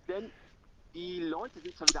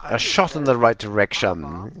shot in the right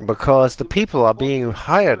direction, because the people are being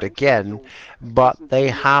hired again, but they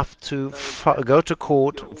have to go to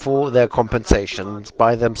court for their compensations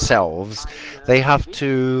by themselves. They have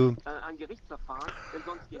to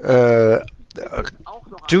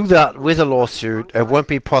do that with a lawsuit. It won't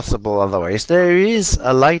be possible otherwise. There is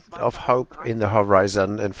a light of hope in the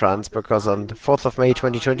horizon in France, because on the 4th of May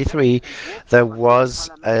 2023 there was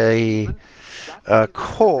a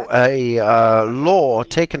law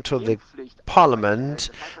taken to the Parliament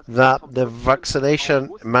that the vaccination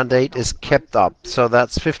mandate is kept up. So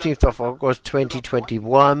that's 15th of August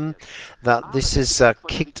 2021 that this is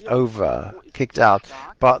kicked out.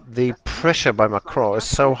 But the pressure by Macron is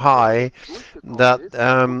so high that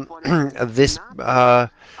this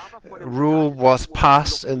rule was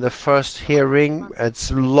passed in the first hearing.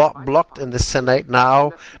 It's blocked in the Senate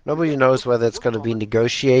now. Nobody knows whether it's going to be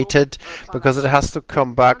negotiated because it has to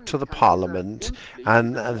come back to the Parliament.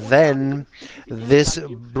 And then this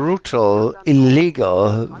brutal,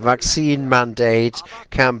 illegal vaccine mandate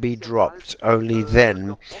can be dropped only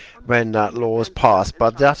then when that law is passed.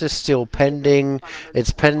 But that is still pending.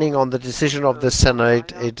 It's pending on the decision of the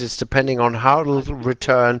Senate. It is depending on how it will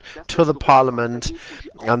return to the Parliament.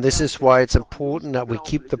 And this is why it's important that we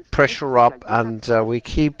keep the pressure up and we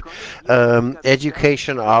keep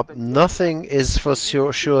education up. Nothing is for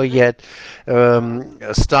sure yet.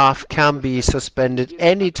 Staff can be suspended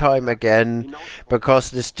anytime again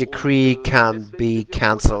because this decree can be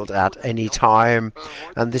cancelled at any time.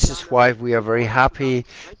 And this is why we are very happy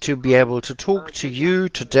to be able to talk to you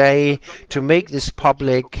today, to make this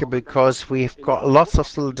public, because we've got lots of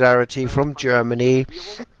solidarity from Germany.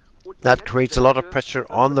 That creates a lot of pressure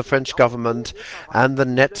on the French government, and the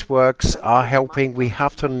networks are helping. We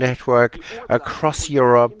have to network across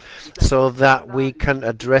Europe so that we can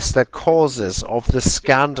address the causes of the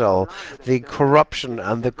scandal, the corruption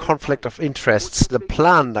and the conflict of interests. The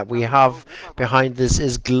plan that we have behind this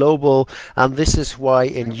is global, and this is why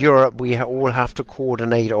in Europe we all have to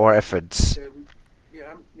coordinate our efforts.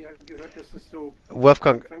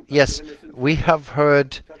 Wolfgang, yes, we have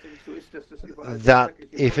heard that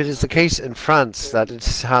if it is the case in France that it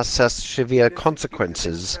has severe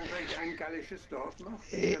consequences,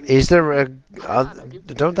 is there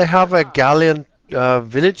don't they have a Gallian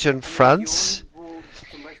village in France?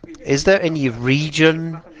 Is there any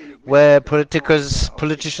region where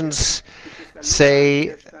politicians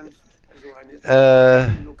say,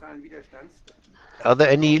 are there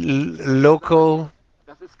any local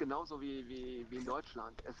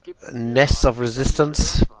nests of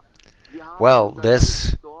resistance? Well,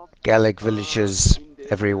 there's Gallic villages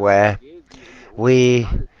everywhere. We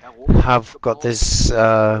have got this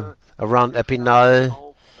around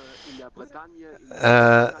Epinal.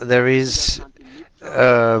 There is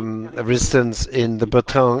resistance in the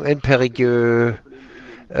Bretagne, in Périgueux,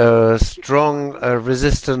 strong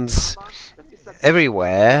resistance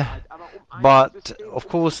everywhere. But of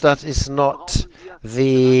course, that's not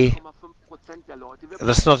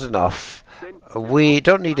enough. We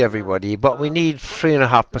don't need everybody, but we need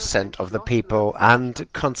 3.5% of the people and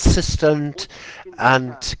consistent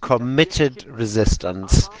and committed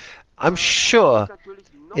resistance. I'm sure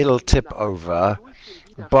it'll tip over,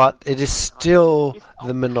 but it is still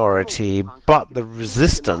the minority. But the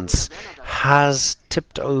resistance has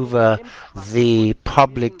tipped over the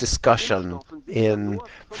public discussion in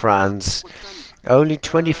France. Only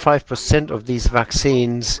 25% of these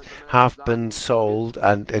vaccines have been sold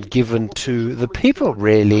and given to the people,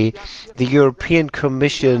 really. The European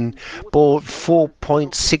Commission bought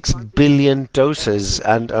 4.6 billion doses,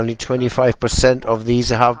 and only 25% of these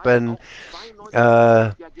have been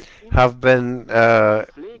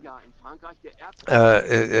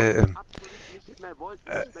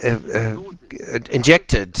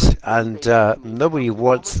injected, and nobody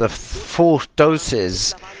wants the full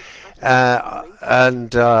doses. It's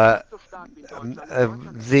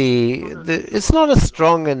not as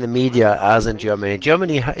strong in the media as in Germany.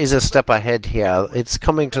 Germany is a step ahead here. It's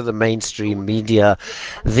coming to the mainstream media,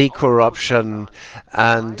 the corruption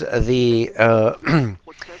and the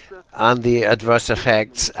and the adverse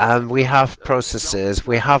effects, and we have processes,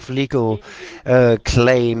 we have legal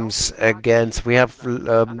claims against, we have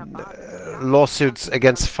lawsuits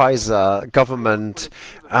against Pfizer, government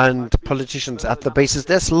and politicians at the basis.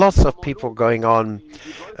 There's lots of people going on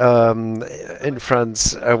in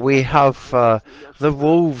France. We have the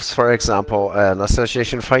Wolves, for example, an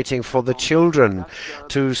association fighting for the children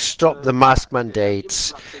to stop the mask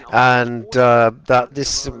mandates, and that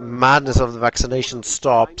this madness of the vaccination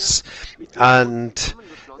stops, and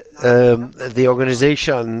the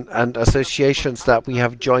organization and associations that we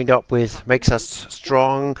have joined up with makes us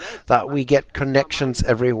strong, that we get connections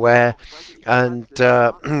everywhere. And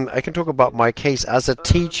I can talk about my case. As a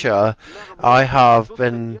teacher, I have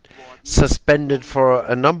been suspended for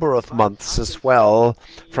a number of months as well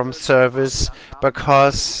from service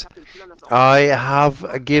because I have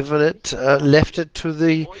left it to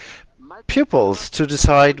the pupils to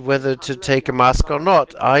decide whether to take a mask or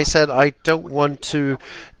not. I said I don't want to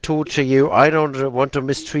torture you. I don't want to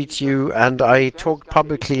mistreat you. And I talked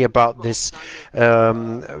publicly about this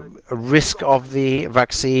risk of the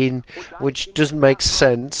vaccine, which doesn't make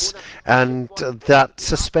sense. And that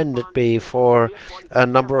suspended me for a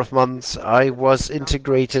number of months. I was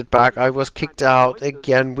integrated back. I was kicked out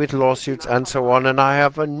again with lawsuits and so on. And I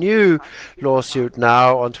have a new lawsuit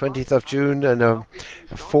now on 20th of June in a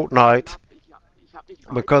fortnight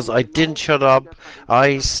because I didn't shut up.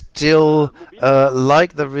 I still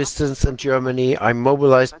like the resistance in Germany. I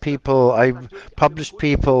mobilized people. I published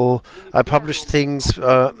people. I published things.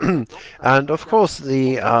 And of course,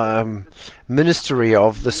 the Ministry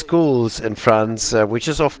of the Schools in France, which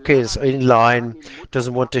is of course in line,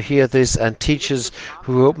 doesn't want to hear this. And teachers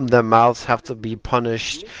who open their mouths have to be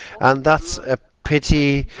punished. And that's a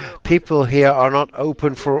pity. People here are not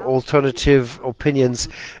open for alternative opinions.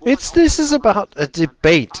 This is about a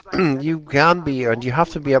debate. You can be and you have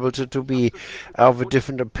to be able to be of a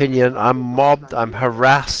different opinion. I'm mobbed, I'm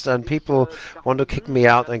harassed, and people want to kick me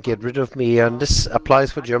out and get rid of me. And this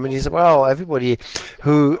applies for Germany as well. Everybody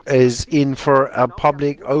who is in for a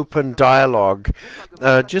public open dialogue,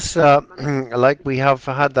 just like we have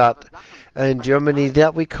had that in Germany,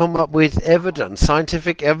 that we come up with evidence,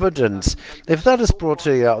 scientific evidence. If that is brought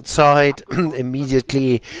to the outside,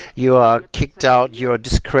 immediately you are kicked out, you are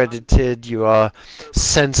discredited, you are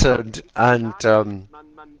censored, and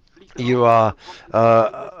you are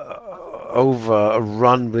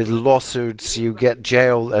overrun with lawsuits, you get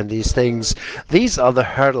jailed and these things. These are the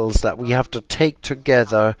hurdles that we have to take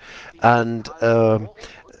together, and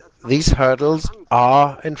these hurdles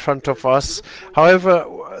are in front of us. However,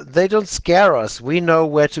 they don't scare us. We know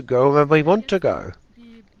where to go when we want to go.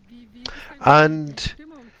 And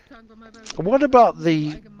what about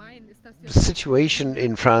the situation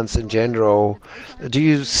in France in general? Do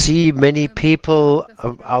you see many people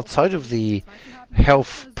outside of the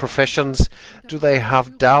health professions? Do they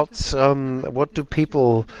have doubts? What do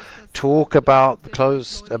people talk about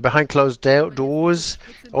behind closed doors?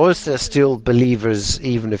 Or is there still believers,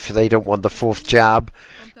 even if they don't want the fourth jab?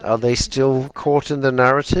 Are they still caught in the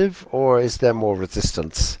narrative, or is there more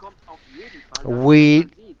resistance? We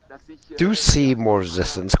do see more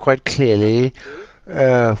resistance quite clearly.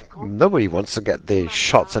 Nobody wants to get the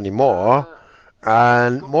shots anymore,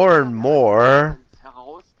 and more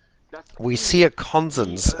we see a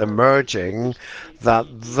consensus emerging that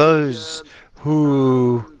those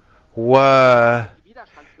who were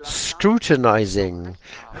scrutinizing,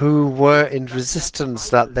 who were in resistance,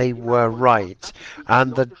 that they were right,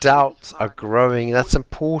 and the doubts are growing. That's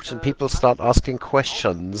important. People start asking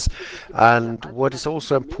questions, and what is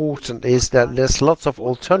also important is that there's lots of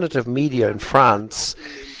alternative media in France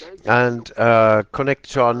and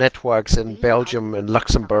connected to our networks in Belgium and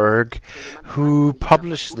Luxembourg who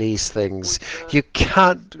publish these things. You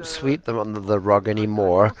can't sweep them under the rug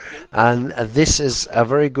anymore, and this is a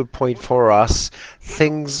very good point for us.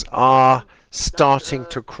 Things are starting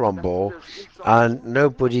to crumble, and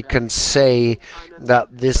nobody can say that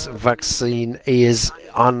this vaccine is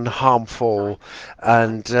unharmful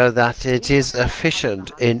and that it is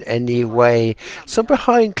efficient in any way. So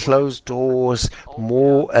behind closed doors,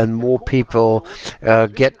 more and more people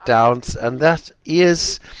get doubts, and that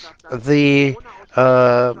is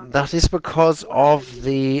because of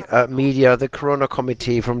the media, the Corona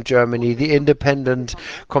Committee from Germany, the independent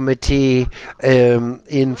committee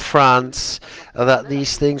in France, that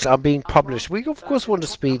these things are being published. We, of course, want to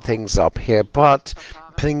speed things up here, but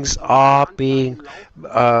things are being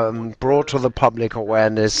brought to the public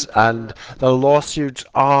awareness, and the lawsuits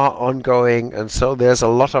are ongoing, and so there's a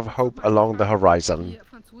lot of hope along the horizon.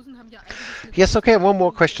 Yes, okay, one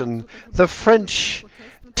more question. The French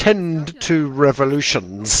tend to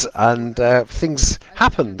revolutions, and things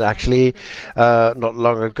happened actually not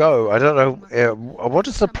long ago. I don't know, what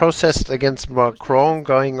is the process against Macron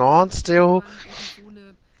going on still?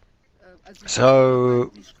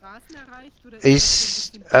 So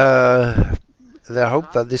is there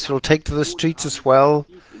hope that this will take to the streets as well?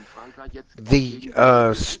 The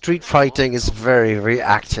street fighting is very, very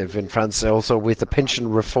active in France, also with the pension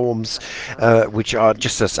reforms, which are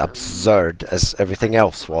just as absurd as everything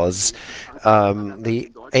else was.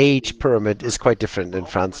 The age pyramid is quite different in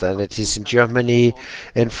France than it is in Germany.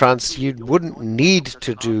 In France, you wouldn't need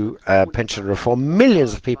to do pension reform.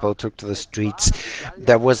 Millions of people took to the streets.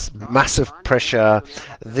 There was massive pressure.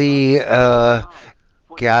 The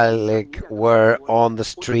Gaelic were on the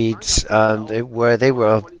streets, and they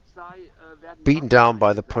were beaten down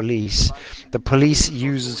by the police. The police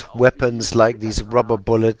uses weapons like these rubber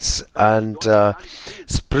bullets and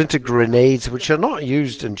splinter grenades, which are not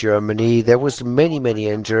used in Germany. There was many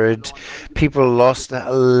injured. People lost their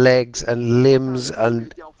legs and limbs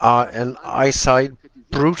and eyesight.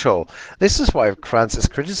 Brutal. This is why France is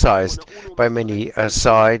criticized by many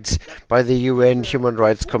sides, by the UN Human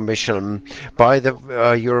Rights Commission, by the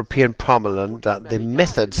European Parliament, that the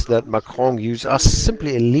methods that Macron used are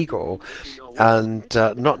simply illegal and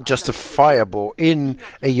not justifiable in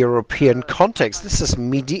a European context. This is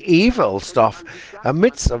medieval stuff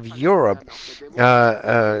amidst of Europe.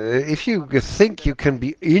 If you think you can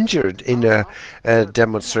be injured in a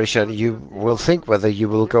demonstration, you will think whether you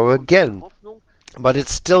will go again. But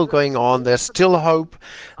it's still going on. There's still hope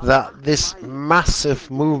that this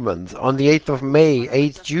massive movement on the 8th of May,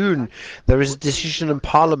 8th June, there is a decision in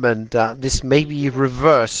Parliament that this may be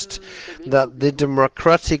reversed, that the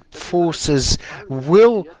democratic forces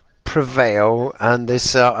will prevail and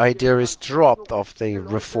this idea is dropped of the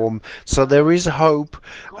reform. So there is hope,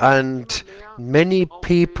 and many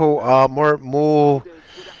people are more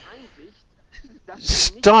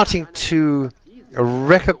starting to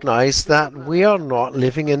recognize that we are not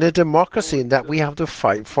living in a democracy and that we have to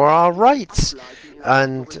fight for our rights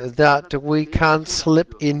and that we can't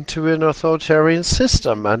slip into an authoritarian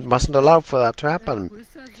system and mustn't allow for that to happen.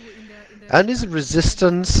 And is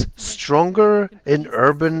resistance stronger in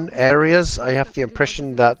urban areas? I have the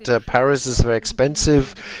impression that Paris is very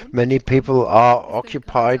expensive. Many people are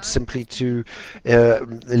occupied simply to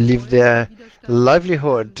live their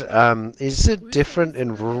livelihood. Is it different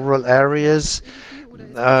in rural areas,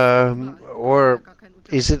 or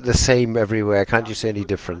is it the same everywhere? Can't you see any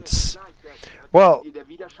difference? Well,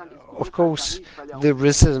 of course, the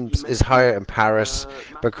resistance is higher in Paris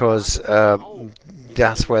because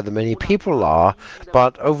that's where the many people are.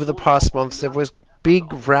 But over the past months, there was big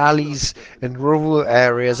rallies in rural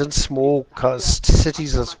areas and small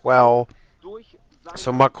cities as well.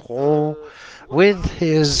 So Macron, with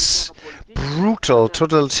his brutal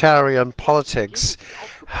totalitarian politics,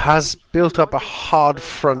 has built up a hard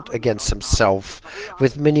front against himself,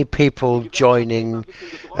 with many people joining.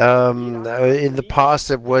 In the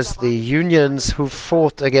past, it was the unions who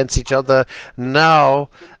fought against each other. Now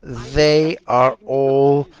they are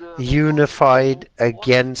all unified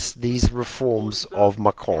against these reforms of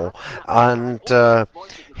Macron, and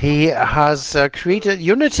he has created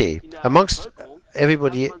unity amongst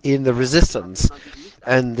everybody in the resistance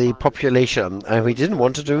and the population, and we didn't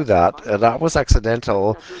want to do that. That was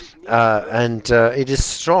accidental, and it is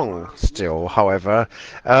strong still. However,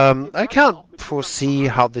 I can't foresee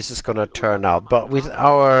how this is going to turn out, but with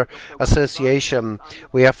our association,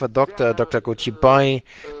 we have a Dr. Gauthier,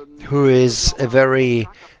 who is a very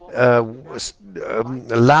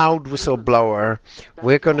loud whistleblower.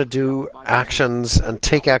 We're going to do actions and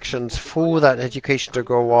take actions for that education to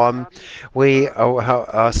go on. We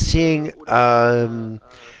are seeing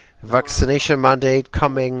vaccination mandate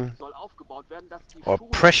coming, or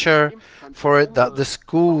pressure for it, that the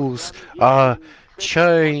schools are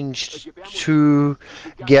changed to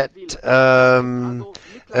get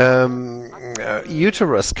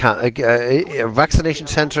uterus vaccination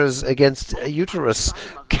centers against uterus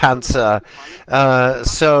cancer.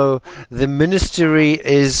 So the ministry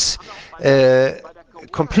is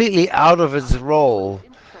completely out of its role.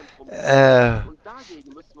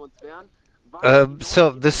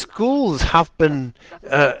 So the schools have been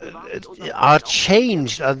are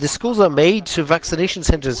changed. The schools are made to vaccination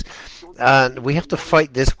centers, and we have to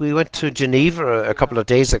fight this. We went to Geneva a couple of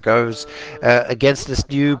days ago against this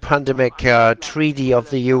new pandemic treaty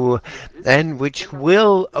of the UN, which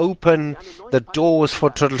will open the doors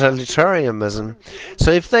for totalitarianism.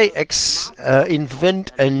 So if they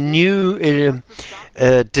invent a new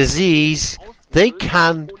disease, they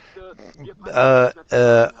can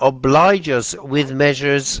oblige us with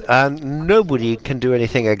measures, and nobody can do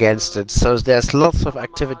anything against it. So there's lots of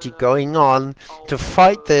activity going on to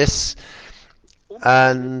fight this,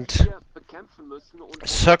 and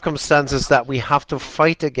circumstances that we have to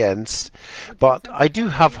fight against. But I do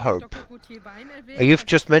have hope. You've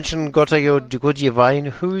just mentioned Gauthier.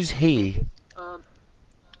 Who's he?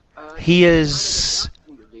 He is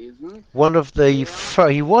one of the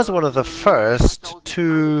he was one of the first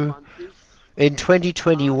to, in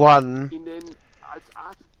 2021,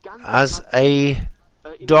 as a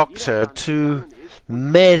doctor, to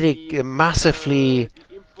massively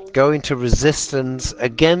go into resistance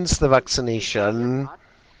against the vaccination,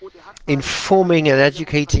 informing and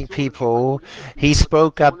educating people. He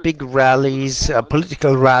spoke at big rallies,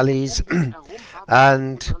 political rallies,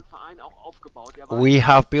 and we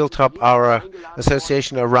have built up our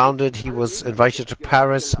association around it. He was invited to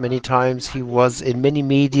Paris many times. He was in many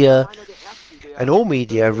media, and all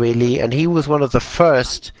media really, and he was one of the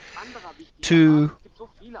first to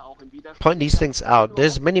point these things out.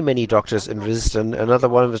 There's many doctors in Dresden. Another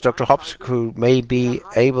one was Dr. Hopps, who may be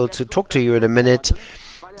able to talk to you in a minute.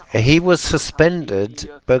 He was suspended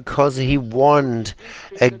because he warned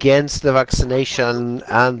against the vaccination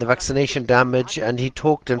and the vaccination damage, and he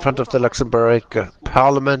talked in front of the Luxembourg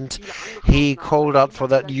Parliament. He called out for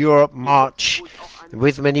that Europe March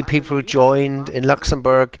with many people who joined in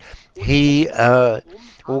Luxembourg. He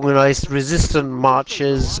organized resistant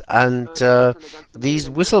marches, and these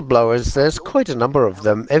whistleblowers, there's quite a number of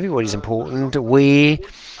them. Everybody's important. We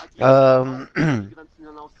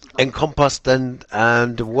encompassed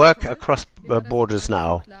and work across borders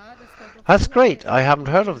now. That's great. I haven't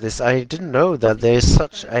heard of this. I didn't know that there's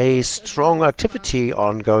such a strong activity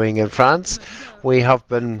ongoing in France. We have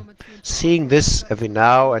been seeing this every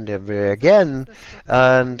now and every again,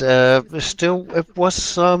 and still it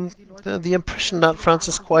was the impression that France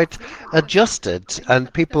is quite adjusted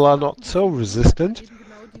and people are not so resistant.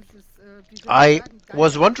 I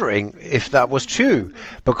was wondering if that was true,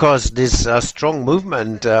 because this strong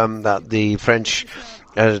movement that the French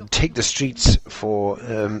take the streets for,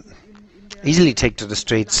 easily take to the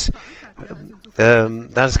streets,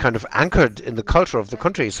 that's kind of anchored in the culture of the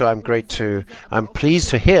country. So I'm pleased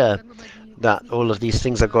to hear that all of these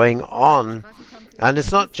things are going on. And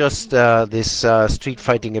it's not just this street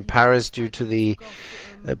fighting in Paris due to the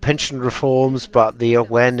pension reforms, but the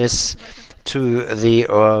awareness to the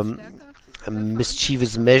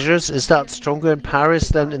mischievous measures. Is that stronger in Paris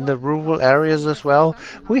than in the rural areas as well?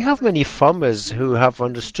 We have many farmers who have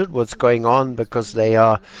understood what's going on because they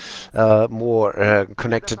are more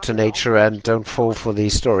connected to nature and don't fall for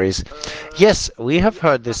these stories. Yes, we have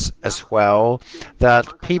heard this as well, that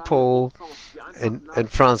people in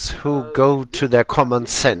France who go to their common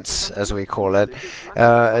sense, as we call it,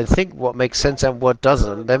 and think what makes sense and what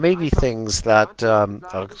doesn't. There may be things that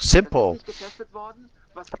are simple.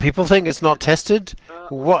 People think it's not tested.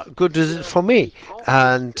 What good is it for me?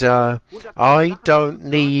 And I don't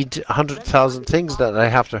need 100,000 things that I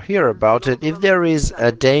have to hear about it. If there is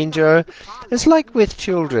a danger, it's like with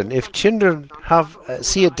children. If children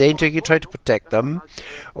see a danger, you try to protect them,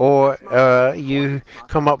 or you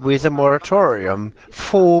come up with a moratorium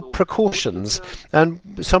for precautions. And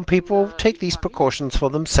some people take these precautions for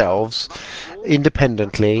themselves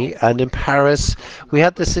independently. And in Paris, we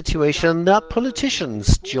had the situation that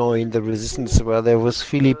politicians joined the resistance, where there was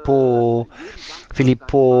Philippot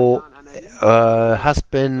has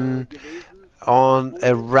been on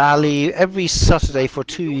a rally every Saturday for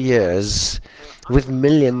 2 years with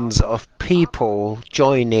millions of people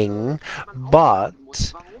joining. But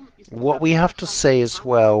what we have to say as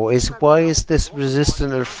well is, why is this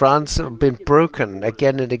resistance in France been broken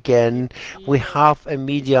again and again? We have a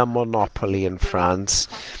media monopoly in France.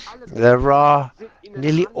 There are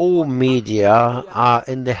nearly all media are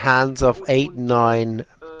in the hands of 8-9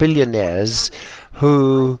 billionaires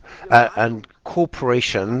who and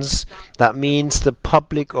corporations. That means the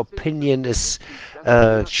public opinion is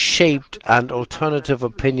shaped and alternative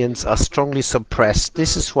opinions are strongly suppressed.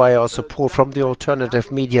 This is why our support from the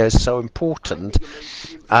alternative media is so important.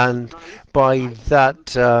 And by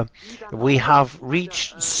that, we have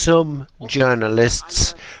reached some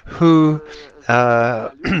journalists who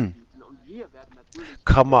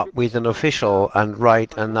come up with an official and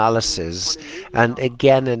right analysis, and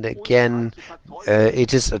again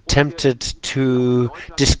it is attempted to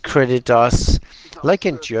discredit us. Like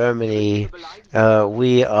in Germany,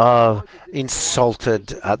 we are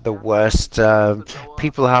insulted at the worst.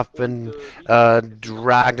 People have been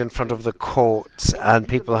dragged in front of the courts, and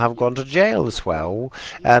people have gone to jail as well.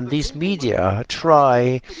 And these media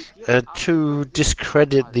try to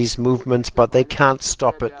discredit these movements, but they can't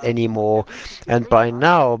stop it anymore. And by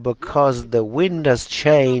now, because the wind has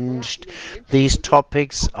changed, these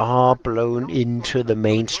topics are blown into the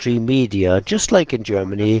mainstream media, just like in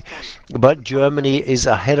Germany. But Germany is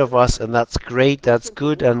ahead of us, and that's great, that's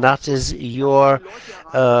good, and that is your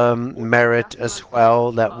merit as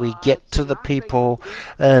well, that we get to the people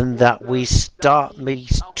and that we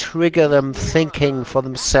trigger them thinking for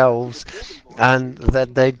themselves, and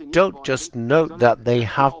that they don't just note that they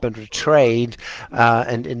have been betrayed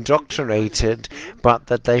and indoctrinated, but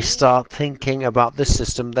that they start thinking about the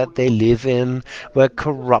system that they live in, where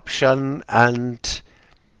corruption and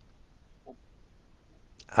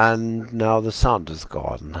now the sound is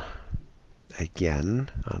gone again,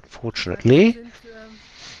 unfortunately.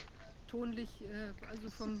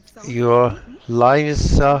 Your line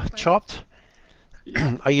is chopped.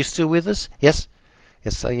 Are you still with us? Yes?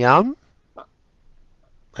 Yes, I am.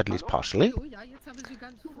 At least partially.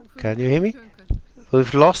 Can you hear me?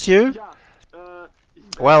 We've lost you?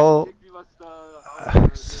 Well,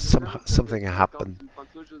 something happened.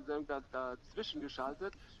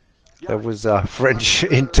 There was a French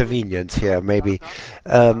intervenient here, maybe.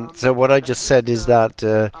 So what I just said is that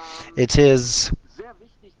it is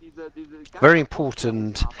very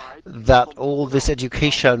important that all this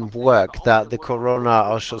education work that the Corona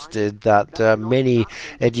Ausschuss did, that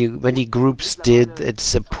many groups did,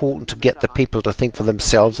 it's important to get the people to think for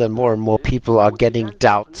themselves, and more people are getting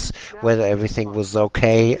doubts whether everything was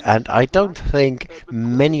okay. And I don't think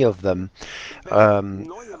many of them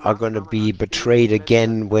are going to be betrayed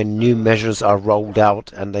again when new measures are rolled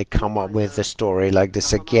out and they come up with a story like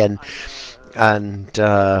this again. And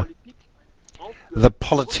the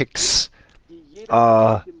politics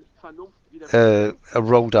are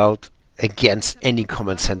rolled out against any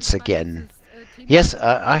common sense again. Yes,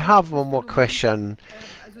 I have one more question.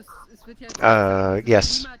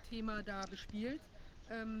 Yes.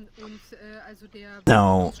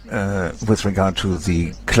 Now, with regard to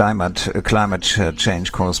the climate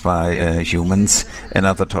change caused by humans and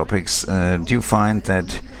other topics, do you find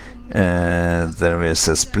that there is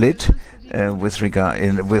a split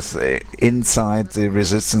inside the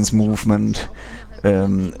resistance movement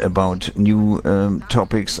about new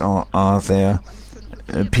topics, or are there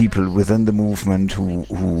people within the movement who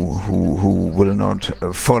will not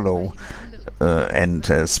follow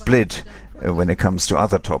and split when it comes to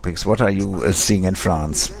other topics? What are you seeing in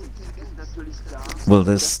France? Well,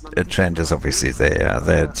 this trend is obviously there,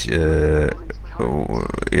 that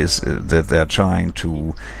that they're trying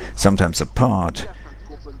to, sometimes apart,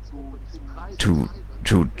 to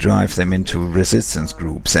drive them into resistance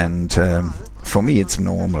groups. And for me, it's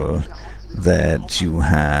normal that you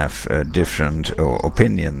have different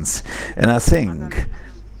opinions. And I think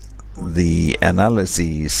the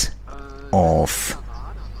analyses of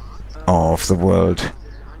the World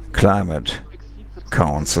Climate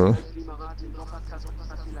Council,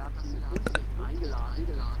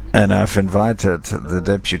 and I've invited the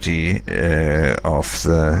deputy of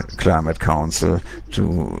the Climate Council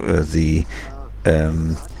to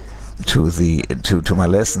my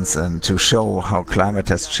lessons and to show how climate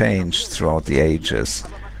has changed throughout the ages.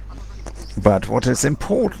 But what is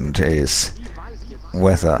important is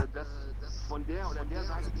whether,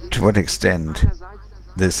 to what extent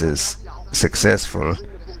this is successful.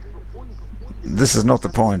 This is not the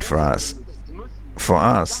point for us. For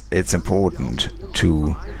us, it's important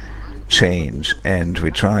to change, and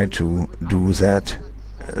we try to do that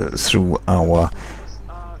through our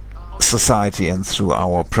society and through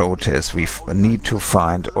our protests. We need to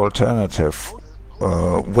find alternative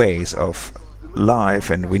ways of life,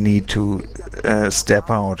 and we need to step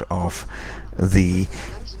out of the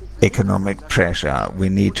economic pressure. We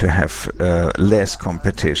need to have less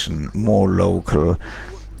competition, more local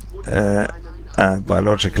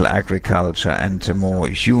biological agriculture, and a more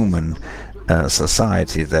human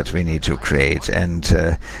society that we need to create.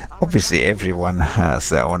 And obviously everyone has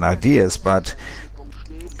their own ideas, but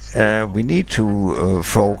we need to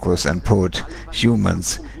focus and put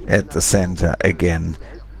humans at the center again,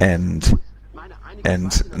 and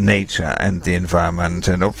nature and the environment.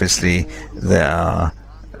 And obviously there are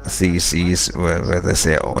theses where they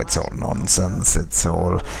say, oh, it's all nonsense, it's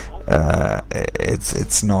all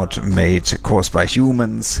it's not caused by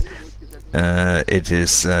humans. It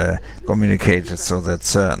is communicated so that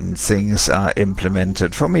certain things are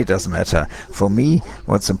implemented. For me, it doesn't matter. For me,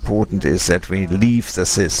 what's important is that we leave the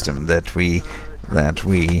system, that we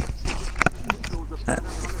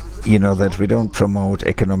don't promote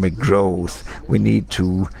economic growth. We need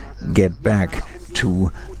to get back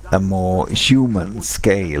to a more human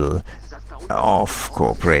scale of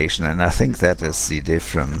cooperation, and I think that is the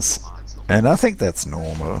difference, and I think that's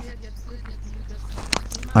normal.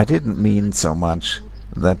 I didn't mean so much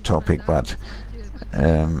that topic, but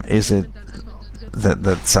is it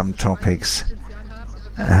that some topics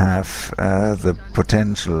have the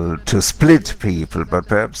potential to split people, but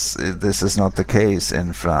perhaps this is not the case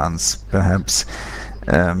in France. Perhaps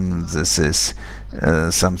this is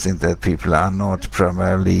something that people are not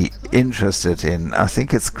primarily interested in. I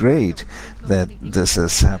think it's great that this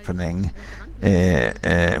is happening.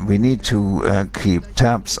 We need to keep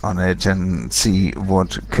tabs on it and see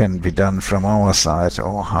what can be done from our side,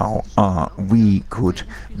 or how we could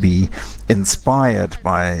be inspired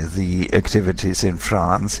by the activities in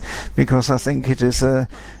France, because I think it is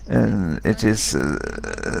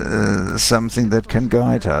something that can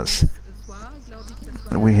guide us.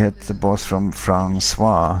 We had the boss from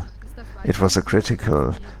Francois It was a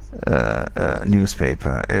critical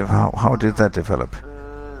newspaper. How did that develop?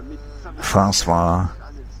 François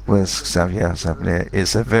with Xavier Sablé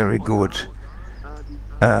is a very good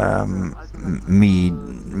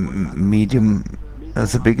medium,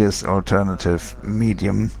 the biggest alternative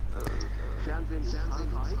medium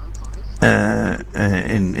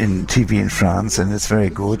in TV in France, and it's very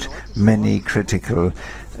good. Many critical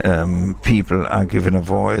people are given a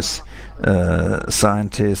voice,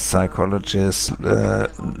 scientists, psychologists,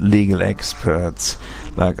 legal experts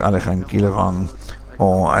like Alejandro Gilvan,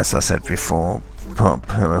 or as I said before,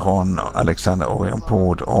 Perron, Alexander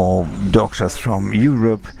Orion-Port, or doctors from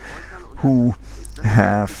Europe who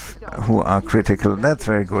are critical. That's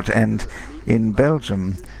very good. And in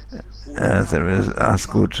Belgium there is as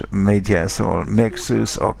good media as all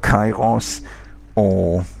Nexus or Kairos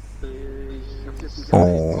or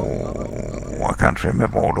I can't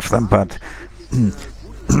remember all of them, but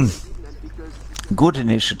good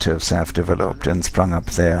initiatives have developed and sprung up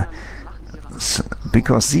there,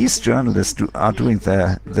 because these journalists are doing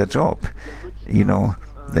their job. You know,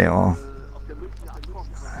 they are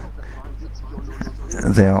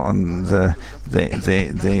on the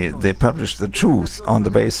they publish the truth on the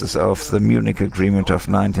basis of the Munich Agreement of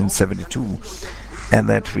 1972, and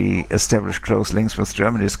that we establish close links with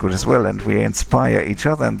Germany is good as well, and we inspire each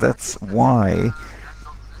other, and that's why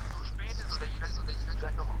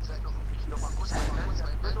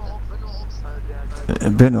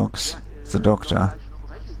Benoit, the doctor,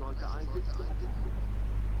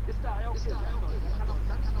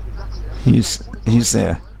 he's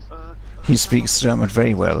there. He speaks German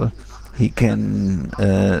very well. He can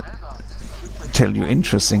tell you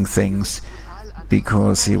interesting things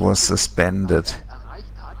because he was suspended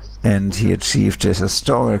and he achieved a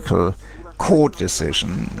historical court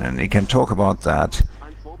decision, and he can talk about that.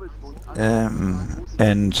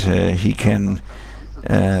 And he can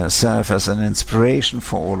serve as an inspiration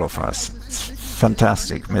for all of us. It's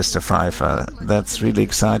fantastic, Mr. Pfeiffer. That's really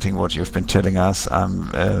exciting what you've been telling us.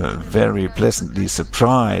 I'm very pleasantly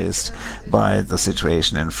surprised by the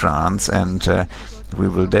situation in France, and we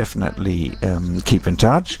will definitely keep in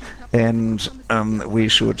touch, and we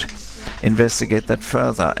should investigate that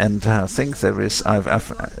further. And I think there is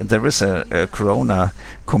a Corona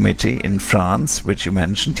committee in France, which you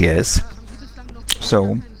mentioned, yes.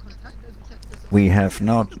 So we have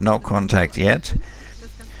no contact yet.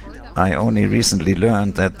 I only recently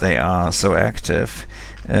learned that they are so active.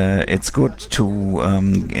 It's good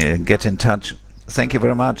to get in touch. Thank you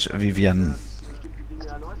very much, Vivian,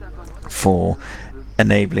 for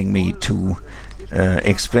enabling me to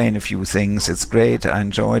explain a few things. It's great. I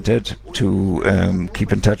enjoyed it to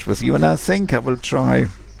keep in touch with you, and I think I will try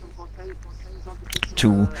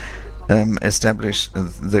to establish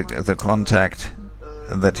the contact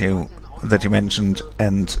that you mentioned,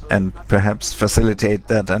 and perhaps facilitate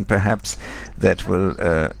that, and perhaps that will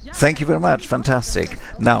thank you very much. Fantastic.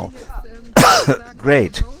 Now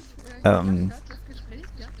great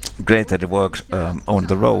great that it worked on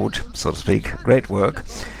the road, so to speak. Great work,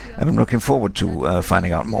 and I'm looking forward to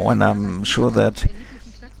finding out more, and I'm sure that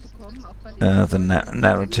the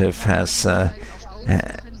narrative has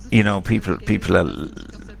people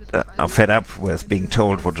are fed up with being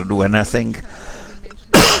told what to do, and I think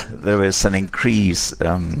there is an increase,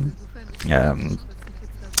 an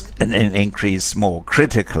increased, more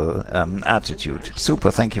critical attitude.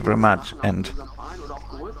 Super, thank you very much. And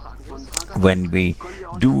when we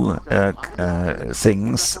do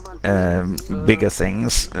things, bigger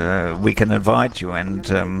things, we can invite you,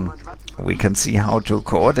 and we can see how to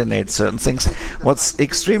coordinate certain things. What's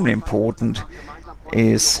extremely important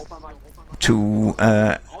is to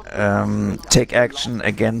take action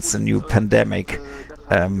against the new pandemic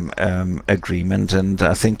agreement, and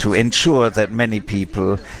I think to ensure that many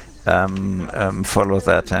people follow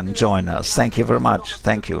that and join us. Thank you very much.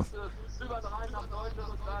 Thank you.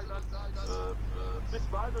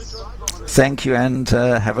 Thank you, and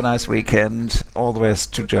have a nice weekend. All the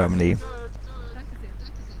best to Germany.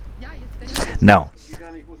 Now,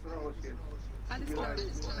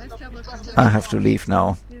 I have to leave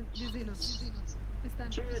now.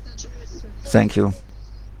 Thank you.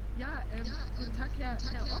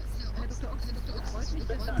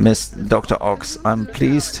 Miss Dr. Ochs, I'm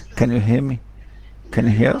pleased. Can you hear me? Can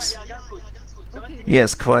you hear us?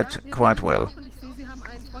 Yes, quite well.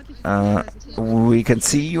 We can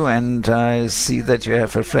see you, and I see that you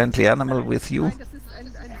have a friendly animal with you.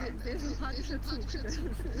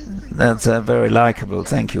 That's very likable.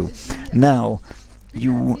 Thank you. Now,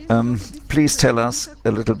 you please tell us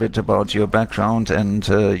a little bit about your background, and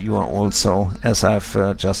you are also, as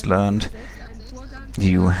I've just learned,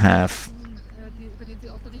 you have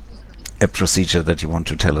a procedure that you want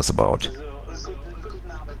to tell us about.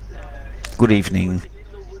 Good evening.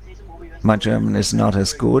 My German is not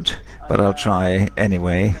as good, but I'll try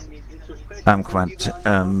anyway. I'm quite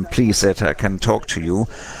pleased that I can talk to you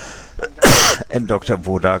and Dr.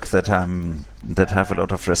 Wodak that I have a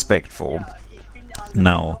lot of respect for.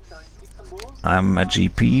 Now, I'm a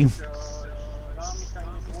GP.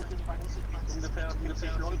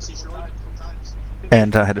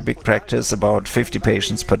 And I had a big practice, about 50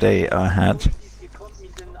 patients per day I had.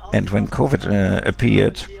 And when COVID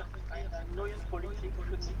appeared,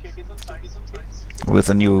 with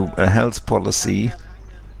a new health policy,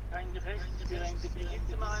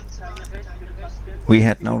 we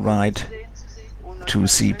had no right to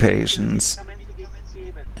see patients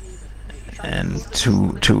and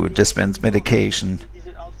to dispense medication.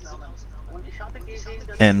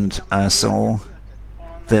 And I saw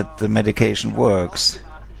that the medication works.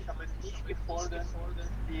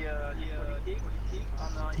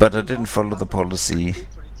 But I didn't follow the policy.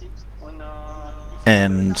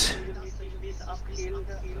 And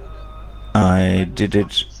I did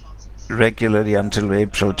it regularly until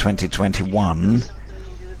April 2021.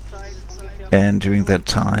 And during that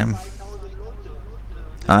time,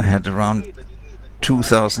 I had around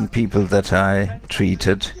 2,000 people that I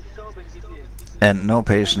treated, and no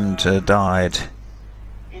patient died.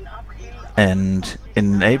 And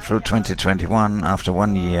in April 2021, after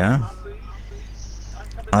 1 year,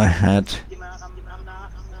 I had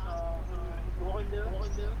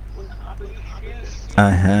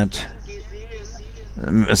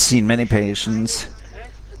seen many patients,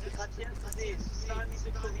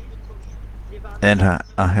 and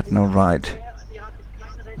I had no right.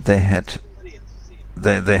 They had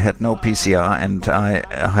no PCR, and I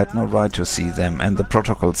had no right to see them. And the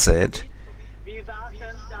protocol said,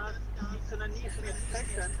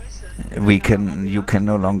 you can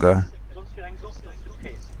no longer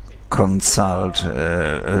consult.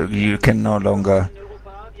 You can no longer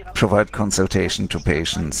provide consultation to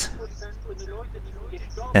patients.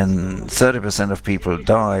 And 30% of people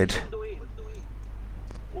died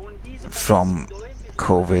from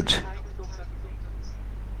COVID.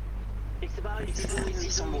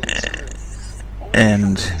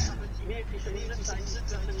 And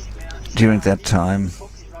during that time,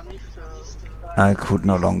 I could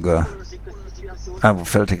no longer. I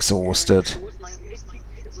felt exhausted.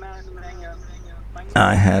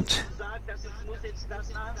 I had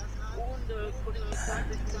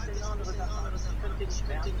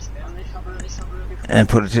and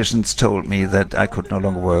politicians told me that I could no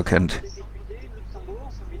longer work, and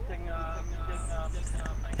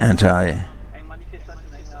I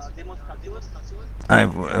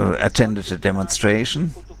attended a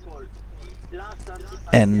demonstration,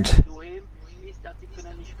 and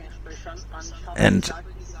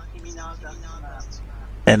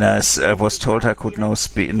I was told I could not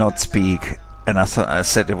speak, and I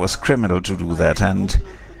said it was criminal to do that, and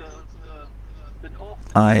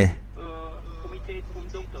I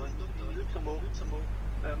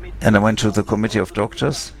went to the committee of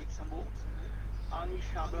doctors,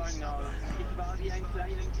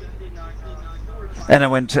 and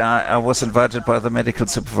I was invited by the Medical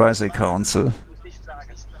Supervisory Council,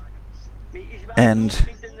 and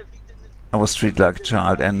I was treated like a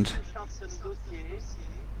child, and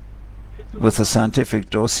with a scientific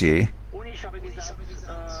dossier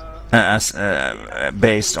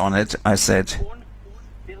based on it, I said,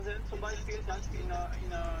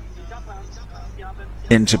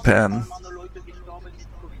 in Japan,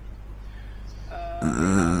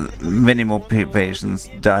 many more patients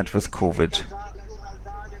died with COVID.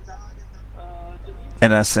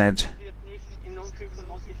 And I said,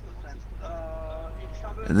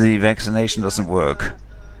 the vaccination doesn't work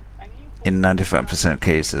in 95% of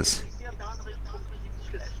cases.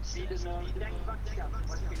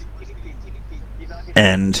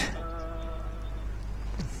 And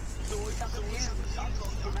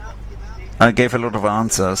I gave a lot of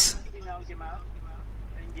answers,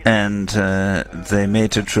 and they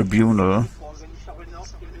made a tribunal,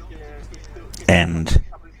 and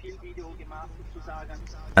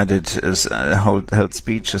I did held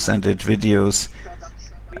speeches and did videos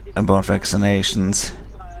about vaccinations.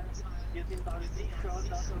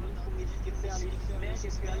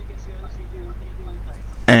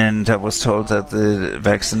 And I was told that the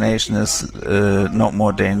vaccination is not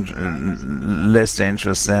less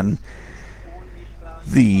dangerous than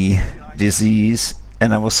the disease,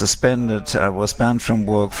 and I was suspended. I was banned from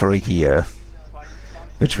work for a year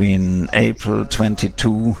between April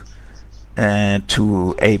 22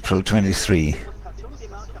 to April 23.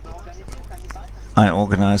 I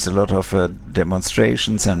organized a lot of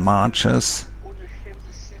demonstrations and marches.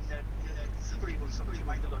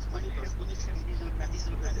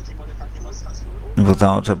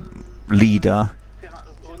 Without a leader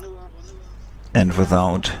and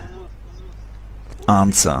without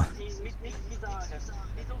answer.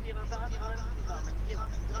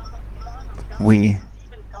 We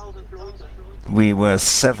were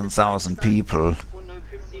 7,000 people.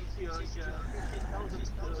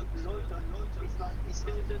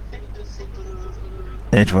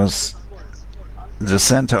 It was, the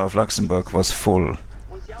center of Luxembourg was full,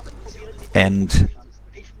 and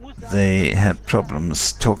they had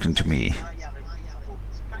problems talking to me.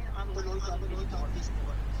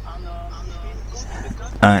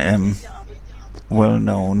 I am well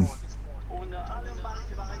known,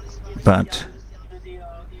 but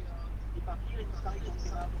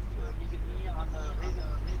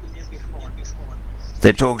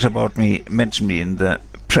they talked about me, mentioned me in the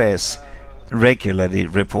press, regularly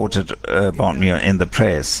reported about me in the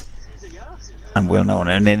press. I'm well known.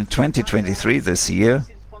 And in 2023, this year,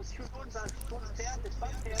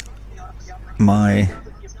 I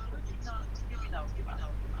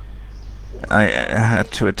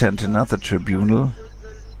had to attend another tribunal,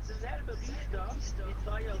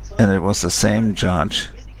 and it was the same judge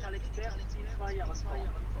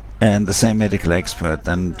and the same medical expert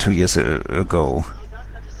than 2 years ago.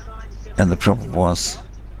 And the problem was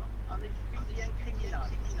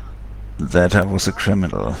that I was a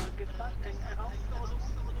criminal.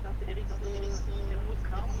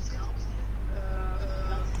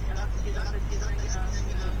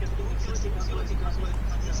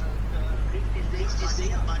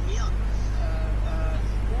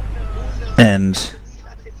 And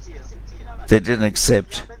they didn't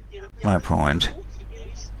accept my point.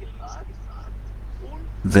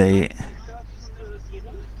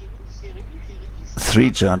 Three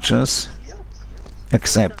judges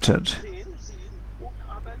accepted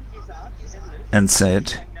and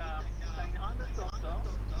said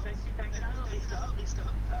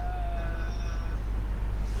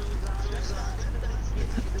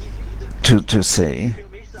to say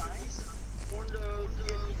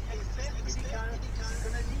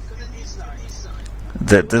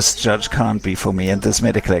that this judge can't be for me and this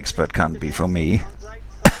medical expert can't be for me.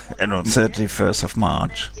 And on 31st of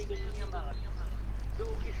March,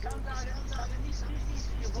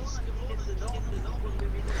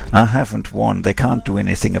 I haven't won. They can't do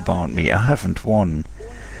anything about me. I haven't won.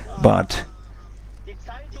 But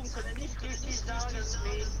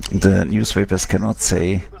the newspapers cannot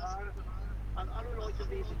say.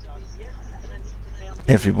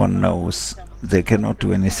 Everyone knows they cannot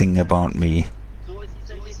do anything about me.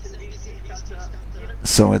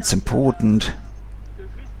 So it's important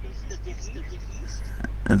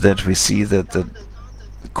that we see that the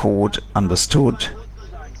court understood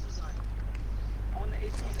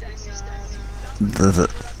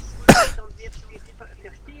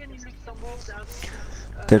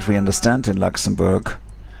that we understand in Luxembourg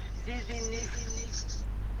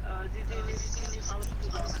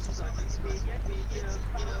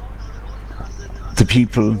the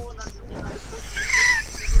people,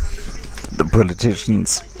 the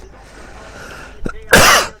politicians,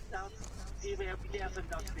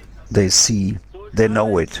 they see, they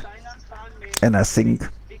know it, and I think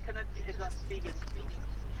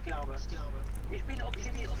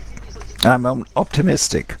I'm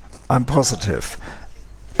optimistic, I'm positive,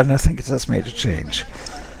 and I think it has made a change.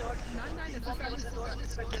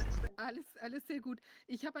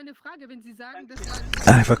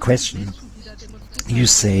 I have a question. You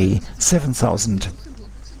say 7,000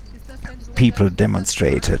 people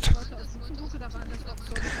demonstrated.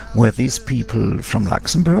 Were these people from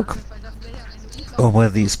Luxembourg, or were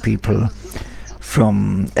these people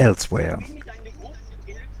from elsewhere?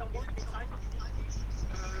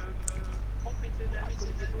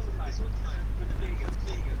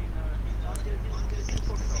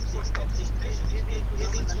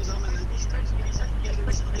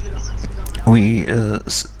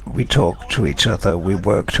 We talk to each other, we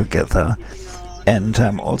work together, and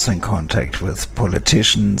I'm also in contact with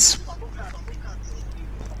politicians,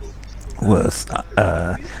 with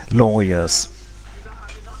lawyers,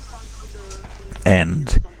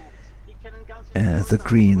 and the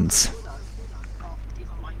Greens,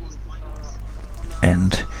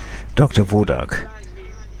 and Dr. Wodak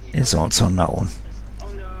is also known.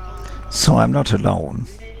 So I'm not alone.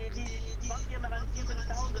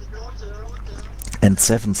 And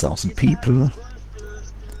 7,000 people,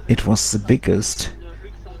 it was the biggest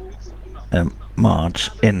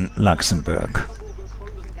march in Luxembourg.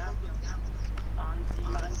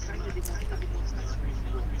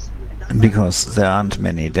 because there aren't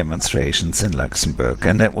many demonstrations in Luxembourg,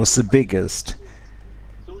 and that was the biggest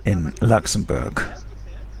in Luxembourg.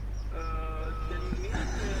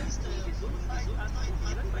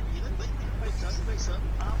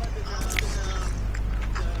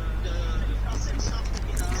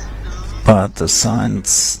 But the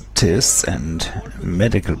scientists and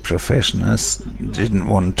medical professionals didn't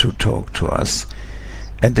want to talk to us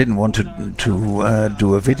and didn't want to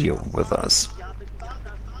do a video with us.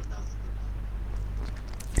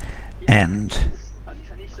 And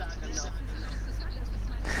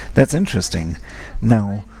that's interesting.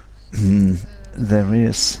 Now, there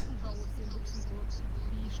is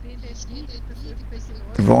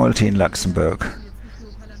royalty in Luxembourg.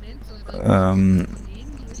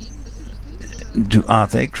 Are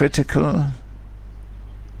they critical?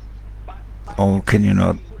 Or can you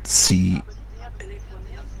not see?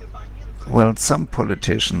 Well, some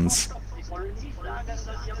politicians,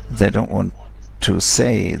 they don't want to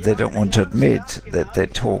say, they don't want to admit that they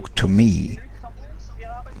talk to me.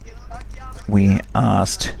 We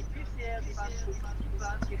asked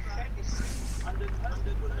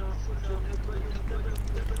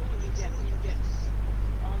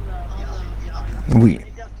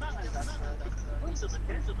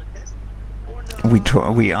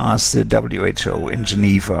we asked the WHO in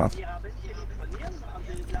Geneva,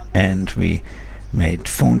 and we made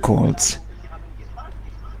phone calls,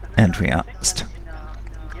 and we asked,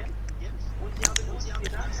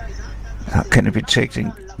 how can it be checked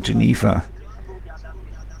in Geneva?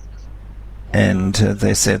 And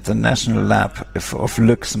they said the National Lab of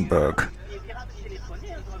Luxembourg.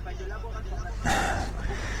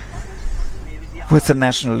 With the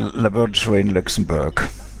National Laboratory in Luxembourg.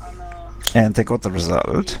 And they got the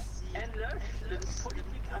result.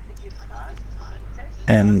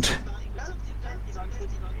 And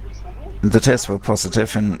the tests were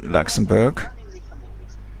positive in Luxembourg.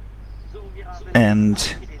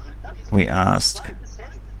 And we asked,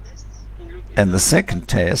 and the second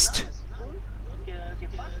test,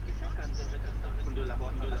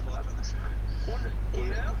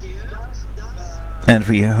 and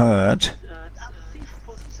we heard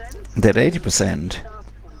that 80%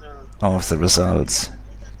 of the results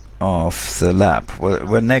of the lab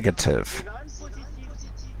were negative.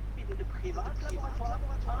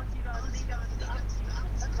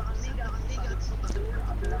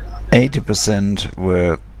 %80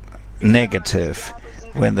 were negative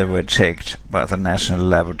when they were checked by the National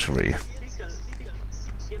Laboratory.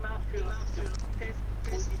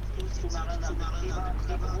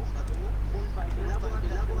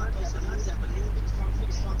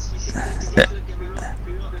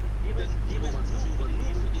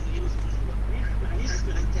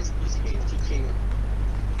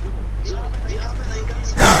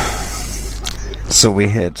 So we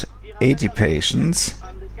had 80 patients,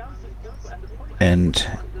 and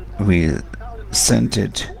we sent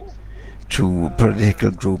it to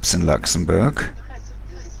political groups in Luxembourg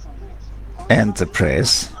and the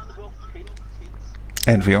press,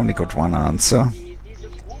 and we only got one answer.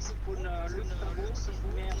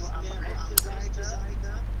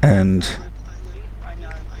 And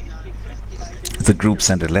the group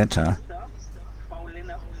sent a letter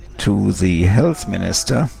to the health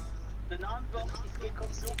minister,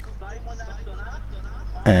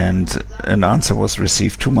 and an answer was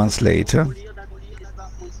received 2 months later.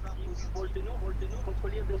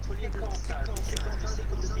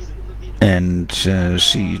 And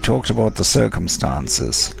she talked about the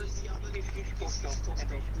circumstances.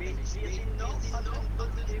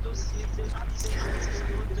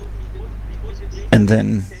 And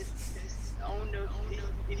then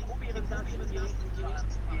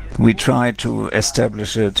we tried to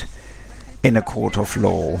establish it in a court of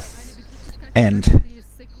law. And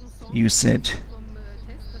you said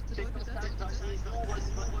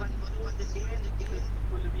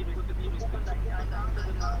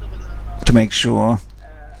to make sure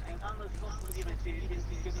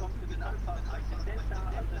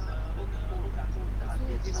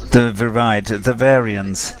the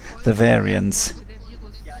variants.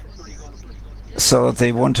 So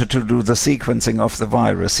they wanted to do the sequencing of the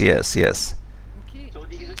virus. Yes.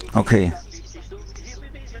 Okay.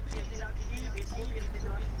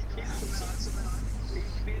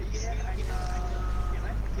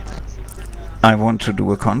 I want to do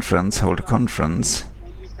hold a conference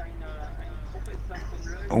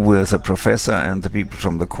with a professor and the people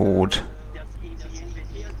from the court,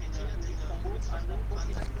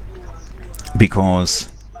 because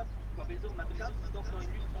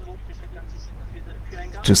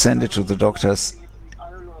to send it to the doctors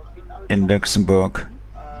in Luxembourg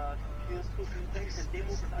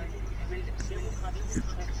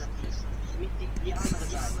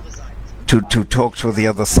to talk to the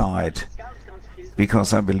other side,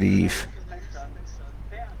 because I believe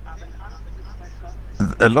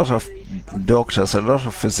a lot of doctors, a lot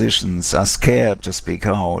of physicians are scared to speak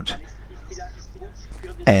out,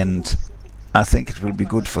 and I think it will be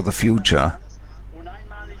good for the future.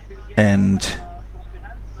 And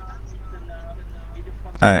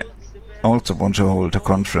I also want to hold a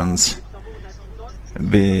conference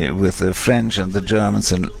with the French and the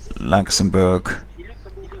Germans in Luxembourg.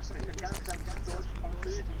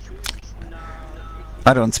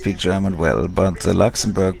 I don't speak German well, but the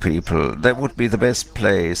Luxembourg people, that would be the best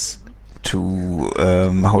place to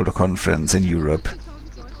hold a conference in Europe.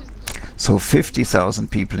 So 50,000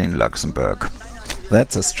 people in Luxembourg.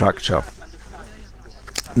 That's a structure.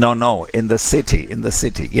 No, in the city.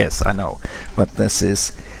 Yes, I know, but this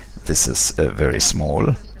is very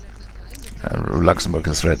small. Luxembourg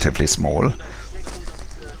is relatively small.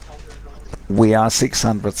 We are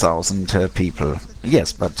 600,000 people.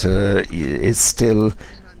 Yes, but it's still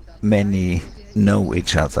many know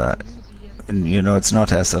each other. You know, it's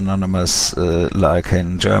not as anonymous like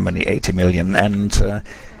in Germany, 80 million. And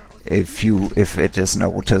if it is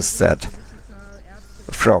noticed that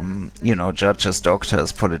from, you know, judges,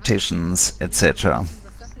 doctors, politicians, etc.,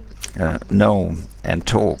 know and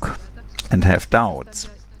talk and have doubts,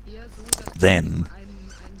 then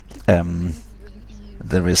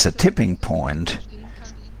there is a tipping point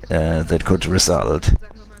that could result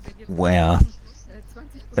where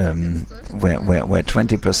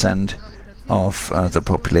 20% of the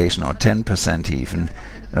population, or 10% even,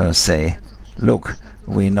 say, look,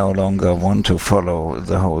 we no longer want to follow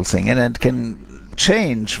the whole thing. And it can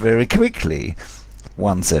change very quickly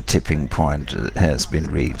once a tipping point has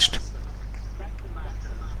been reached.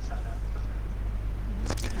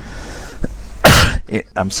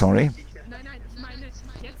 I'm sorry?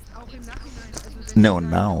 No,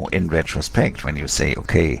 now in retrospect, when you say,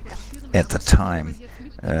 okay, at the time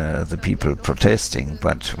the people protesting,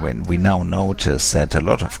 but when we now notice that a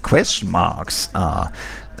lot of question marks are,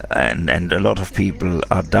 and a lot of people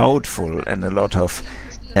are doubtful, and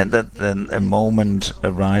that then a moment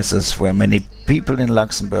arises where many people in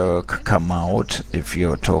Luxembourg come out. If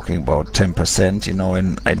you're talking about 10%, you know,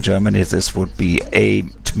 in Germany this would be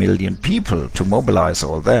 8 million people to mobilize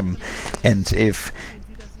all them. And if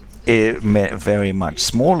very much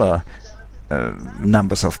smaller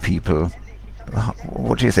numbers of people,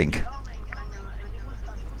 what do you think?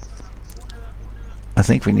 I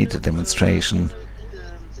think we need a demonstration.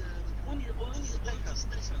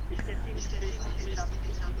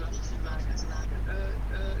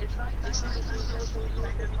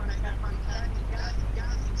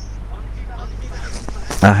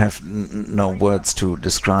 I have no words to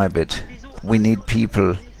describe it. We need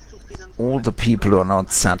people. All the people who are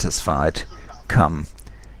not satisfied come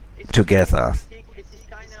together.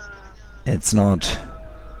 It's not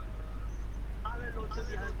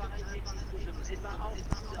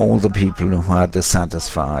all the people who are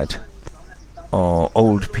dissatisfied or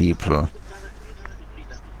old people.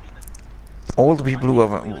 All the people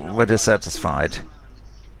who were dissatisfied.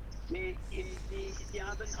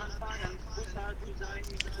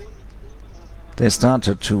 They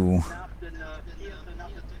started to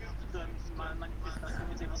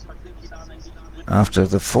after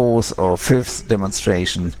the fourth or fifth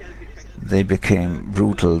demonstration, they became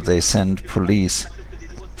brutal. They sent police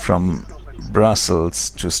from Brussels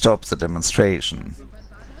to stop the demonstration.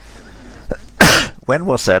 When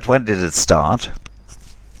was that? When did it start?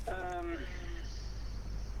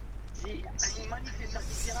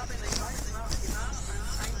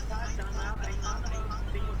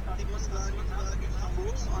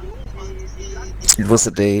 It was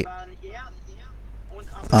the day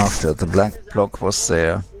after the Black Bloc was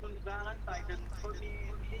there.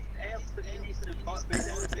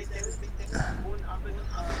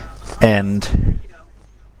 And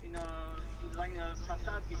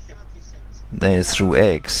they threw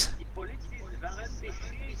eggs.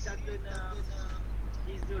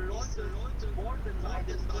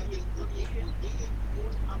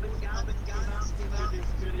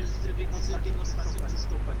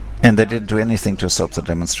 And they didn't do anything to stop the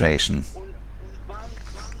demonstration.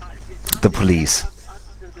 The police.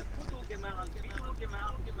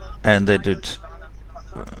 And they did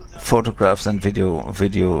photographs and videoed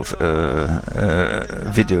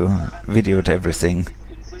everything.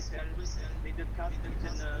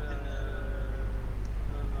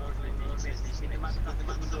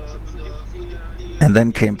 And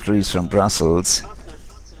then came police from Brussels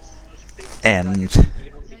and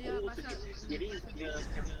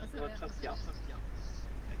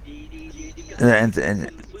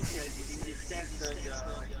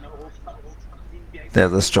They're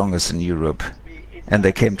the strongest in Europe, and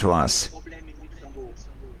they came to us.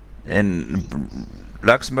 In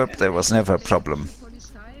Luxembourg, there was never a problem.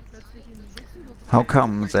 How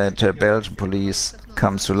come that Belgian police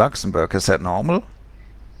comes to Luxembourg? Is that normal?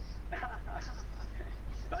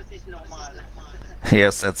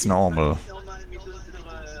 Yes, that's normal.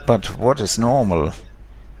 But what is normal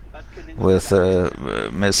with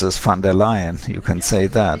Mrs. van der Leyen? You can say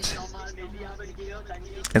that.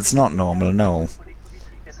 It's not normal, no.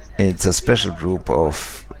 It's a special group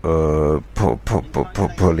of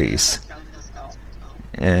police.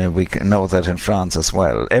 We know that in France as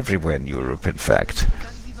well, everywhere in Europe, in fact.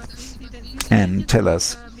 And tell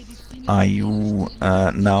us, are you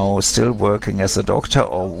now still working as a doctor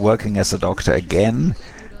or working as a doctor again?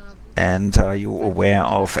 And are you aware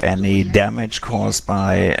of any damage caused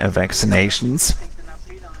by vaccinations?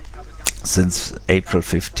 Since April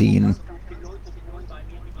 15,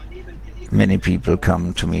 many people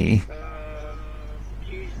come to me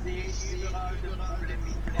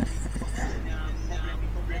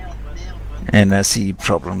and I see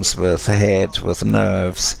problems with the head, with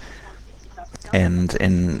nerves. And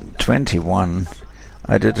in 21,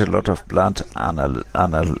 I did a lot of blood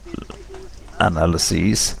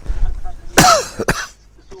analyses.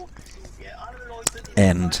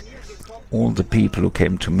 And all the people who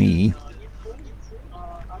came to me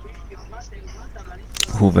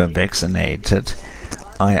who were vaccinated,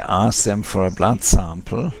 I asked them for a blood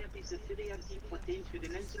sample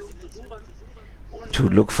to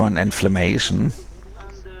look for an inflammation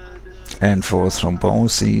and for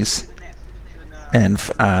thrombosis and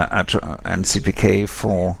CPK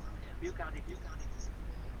for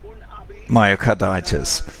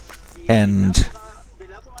myocarditis. And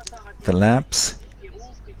the labs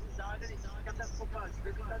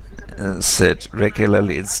said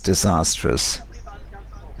regularly it's disastrous.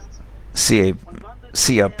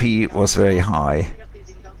 CRP was very high.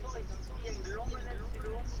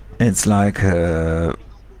 It's like a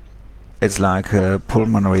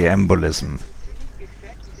pulmonary embolism.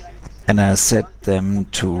 And I sent them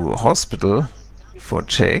to hospital for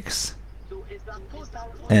checks,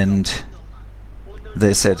 and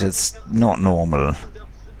they said it's not normal.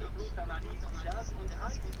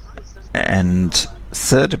 And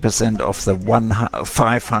 30% of the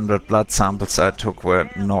 500 blood samples I took were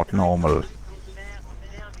not normal.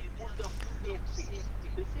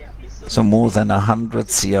 So more than 100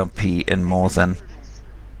 CRP and more than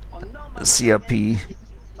CRP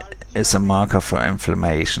is a marker for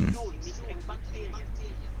inflammation.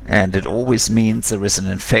 And it always means there is an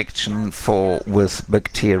infection with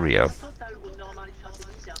bacteria.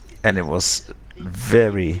 And it was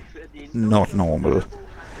very not normal.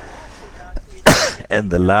 And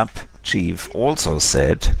the lab chief also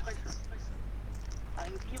said,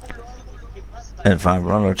 a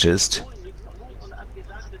virologist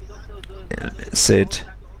said,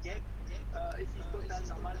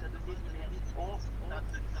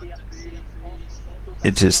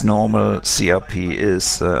 it is normal, CRP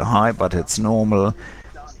is high, but it's normal,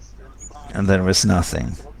 and there is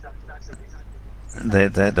nothing.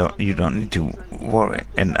 You don't need to worry.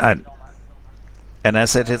 And I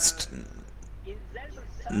said it's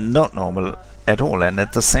not normal at all. And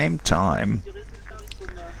at the same time,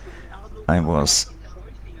 I was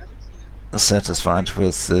satisfied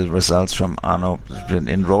with the results from Arno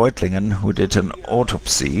in Reutlingen, who did an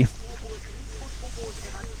autopsy,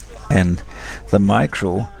 and the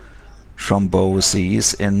micro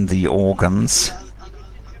thromboses in the organs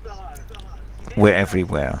were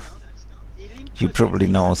everywhere. You probably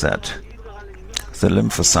know that. The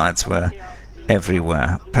lymphocytes were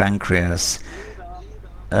everywhere, pancreas,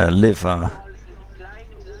 liver,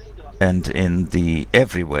 and in the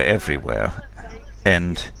everywhere.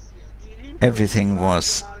 And everything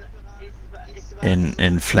was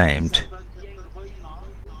inflamed.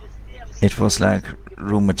 It was like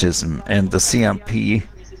rheumatism, and the CRP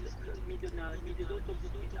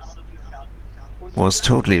was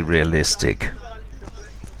totally realistic.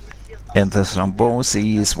 And the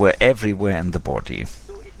thromboses were everywhere in the body.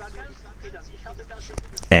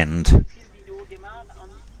 And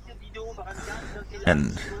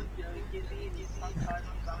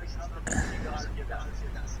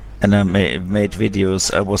I made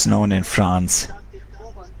videos. I was known in France,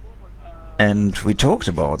 and we talked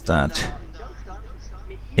about that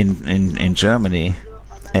in Germany.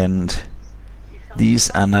 And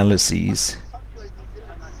these analyses,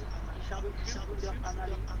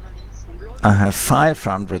 I have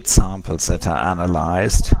 500 samples that are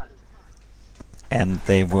analyzed, and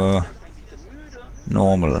they were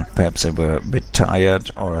normal. Perhaps they were a bit tired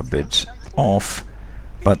or a bit off,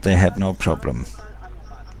 but they had no problem.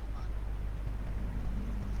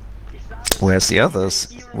 whereas the others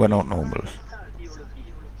were not normal.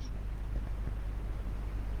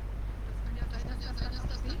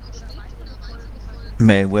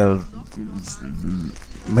 May well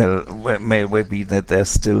be that they're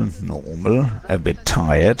still normal, a bit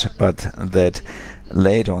tired, but that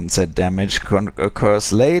late onset damage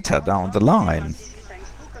occurs later down the line.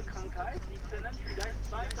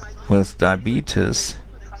 With diabetes,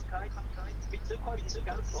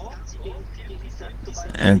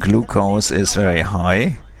 glucose is very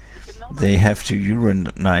high. They have to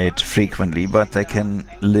urinate frequently, but they can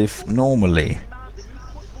live normally.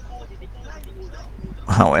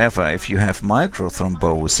 However, if you have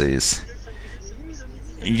microthrombosis,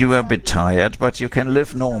 you are a bit tired, but you can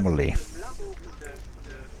live normally.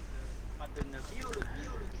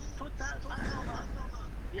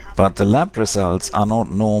 But the lab results are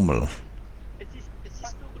not normal.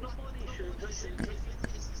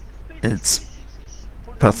 It's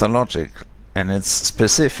pathologic and it's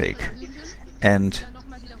specific. And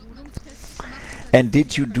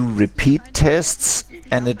did you do repeat tests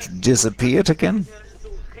and it disappeared again?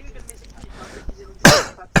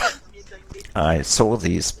 I saw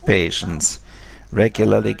these patients,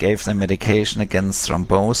 regularly gave them medication against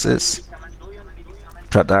thrombosis,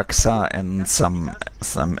 Pradaxa and some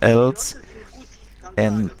else,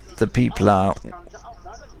 and the people are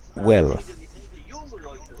well.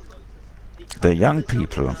 The young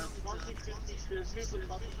people,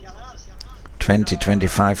 20,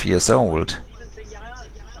 25 years old,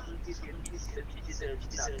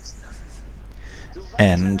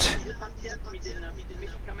 and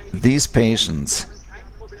these patients,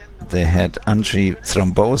 they had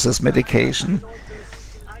anti-thrombosis medication,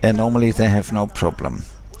 and normally they have no problem.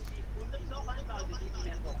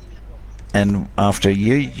 And after a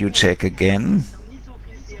year you check again.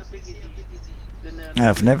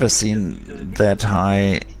 I've never seen that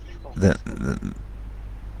high, the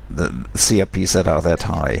CRPs that are that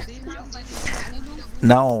high.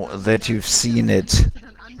 Now that you've seen it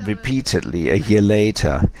repeatedly a year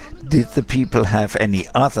later, did the people have any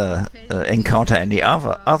other encounter any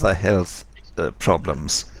other health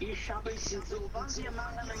problems?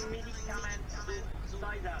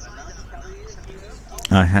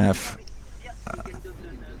 I have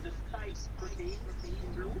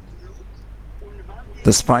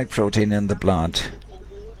the spike protein in the blood,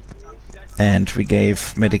 and we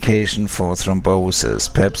gave medication for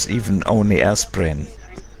thrombosis, perhaps even only aspirin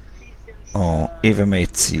or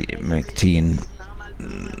ivermectin,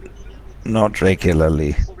 not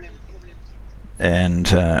regularly, and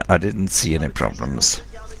I didn't see any problems.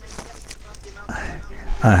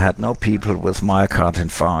 I had no people with myocardial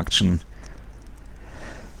infarction,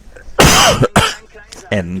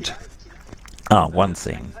 and one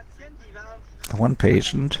thing. One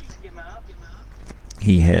patient,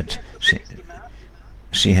 she had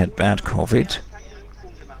bad COVID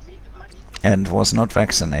and was not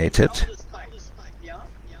vaccinated,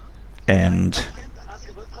 and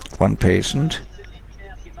one patient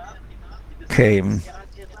came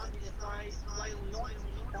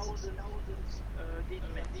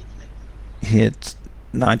he had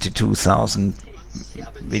 92,000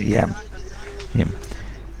 milliamp,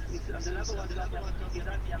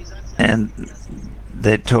 and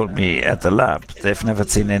they told me at the lab they've never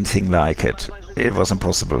seen anything like it. It was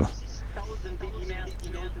impossible.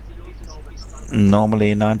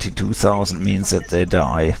 Normally 92,000 means that they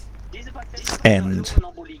die, and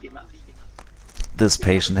this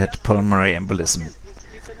patient had pulmonary embolism.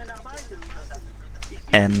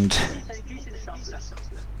 And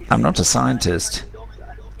I'm not a scientist,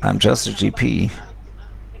 I'm just a GP.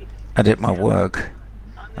 I did my work.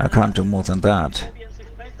 I can't do more than that.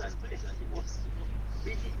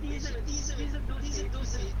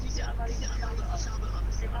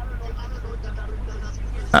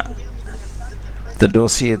 The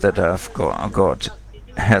dossier that I've got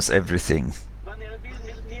has everything.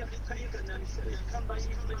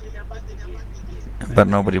 But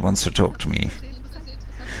nobody wants to talk to me.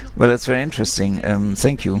 Well, it's very interesting.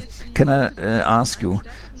 Thank you. Can I ask you,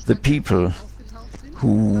 the people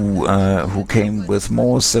who came with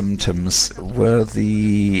more symptoms, was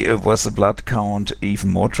the blood count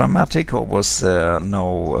even more dramatic, or was there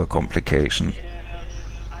no complication?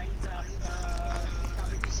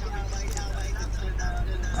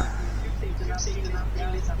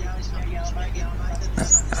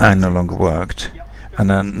 I no longer worked,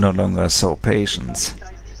 and I no longer saw patients.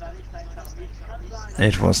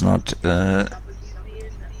 It was not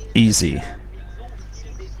easy.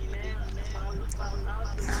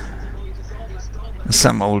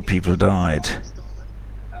 Some old people died,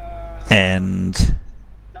 and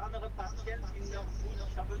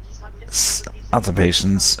other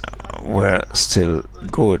patients were still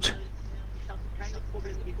good.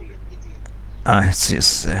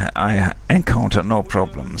 I encountered no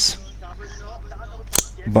problems.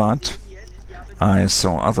 But I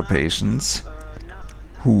saw other patients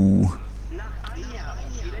who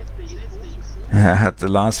had the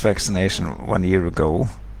last vaccination 1 year ago,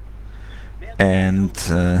 and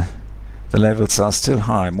the levels are still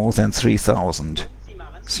high, more than 3,000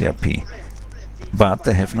 CRP, but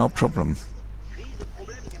they have no problem.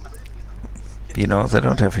 You know, they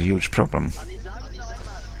don't have a huge problem.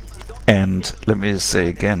 And let me say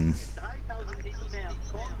again,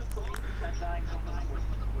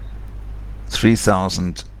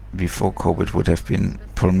 3,000 before COVID would have been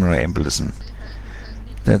pulmonary embolism.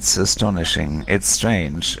 That's astonishing. It's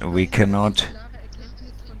strange. We cannot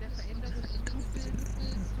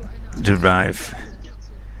derive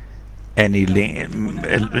any link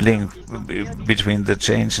between the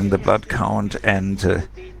change in the blood count and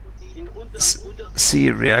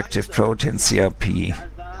C-reactive protein CRP.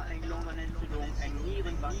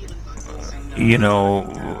 You know,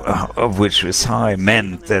 of which was high,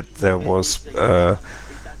 meant that there was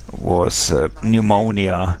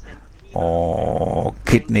pneumonia or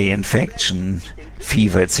kidney infection,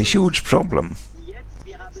 fever. It's a huge problem.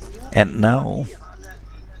 And now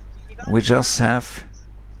we just have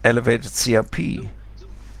elevated CRP.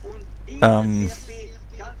 And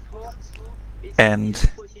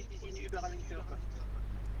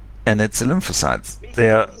it's the lymphocytes. They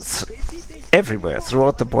are everywhere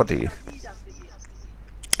throughout the body.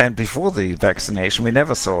 And before the vaccination, we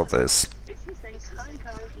never saw this.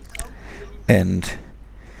 And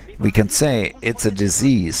we can say it's a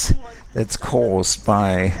disease that's caused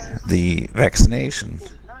by the vaccination.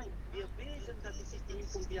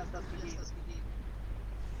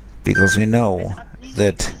 Because we know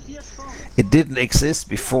that it didn't exist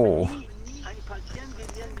before.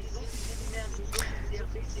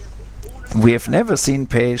 We have never seen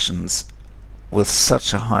patients with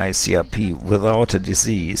such a high CRP without a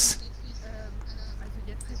disease.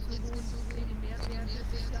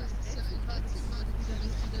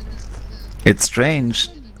 It's strange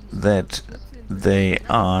that they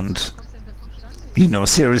aren't, you know,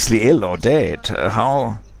 seriously ill or dead.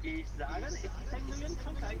 How?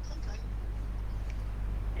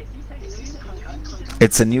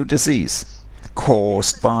 It's a new disease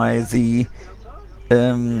caused by the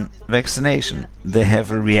vaccination. They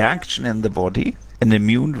have a reaction in the body, an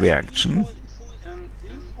immune reaction,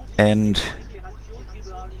 and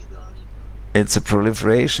it's a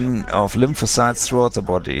proliferation of lymphocytes throughout the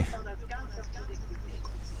body.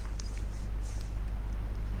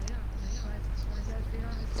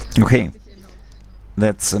 Okay,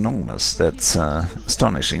 that's enormous. That's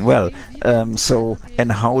astonishing. Well, so,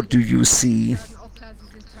 and how do you see?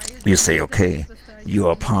 You say, okay, you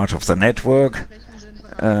are part of the network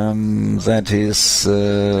that is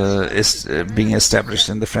being established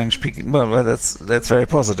in the French-speaking. Well, that's very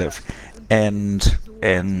positive. And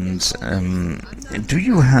do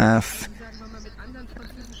you have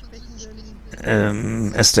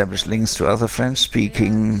established links to other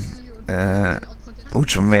French-speaking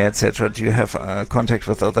Ultramer, etc.? Do you have contact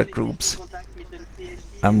with other groups?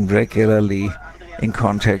 I'm regularly in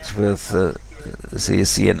contact with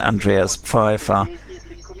CSC and Andreas Pfeiffer,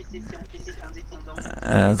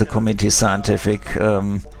 the committee scientific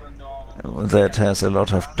that has a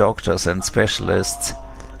lot of doctors and specialists.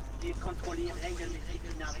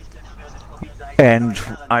 And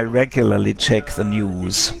I regularly check the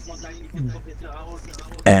news.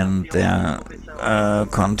 And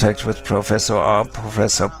contact with Professor R,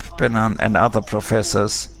 Professor Benoit, and other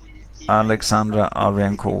professors. Alexander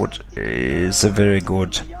Ariancourt is a very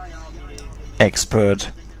good expert,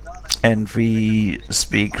 and we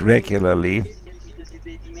speak regularly.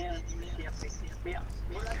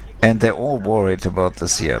 And they're all worried about the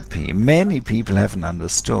CRP. Many people haven't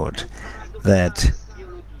understood that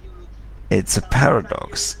it's a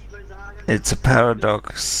paradox. It's a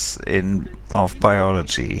paradox of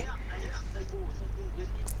biology,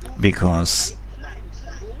 because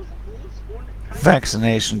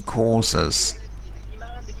vaccination causes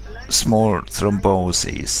small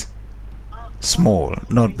thromboses, small,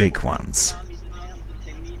 not big ones,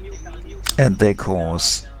 and they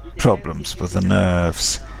cause problems with the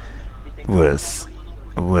nerves, with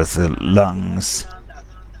the lungs.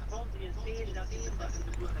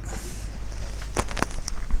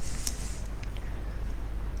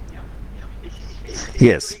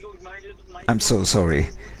 Yes, I'm so sorry.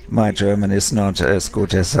 My German is not as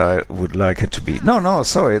good as I would like it to be. No,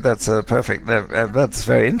 sorry, that's perfect. That's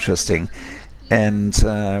very interesting. And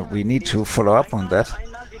we need to follow up on that.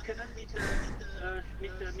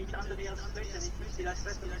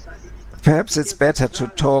 Perhaps it's better to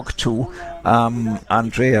talk to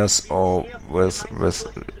Andreas or with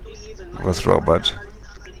Robert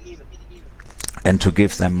and to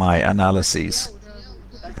give them my analyses.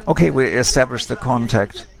 Okay, we established the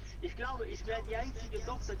contact.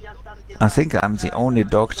 I think I'm the only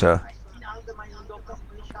doctor,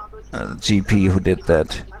 GP, who did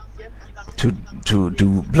that. To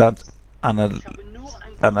do blood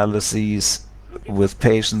analyses with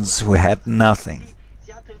patients who had nothing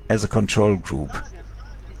as a control group.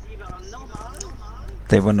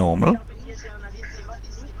 They were normal.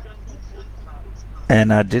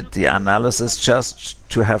 And I did the analysis just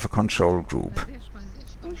to have a control group.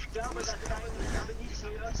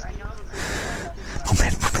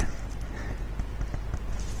 Moment.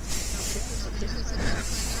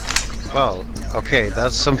 Well, okay,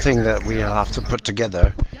 that's something that we have to put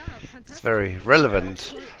together. It's very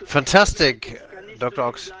relevant. Fantastic, Dr.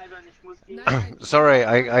 Ochs. Sorry,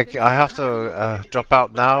 I have to drop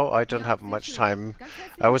out now. I don't have much time.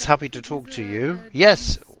 I was happy to talk to you.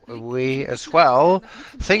 Yes, we as well.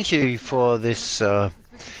 Thank you for this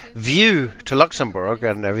view to Luxembourg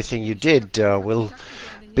and everything you did. We'll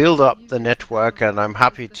build up the network, and I'm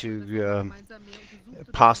happy to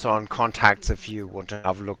pass on contacts if you want to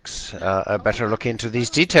have a better look into these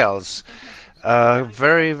details.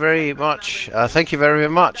 Very, very much. Thank you very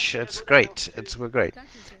much. It's great. We're great.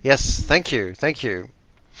 Yes, thank you.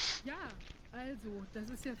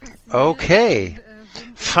 Okay,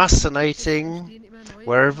 fascinating.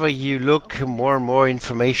 Wherever you look, more and more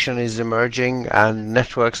information is emerging and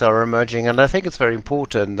networks are emerging. And I think it's very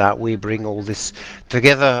important that we bring all this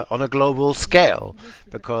together on a global scale,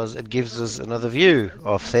 because it gives us another view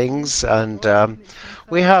of things. And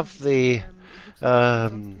we have the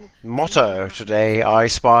motto today, I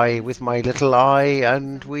spy with my little eye,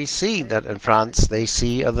 and we see that in France they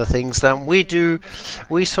see other things than we do.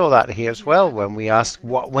 We saw that here as well when we asked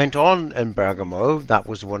what went on in Bergamo. That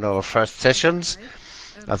was one of our first sessions,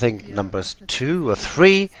 I think numbers 2 or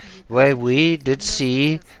 3, where we did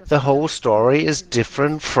see the whole story is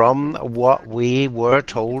different from what we were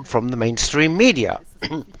told from the mainstream media.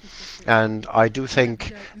 And I do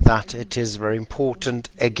think that it is very important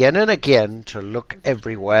again and again to look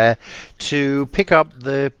everywhere, to pick up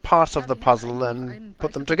the parts of the puzzle and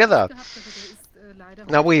put them together.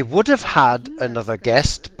 Now, we would have had another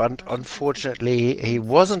guest, but unfortunately he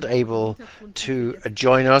wasn't able to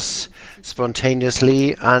join us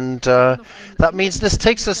spontaneously, and that means this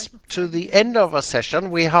takes us to the end of our session.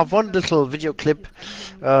 We have one little video clip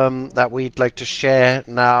that we'd like to share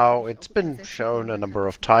now. It's been shown a number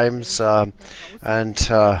of times, and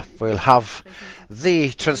we'll have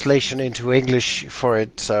the translation into English for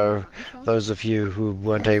it, so those of you who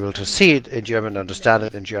weren't able to see it in German, understand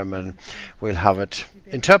it in German, we'll have it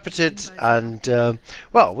interpreted. And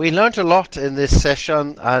well, we learned a lot in this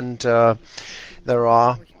session, and there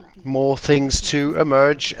are more things to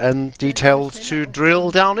emerge and details to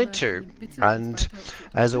drill down into. And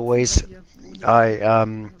as always, I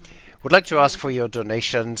would like to ask for your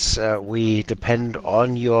donations. We depend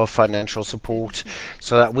on your financial support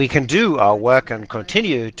so that we can do our work and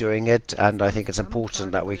continue doing it. And I think it's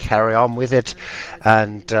important that we carry on with it.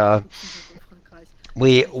 And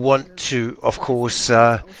we want to, of course,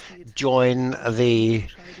 join the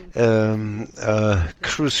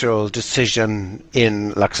crucial decision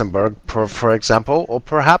in Luxembourg, for example, or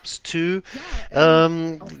perhaps to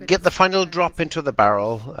get the final drop into the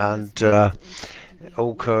barrel. And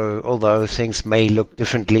although things may look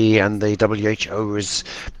differently and the WHO is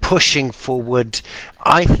pushing forward,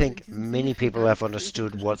 I think many people have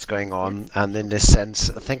understood what's going on. And in this sense,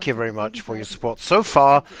 thank you very much for your support so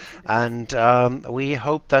far. And we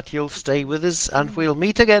hope that you'll stay with us, and we'll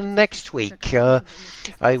meet again next week.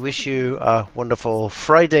 I wish you a wonderful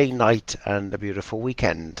Friday night and a beautiful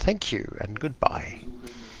weekend. Thank you and goodbye.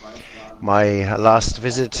 My last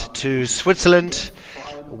visit to Switzerland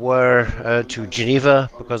were to Geneva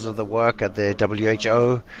because of the work at the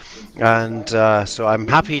WHO, and so I'm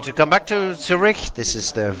happy to come back to Zurich. This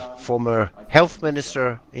is the former health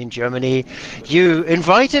minister in Germany. You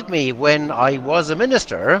invited me when I was a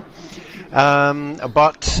minister,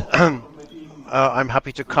 but I'm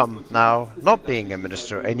happy to come now, not being a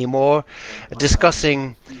minister anymore,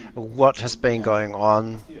 discussing what has been going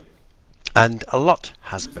on. And a lot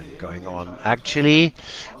has been going on, actually.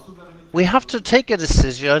 We have to take a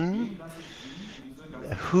decision.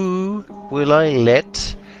 Who will I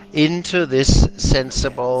let into this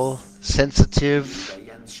sensitive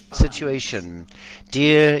situation?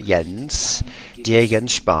 Dear Jens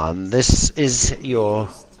Spahn, this is your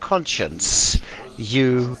conscience.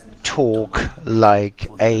 You talk like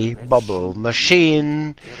a bubble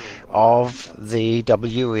machine of the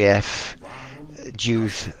WEF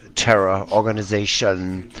youth terror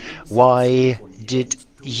organization. Why did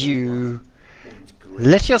you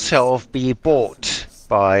let yourself be bought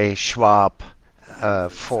by Schwab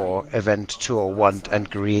for Event 201 and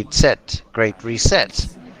Great Reset?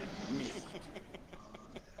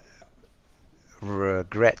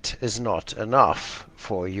 Regret is not enough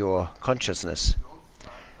for your consciousness.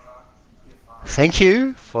 Thank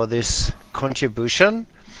you for this contribution.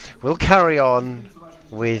 We'll carry on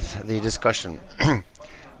with the discussion.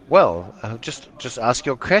 Well, just ask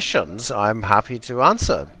your questions. I'm happy to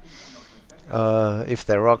answer. If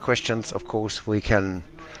there are questions, of course, we can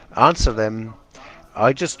answer them.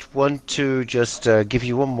 I just want to give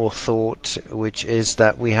you one more thought, which is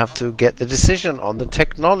that we have to get the decision on the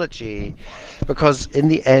technology, because in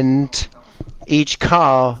the end, each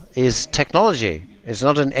car is technology. It's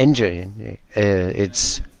not an engine.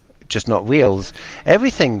 It's just not wheels.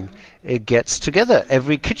 Everything it gets together.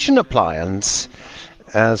 Every kitchen appliance.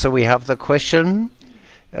 So we have the question: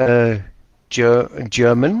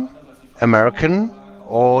 German, American,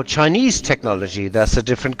 or Chinese technology? That's the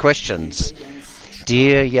different questions.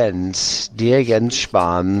 Dear Jens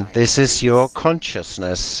Spahn, this is your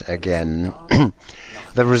consciousness again.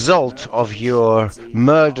 The result of your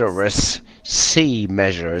murderous C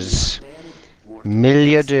measures.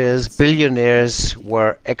 Millionaires, billionaires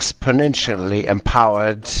were exponentially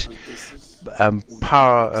empowered.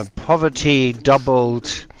 Poverty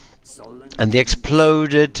doubled, and the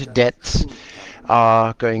exploded debts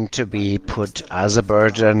are going to be put as a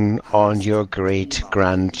burden on your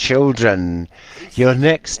great-grandchildren. Your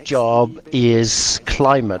next job is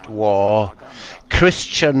climate war.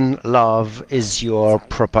 Christian love is your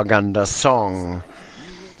propaganda song.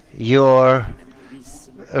 Your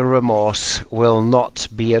remorse will not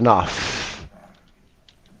be enough.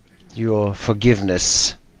 Your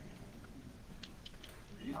forgiveness.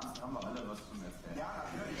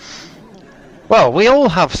 Well, we all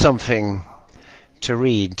have something to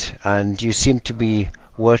read, and you seem to be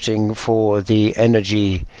waiting for the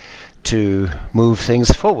energy to move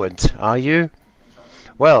things forward, are you?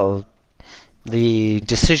 Well, the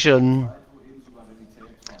decision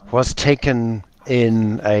was taken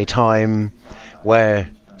in a time where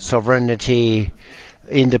sovereignty,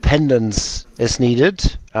 independence is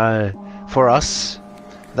needed. For us,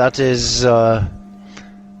 that is the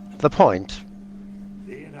point.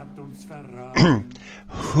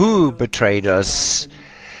 Who betrayed us?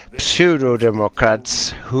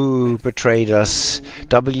 Pseudo-democrats. Who betrayed us?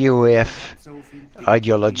 WEF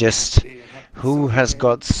ideologists. Who has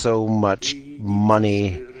got so much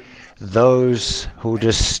money? Those who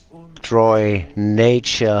destroy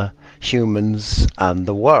nature, humans, and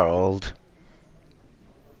the world.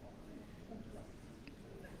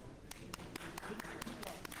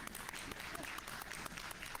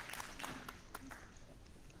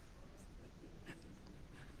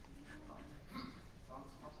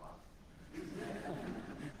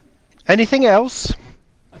 Anything else?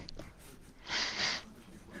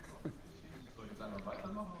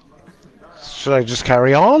 Should I just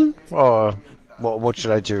carry on? Or what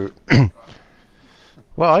should I do?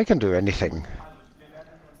 Well, I can do anything.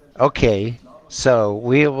 Okay, so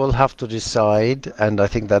we will have to decide, and I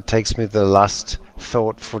think that takes me to the last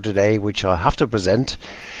thought for today, which I have to present.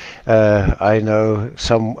 I know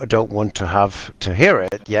some don't want to have to hear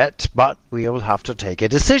it yet, but we will have to take a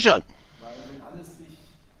decision.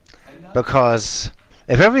 Because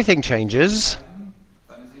if everything changes,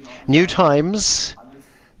 new times,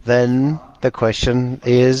 then the question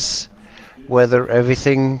is whether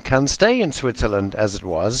everything can stay in Switzerland as it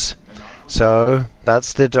was. So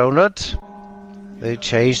that's the donut. They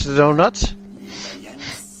changed the donut.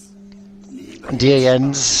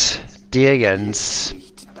 Dear Jens,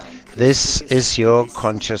 this is your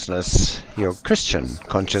consciousness, your Christian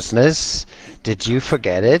consciousness. Did you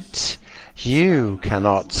forget it? You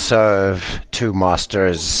cannot serve two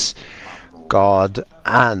masters, God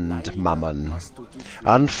and Mammon.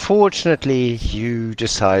 Unfortunately, you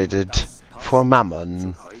decided for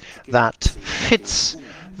Mammon. That fits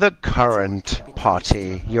the current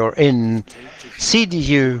party you're in,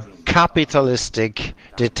 CDU, Capitalistic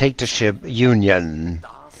Dictatorship Union.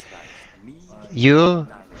 Your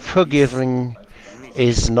forgiving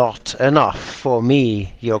is not enough for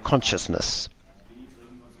me, your consciousness.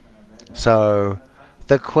 So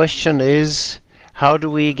the question is, how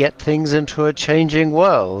do we get things into a changing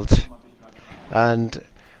world? And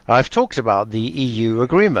I've talked about the EU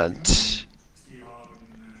agreement.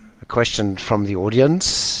 A question from the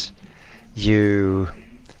audience. You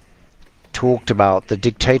talked about the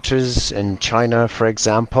dictators in China, for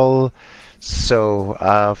example. So,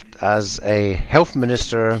 as a health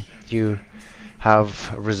minister, you have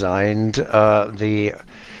resigned. The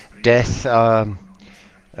death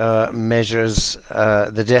measures,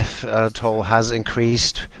 the death toll has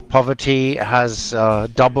increased. Poverty has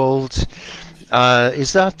doubled.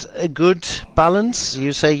 Is that a good balance?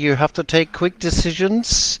 You say you have to take quick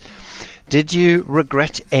decisions. Did you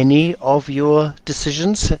regret any of your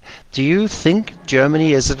decisions? Do you think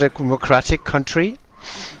Germany is a democratic country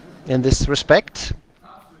in this respect?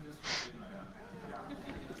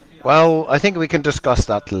 Well, I think we can discuss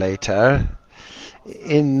that later.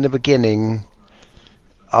 In the beginning,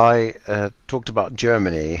 I talked about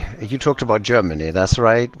Germany. You talked about Germany, that's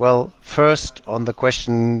right. Well, first on the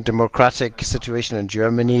question, democratic situation in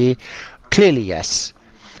Germany, clearly yes.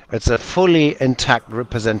 It's a fully intact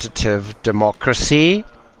representative democracy.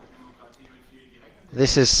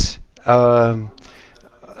 This is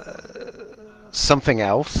something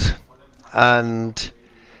else, and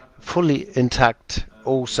fully intact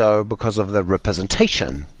also because of the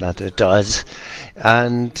representation that it does.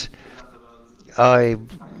 And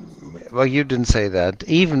well, you didn't say that.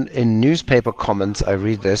 Even in newspaper comments, I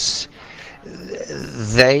read this.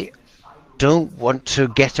 They don't want to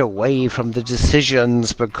get away from the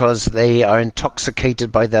decisions because they are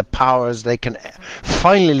intoxicated by their powers. They can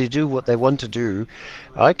finally do what they want to do.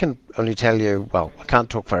 I can only tell you, well, I can't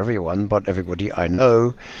talk for everyone, but everybody I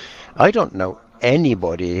know, I don't know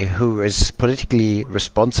anybody who is politically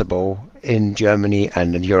responsible in Germany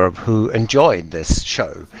and in Europe who enjoyed this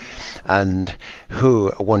show and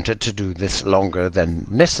who wanted to do this longer than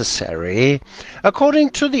necessary, according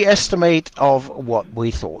to the estimate of what we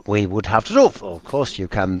thought we would have to do. Of course, you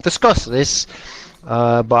can discuss this,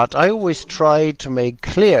 but I always try to make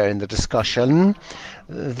clear in the discussion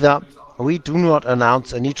that we do not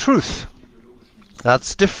announce any truth.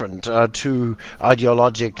 That's different to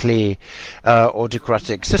ideologically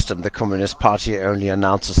autocratic system. The Communist Party only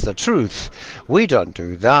announces the truth. We don't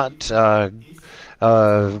do that.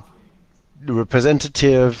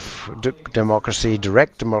 Representative democracy,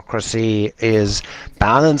 direct democracy is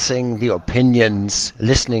balancing the opinions,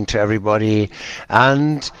 listening to everybody,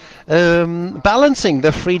 and balancing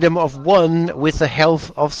the freedom of one with the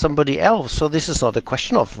health of somebody else. So this is not a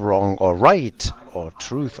question of wrong or right, or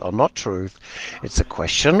truth or not truth. It's a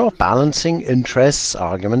question of balancing interests,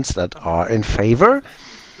 arguments that are in favor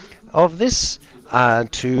of this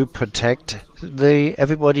to protect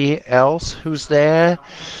everybody else who's there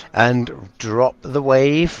and drop the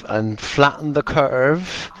wave and flatten the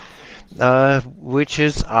curve, which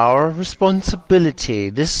is our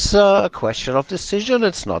responsibility. This is a question of decision.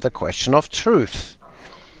 It's not a question of truth.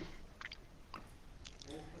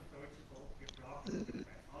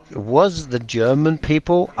 Was the German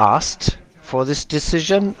people asked for this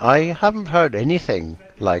decision? I haven't heard anything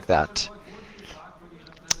like that.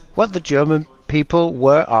 What the German people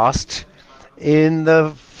were asked in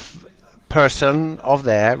the person of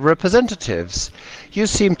their representatives. You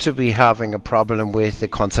seem to be having a problem with the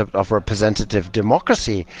concept of representative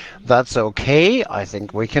democracy. That's okay. I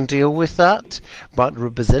think we can deal with that. But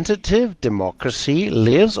representative democracy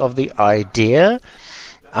lives of the idea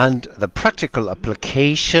and the practical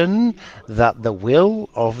application that the will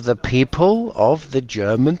of the people, of the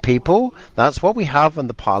German people, that's what we have in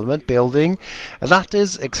the Parliament building, that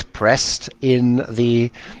is expressed in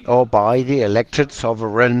or by the elected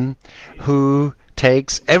sovereign who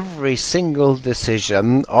takes every single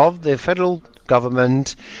decision of the federal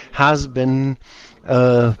government, has been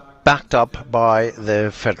backed up by the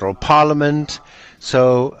federal Parliament.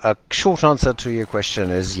 So a short answer to your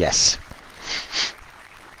question is yes.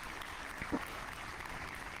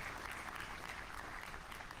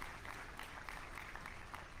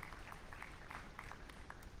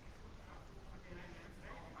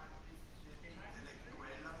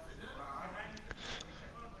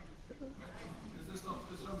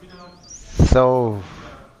 So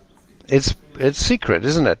it's secret,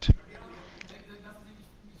 isn't it?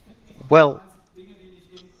 Well,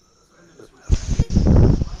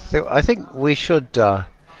 so I think we should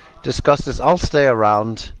discuss this. I'll stay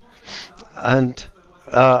around, and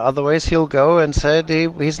otherwise he'll go and say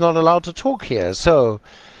he's not allowed to talk here. So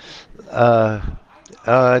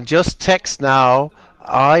just text now.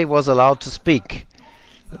 I was allowed to speak.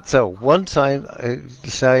 So one time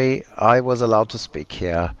say I was allowed to speak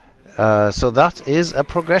here. So that is a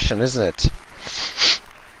progression, isn't it?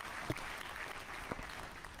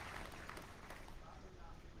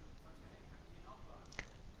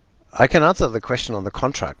 I can answer the question on the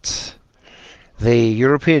contracts. The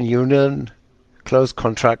European Union closed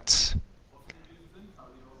contracts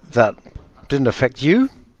that didn't affect you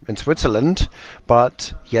in Switzerland,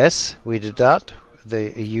 but yes, we did that.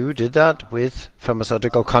 The EU did that with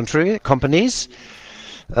pharmaceutical companies.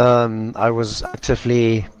 I was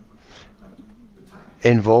actively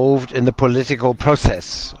involved in the political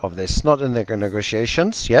process of this, not in the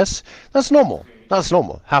negotiations. Yes, that's normal. That's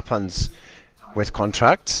normal. Happens with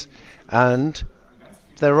contracts, and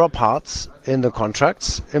there are parts in the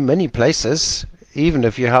contracts in many places, even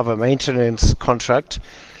if you have a maintenance contract,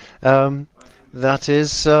 that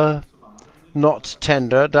is not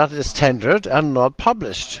tendered, that is tendered and not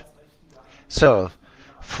published. So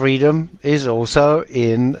freedom is also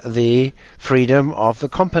in the freedom of the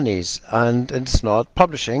companies, and it's not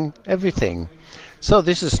publishing everything. So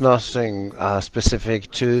this is nothing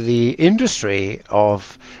specific to the industry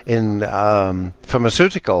in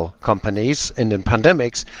pharmaceutical companies and in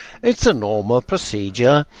pandemics. It's a normal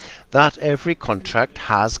procedure that every contract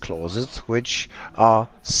has clauses which are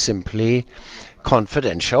simply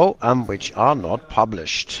confidential and which are not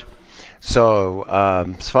published. So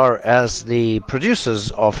as far as the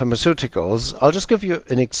producers of pharmaceuticals, I'll just give you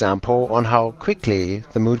an example on how quickly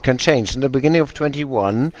the mood can change. In the beginning of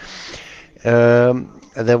 21,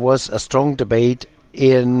 there was a strong debate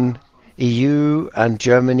in EU and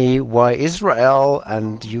Germany why Israel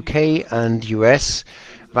and UK and US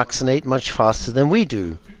vaccinate much faster than we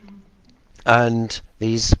do. And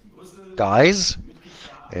these guys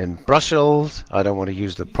in Brussels, I don't want to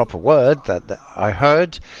use the proper word that I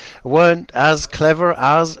heard, weren't as clever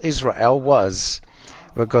as Israel was.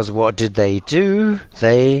 Because what did they do?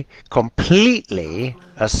 They completely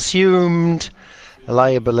assumed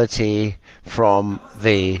liability from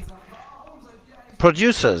the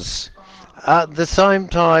producers. At the same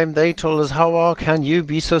time, they told us, how can you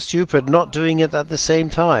be so stupid not doing it at the same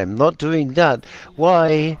time, not doing that?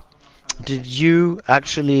 Why did you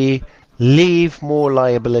actually leave more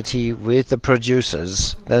liability with the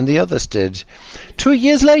producers than the others did? 2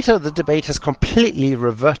 years later, the debate has completely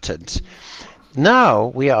reverted.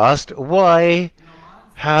 Now we are asked, why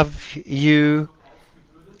have you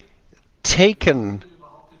taken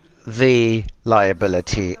the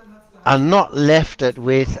liability and not left it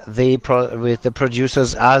with the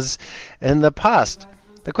producers as in the past?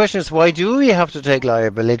 The question is, why do we have to take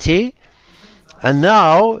liability? And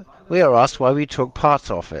now we are asked why we took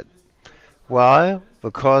parts of it. Why?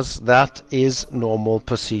 Because that is normal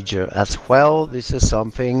procedure as well. This is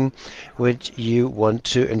something which you want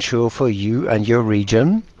to ensure for you and your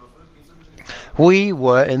region. We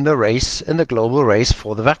were in the race, in the global race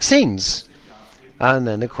for the vaccines. And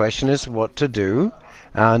then the question is what to do.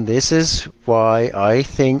 And this is why I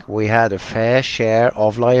think we had a fair share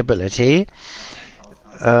of liability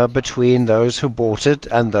between those who bought it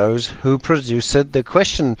and those who produced it. The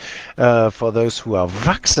question for those who are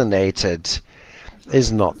vaccinated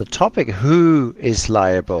is not the topic. Who is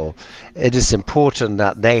liable? It is important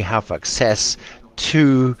that they have access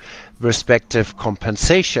to respective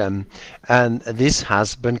compensation, and this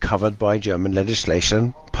has been covered by German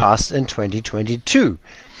legislation passed in 2022.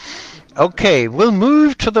 Okay, we'll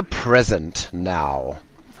move to the present now.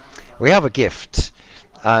 We have a gift,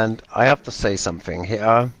 and I have to say something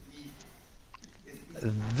here.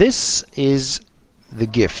 This is the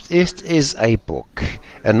gift. It is a book,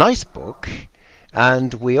 a nice book,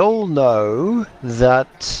 and we all know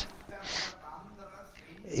that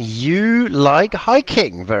you like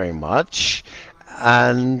hiking very much,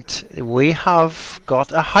 and we have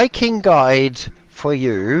got a hiking guide for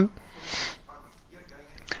you.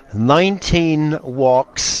 19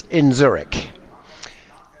 walks in Zurich.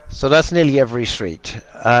 So that's nearly every street,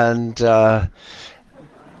 and that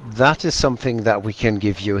is something that we can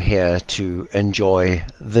give you here to enjoy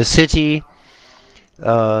the city.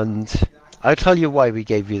 And I'll tell you why we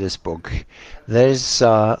gave you this book. There's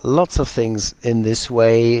lots of things in this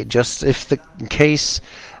way. Just in case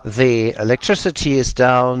the electricity is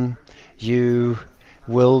down, you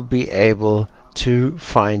will be able to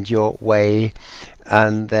find your way,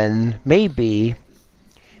 and then maybe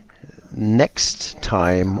next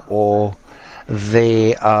time or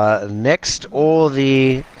the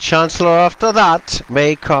chancellor after that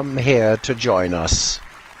may come here to join us.